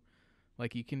to.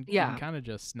 Like you can Yeah. kind of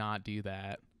just not do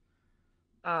that.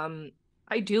 Um,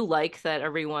 I do like that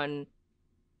everyone,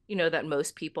 that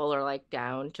most people are like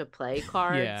down to play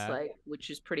cards, Yeah. like, which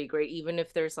is pretty great. Even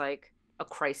if there's like a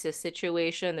crisis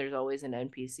situation, there's always an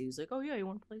NPC who's like, "Oh yeah, you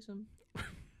want to play some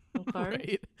cards?"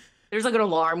 Right. There's like an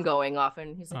alarm going off,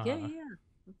 and he's like, "Yeah, Uh-huh. yeah, yeah,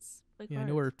 let's play Yeah, I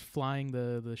know we're cards." flying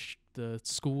the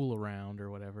school around or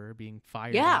whatever, being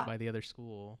fired at Yeah, by the other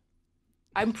school.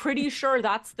 I'm pretty sure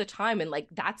that's the time, and like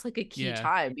that's like a key Yeah.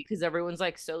 time because everyone's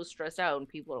like so stressed out, and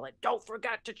people are like, "Don't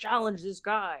forget to challenge this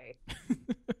guy."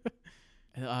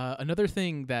 Another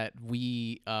thing that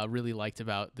we really liked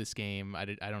about this game, I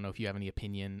don't know if you have any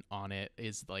opinion on it,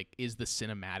 is the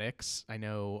cinematics. I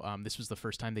know this was the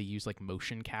first time they used like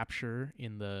motion capture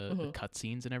in the Hmm.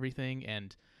 cutscenes and everything,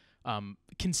 and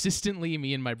consistently,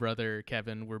 me and my brother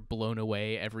Kevin were blown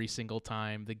away every single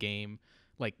time the game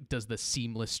like does the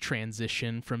seamless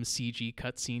transition from CG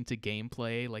cutscene to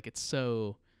gameplay. Like it's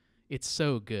so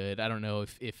good. I don't know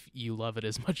if you love it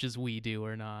as much as we do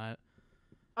or not.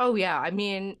 Oh yeah, I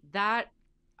mean that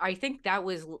I think that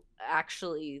was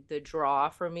actually the draw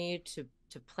for me to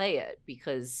play it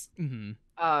because Hmm.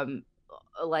 um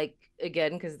like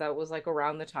again because that was like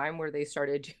around the time where they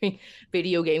started doing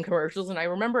video game commercials and I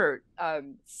remember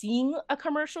seeing a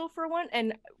commercial for one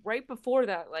and right before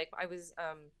that like I was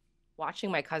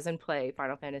watching my cousin play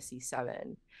Final Fantasy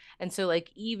VII. And so like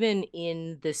even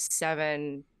in the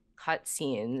 7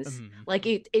 cutscenes, Hmm. like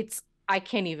it's I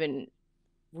can't even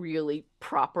really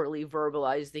properly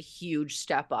verbalize the huge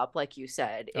step up, like you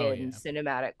said, Oh in yeah.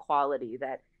 cinematic quality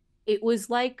that it was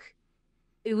like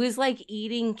it was like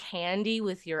eating candy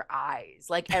with your eyes.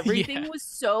 Like everything Yeah. was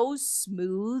so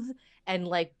smooth and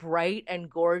like bright and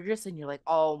gorgeous and you're like,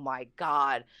 "Oh my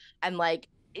God." And like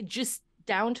it just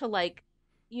down to like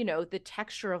the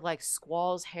texture of like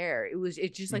Squall's hair.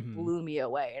 It just like Hmm. blew me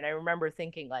away. And I remember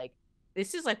thinking like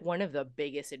this is like one of the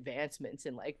biggest advancements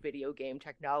in like video game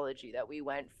technology that we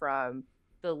went from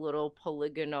the little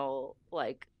polygonal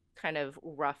like kind of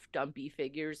rough dumpy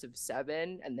figures of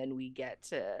 7 and then we get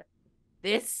to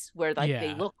this where like they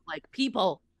Yeah. look like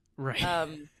people. Right.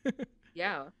 Um, yeah,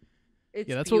 Yeah, it's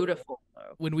that's what beautiful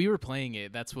though. when we were playing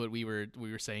it, that's what we were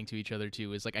saying to each other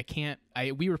too. Is like I can't.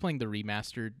 I we were playing the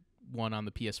remastered one on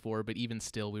the PS4, but even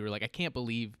still, we were like, I can't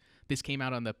believe this came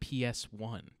out on the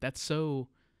PS1. That's so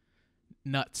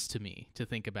nuts to me to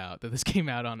think about that this came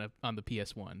out on the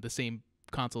PS1, the same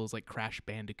console as like Crash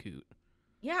Bandicoot.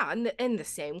 Yeah, and the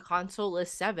same console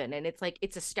as 7, and it's like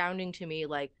it's astounding to me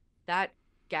like that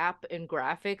gap in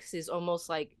graphics is almost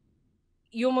like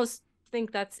you almost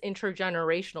think that's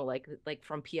intergenerational like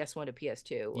from PS1 to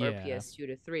PS2 or Yeah. PS2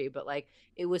 to 3, but like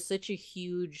it was such a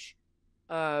huge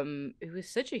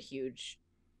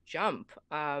jump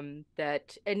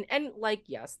that and like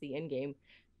yes, the in-game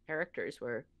characters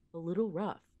were a little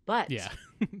rough. But Yeah.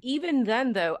 even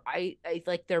then though, I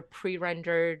like their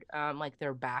pre-rendered like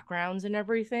their backgrounds and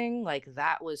everything, like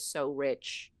that was so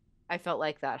rich. I felt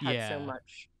like that had so Yeah.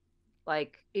 much,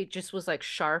 like it just was like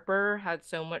sharper, had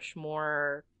so much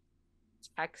more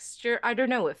texture. I don't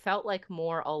know, it felt like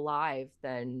more alive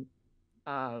than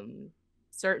um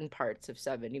certain parts of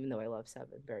Seven, even though I love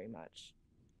Seven very much.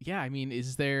 Yeah, I mean,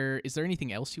 is there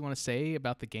anything else you want to say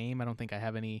about the game? I don't think I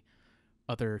have any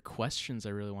other questions I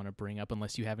really want to bring up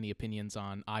unless you have any opinions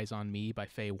on Eyes on Me by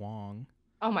Faye Wong.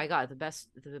 Oh my God, the best,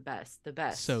 the best, the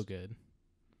So best. good.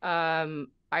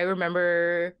 I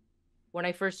remember when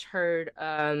I first heard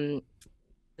the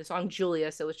song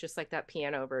Julia, so it was just like that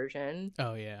piano version.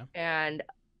 Oh yeah. And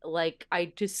like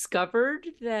I discovered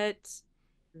that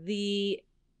the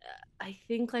I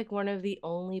think like one of the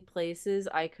only places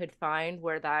I could find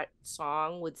where that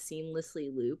song would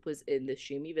seamlessly loop was in the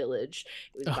Shumi village.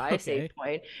 It was by a save Okay.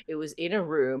 point. It was in a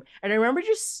room. And I remember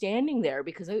just standing there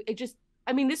because it just,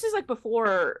 I mean, this is like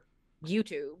before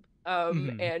YouTube.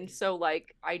 Hmm. And so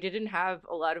like I didn't have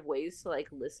a lot of ways to like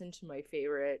listen to my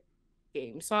favorite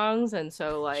game songs. And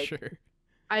so like Sure.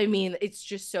 I mean, it's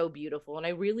just so beautiful. And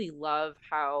I really love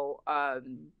how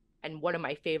and one of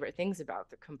my favorite things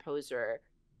about the composer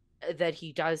that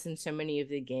he does in so many of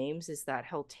the games is that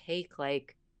he'll take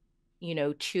like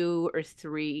two or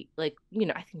three, like, I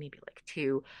think maybe like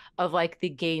two of like the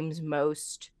game's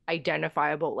most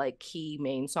identifiable, like key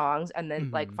main songs, and then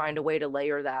like Hmm. find a way to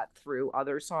layer that through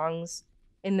other songs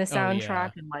in the Oh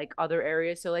soundtrack yeah. and like other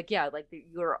areas. So, like, yeah, like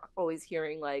you're always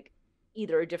hearing like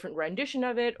either a different rendition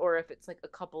of it or if it's like a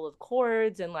couple of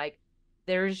chords, and like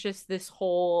there's just this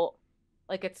whole,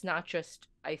 like, it's not just,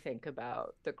 I think,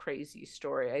 about the crazy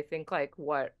story. I think like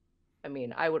what I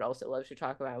mean, I would also love to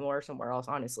talk about more somewhere else,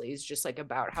 honestly. It's just like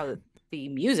about how the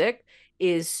music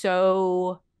is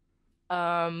so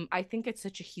I think it's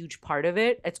such a huge part of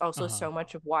it. It's also Uh-huh. so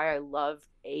much of why I love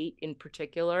eight in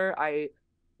particular. I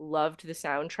loved the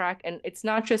soundtrack. And it's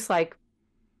not just like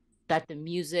that the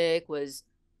music was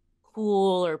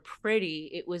cool or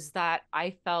pretty. It was that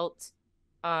I felt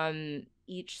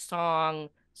each song,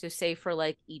 so say for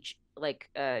like each like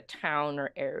town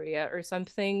or area or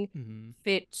something, Hmm.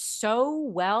 fit so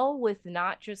well with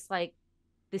not just like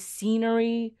the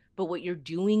scenery, but what you're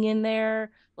doing in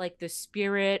there, like the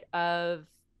spirit of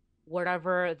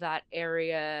whatever that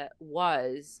area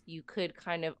was. You could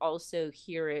kind of also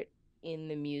hear it in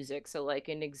the music. So like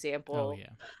an Oh example, yeah.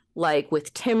 like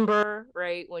with Timber,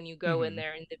 right? When you go in Hmm.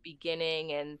 there in the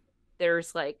beginning and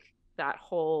there's like that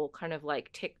whole kind of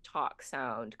like TikTok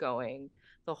sound going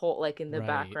the whole like in the Right.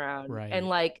 background. And Right.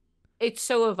 like it's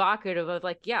so evocative of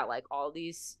like, yeah, like all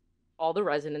the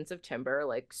residents of Timber,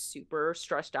 like super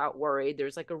stressed out, worried.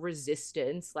 There's like a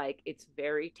resistance, like it's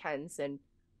very tense,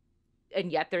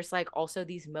 and yet there's like also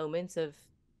these moments of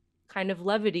kind of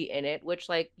levity in it, which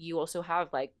like you also have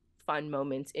like fun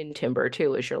moments in Timber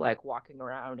too, as you're like walking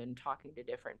around and talking to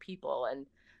different people. And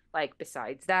like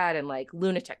besides that, and like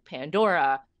Lunatic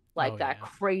Pandora, Oh like that yeah.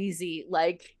 crazy,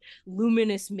 like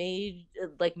luminous maze,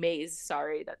 like maze,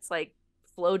 sorry, that's like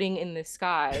floating in the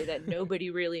sky that nobody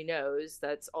really knows.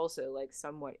 That's also like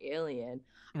somewhat alien.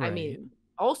 I Right. mean,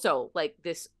 also like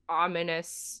this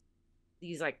ominous,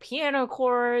 these like piano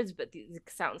chords, but it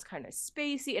sounds kind of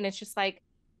spacey. And it's just like,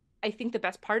 I think the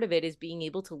best part of it is being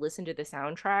able to listen to the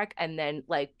soundtrack and then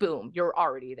like boom, you're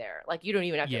already there. Like you don't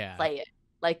even have to Yeah. play it.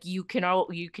 Like you can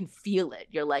feel it.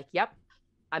 You're like, "Yep,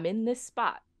 I'm in this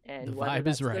spot." The And whether vibe is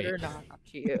that's good right. or not, up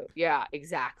to you. Yeah,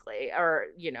 exactly. Or,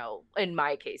 in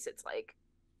my case it's like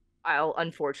I'll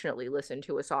unfortunately listen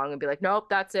to a song and be like, "Nope,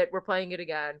 that's it. We're playing it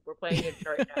again. We're playing it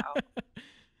right now."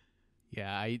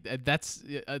 Yeah, that's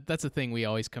a thing we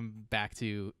always come back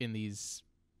to in these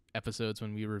episodes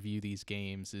when we review these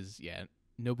games is yeah,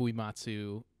 Nobu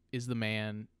Uematsu is the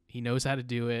man. He knows how to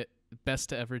do it. Best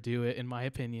to ever do it in my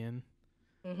opinion.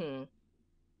 Mhm.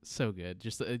 So good.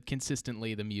 Just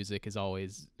consistently the music is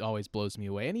always blows me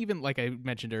away. And even like I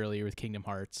mentioned earlier with Kingdom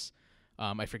Hearts,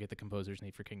 I forget the composer's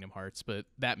name for Kingdom Hearts, but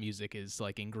that music is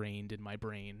like ingrained in my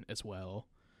brain as well.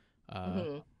 Uh,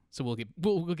 Mhm. so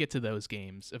we'll get to those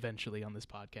games eventually on this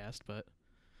podcast, but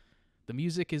the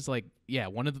music is like yeah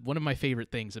one of my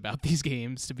favorite things about these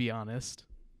games, to be honest.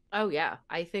 Oh yeah.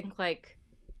 I think like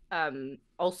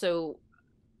also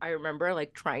I remember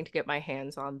like trying to get my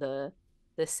hands on the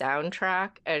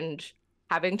soundtrack and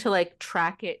having to like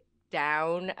track it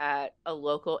down at a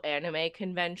local anime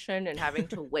convention and having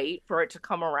to wait for it to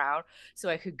come around so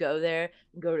I could go there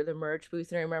and go to the merch booth.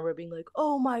 And I remember being like,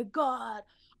 "Oh my God,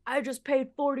 I just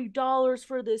paid $40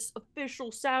 for this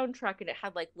official soundtrack." And it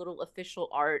had like little official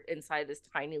art inside this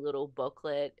tiny little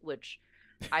booklet, which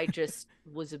I just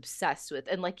was obsessed with.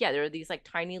 And like, yeah, there are these like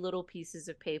tiny little pieces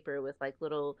of paper with like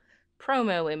little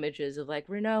promo images of like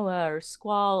Renoa or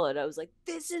Squall. And I was like,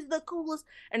 this is the coolest.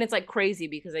 And it's like crazy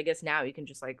because I guess now you can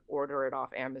just like order it off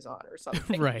Amazon or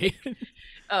something. Right.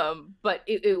 But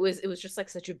it was just like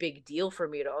such a big deal for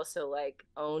me to also like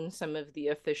own some of the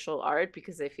official art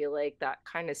because I feel like that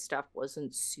kind of stuff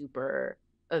wasn't super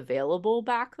available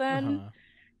back then. Uh-huh.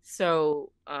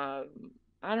 So, I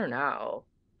don't know.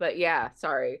 But yeah,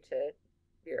 sorry to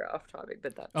veer off topic,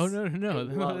 but Oh that's no, I no,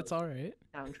 no, love that's all right.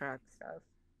 soundtrack stuff.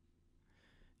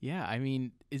 Yeah, I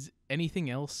mean, is anything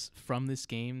else from this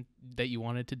game that you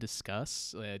wanted to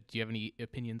discuss? Do you have any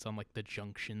opinions on like the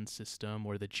junction system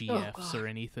or the Oh GFs God. or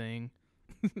anything?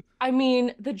 I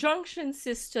mean, the junction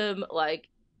system, like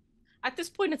at this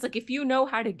point, it's like if you know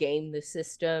how to game the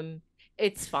system,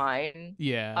 it's fine.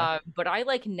 Yeah. But I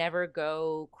like never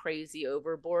go crazy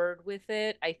overboard with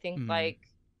it. I think Mm, like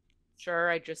sure,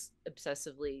 I just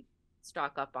obsessively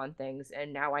stock up on things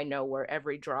and now I know where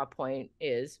every draw point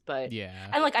is. But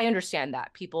yeah. and like I understand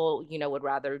that people, would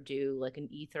rather do like an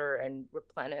ether and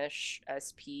replenish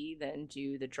SP than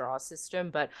do the draw system.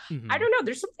 But I Hmm. don't know,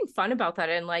 there's something fun about that.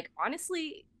 And like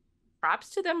honestly, props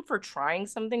to them for trying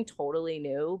something totally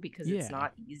new because it's Yeah.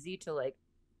 not easy to like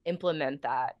implement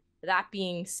that. That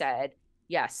being said,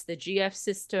 yes, the GF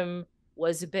system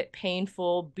was a bit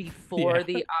painful before Yeah.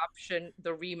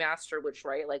 the remaster, which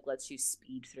right, like lets you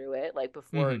speed through it. Like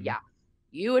before, Hmm. yeah,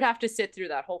 you would have to sit through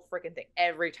that whole freaking thing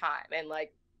every time. And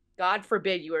like, God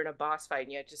forbid you were in a boss fight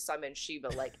and you had to summon Shiva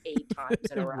like 8 times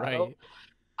in a row.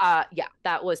 Right. Yeah,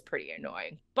 that was pretty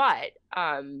annoying. But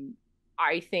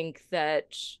I think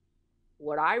that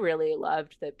what I really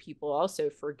loved that people also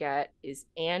forget is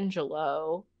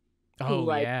Angelo, who Oh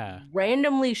like yeah.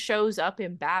 randomly shows up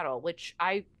in battle, which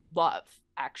I love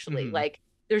actually. Hmm. Like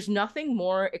there's nothing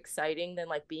more exciting than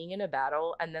like being in a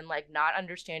battle and then like not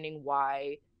understanding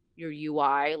why your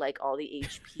UI, like all the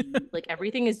HP, like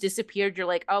everything has disappeared. You're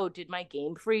like, oh, did my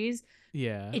game freeze?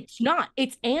 Yeah. It's not.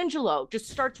 It's Angelo just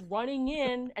starts running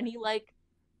in and he like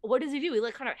what does he do? He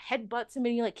like kind of headbutts him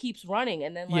and he like keeps running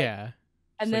and then like Yeah.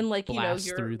 and Just like then like blast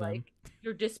through them.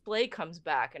 your display comes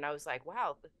back and I was like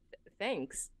wow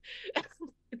thanks.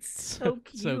 It's So so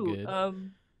so cute. good.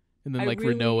 And then I like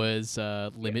really Renoa's yeah.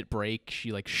 limit break,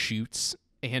 she like shoots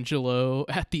Angelo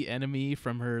at the enemy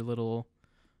from her little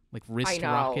like I wrist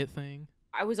know. rocket thing.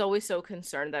 I was always so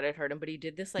concerned that it hurt him, but he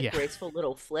did this like Yeah. graceful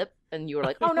little flip and you were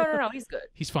like, "Oh no, he's good.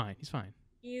 He's fine. He's fine.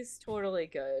 He's totally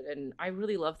good." And I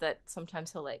really love that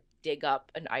sometimes he'll like dig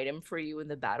up an item for you in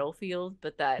the battlefield,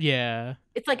 but that Yeah.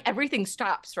 it's like everything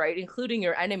stops, right? Including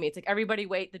your enemy. It's like everybody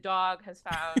wait, the dog has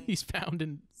found He's found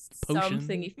in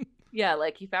something. potion. Yeah,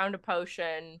 like he found a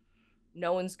potion.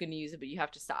 No one's gonna use it, but you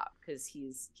have to stop because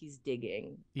he's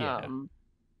digging. Yeah.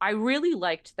 I really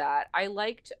liked that.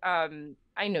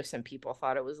 I know some people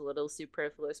thought it was a little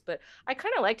superfluous, but I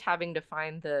kind of liked having to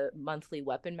find the monthly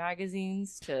weapon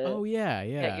magazines to Oh yeah, get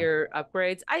yeah. your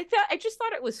upgrades. I just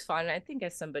thought it was fun. I think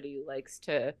as somebody who likes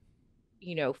to,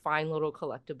 find little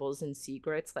collectibles and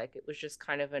secrets, like it was just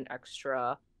kind of an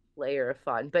extra layer of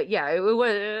fun. But yeah, it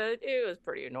was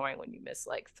pretty annoying when you miss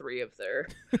like three of their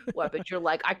weapons. You're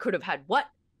like, I could have had what?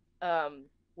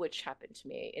 Which happened to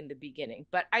me in the beginning.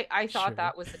 But I thought Sure.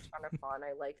 that was a ton of fun.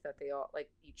 I like that they all like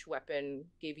each weapon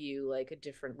gave you like a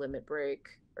different limit break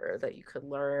or that you could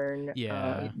learn.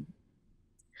 Yeah.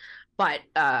 But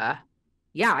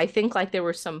yeah, I think like there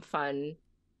were some fun,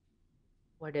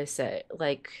 what is it?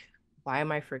 Like, why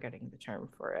am I forgetting the term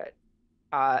for it?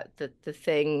 The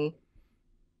thing,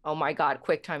 oh my God,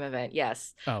 quick time event,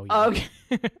 yes. Oh yeah. Um,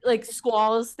 like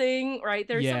Squall's thing, right?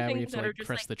 There's some Yeah, where you have things to that are like just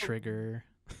press like the trigger.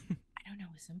 I don't know,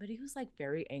 as somebody who's like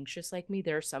very anxious like me,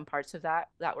 there are some parts of that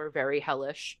were very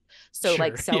hellish. So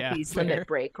like Sure. Yeah, Selfie's limit fair.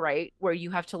 break, right? Where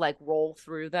you have to like roll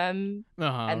through them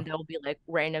Uh-huh. and there'll be like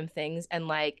random things and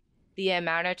like the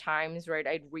amount of times, right,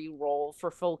 I'd re-roll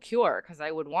for full cure because I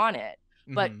would want it.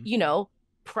 But Mhm.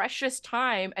 precious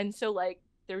time. And so like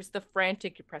there's the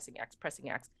frantic, you're pressing X,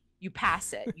 you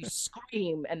pass it, you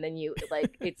scream, and then you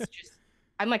like it's just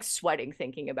I'm like sweating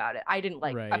thinking about it. I didn't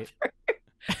like that Right. part.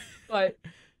 But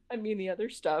I mean, the other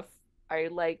stuff, I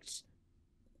liked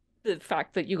the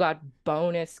fact that you got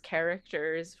bonus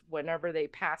characters whenever they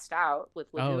passed out with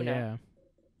Oh Laguna.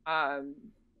 yeah. Um,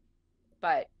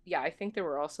 but yeah, I think there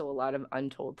were also a lot of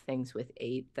untold things with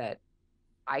eight that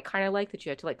I kind of like that you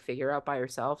had to like figure out by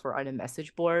yourself or on a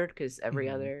message board because every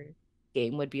Mhm. other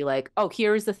game would be like, oh,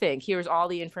 here's the thing, here's all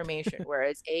the information.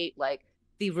 Whereas eight, like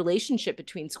the relationship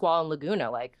between Squall and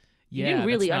Laguna, like you didn't Yeah, that's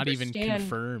really not even understand.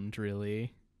 confirmed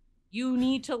really. you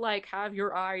need to like have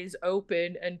your eyes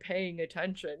open and paying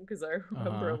attention. Because I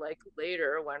remember like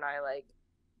later when I like,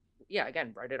 yeah,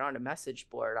 again, write it on a message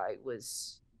board, I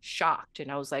was shocked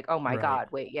and I was like, oh my God,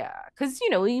 wait, yeah. Because, you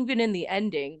know, even in the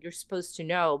ending, you're supposed to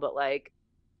know, but like,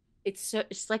 it's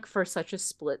like for such a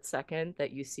split second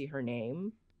that you see her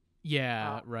name.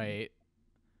 Yeah, right.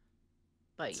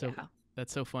 But so, yeah.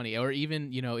 That's so funny. Or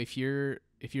even, you know, if you're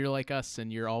like us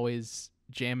and you're always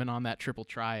jamming on that triple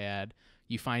triad,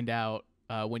 you find out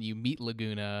when you meet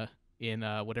Laguna in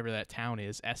whatever that town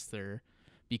is, Esther,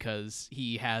 because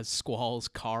he has Squall's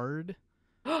card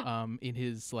in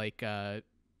his like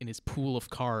in his pool of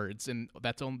cards, and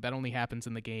that only happens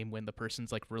in the game when the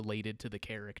person's like related to the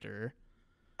character.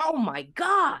 Oh my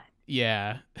God.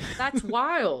 Yeah. That's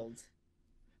wild.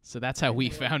 So that's how we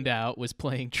found out, was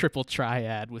playing triple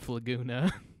triad with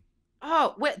Laguna.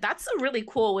 Oh, wait, that's a really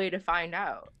cool way to find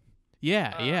out.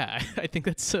 Yeah. I think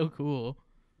that's so cool.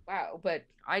 Wow, but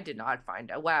I did not find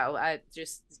out. Wow, it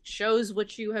just shows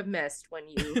what you have missed when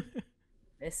you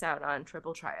miss out on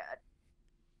triple triad.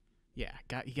 Yeah,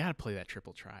 you gotta play that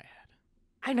triple triad.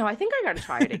 I know. I think I gotta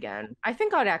try it again. I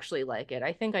think I'd actually like it.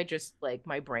 I think I just like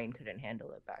my brain couldn't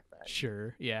handle it back then.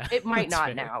 Sure, yeah. It might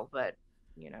not now, but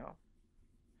you know.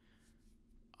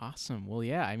 Awesome. Well,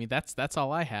 yeah. I mean, that's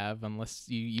all I have, unless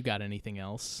you got anything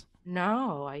else.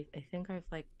 No, I think I've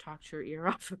like talked your ear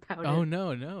off about it. Oh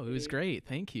no, it was great.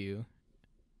 Thank you.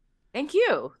 Thank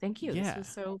you. Yeah. This was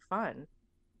so fun.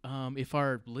 If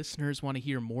our listeners want to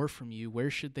hear more from you,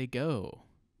 where should they go?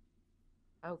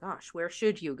 Oh gosh, where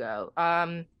should you go?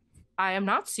 I am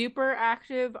not super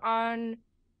active on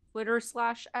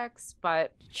Twitter/X,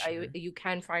 but sure. you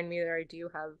can find me there. I do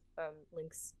have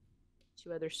links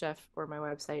to other stuff for my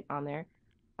website on there.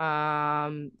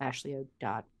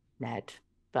 Ashley.net.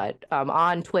 But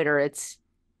on Twitter it's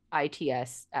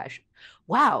ITS Ash.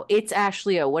 Wow, it's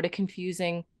Ashley O. What a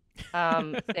confusing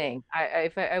thing.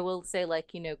 I will say,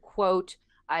 like, you know, quote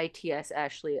ITS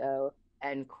Ashley O,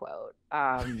 end quote.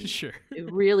 Sure. I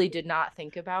really did not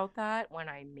think about that when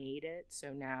I made it,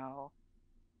 so now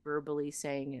verbally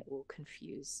saying it will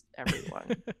confuse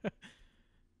everyone.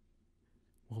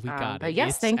 Well, we got it. But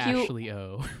yes, it's thank Ashley you.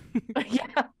 O.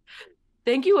 Yeah.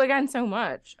 Thank you again so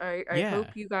much. I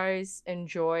hope you guys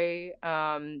enjoy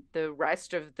the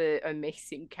rest of the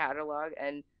amazing catalog,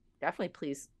 and definitely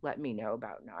please let me know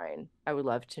about 9. I would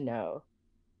love to know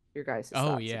your guys'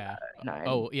 thoughts about 9.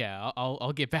 Oh yeah,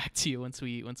 I'll get back to you once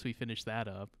we finish that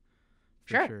up.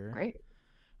 Sure. Great.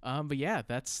 But yeah,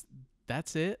 that's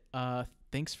it.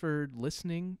 Thanks for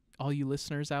listening, all you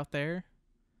listeners out there.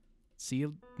 See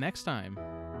you next time.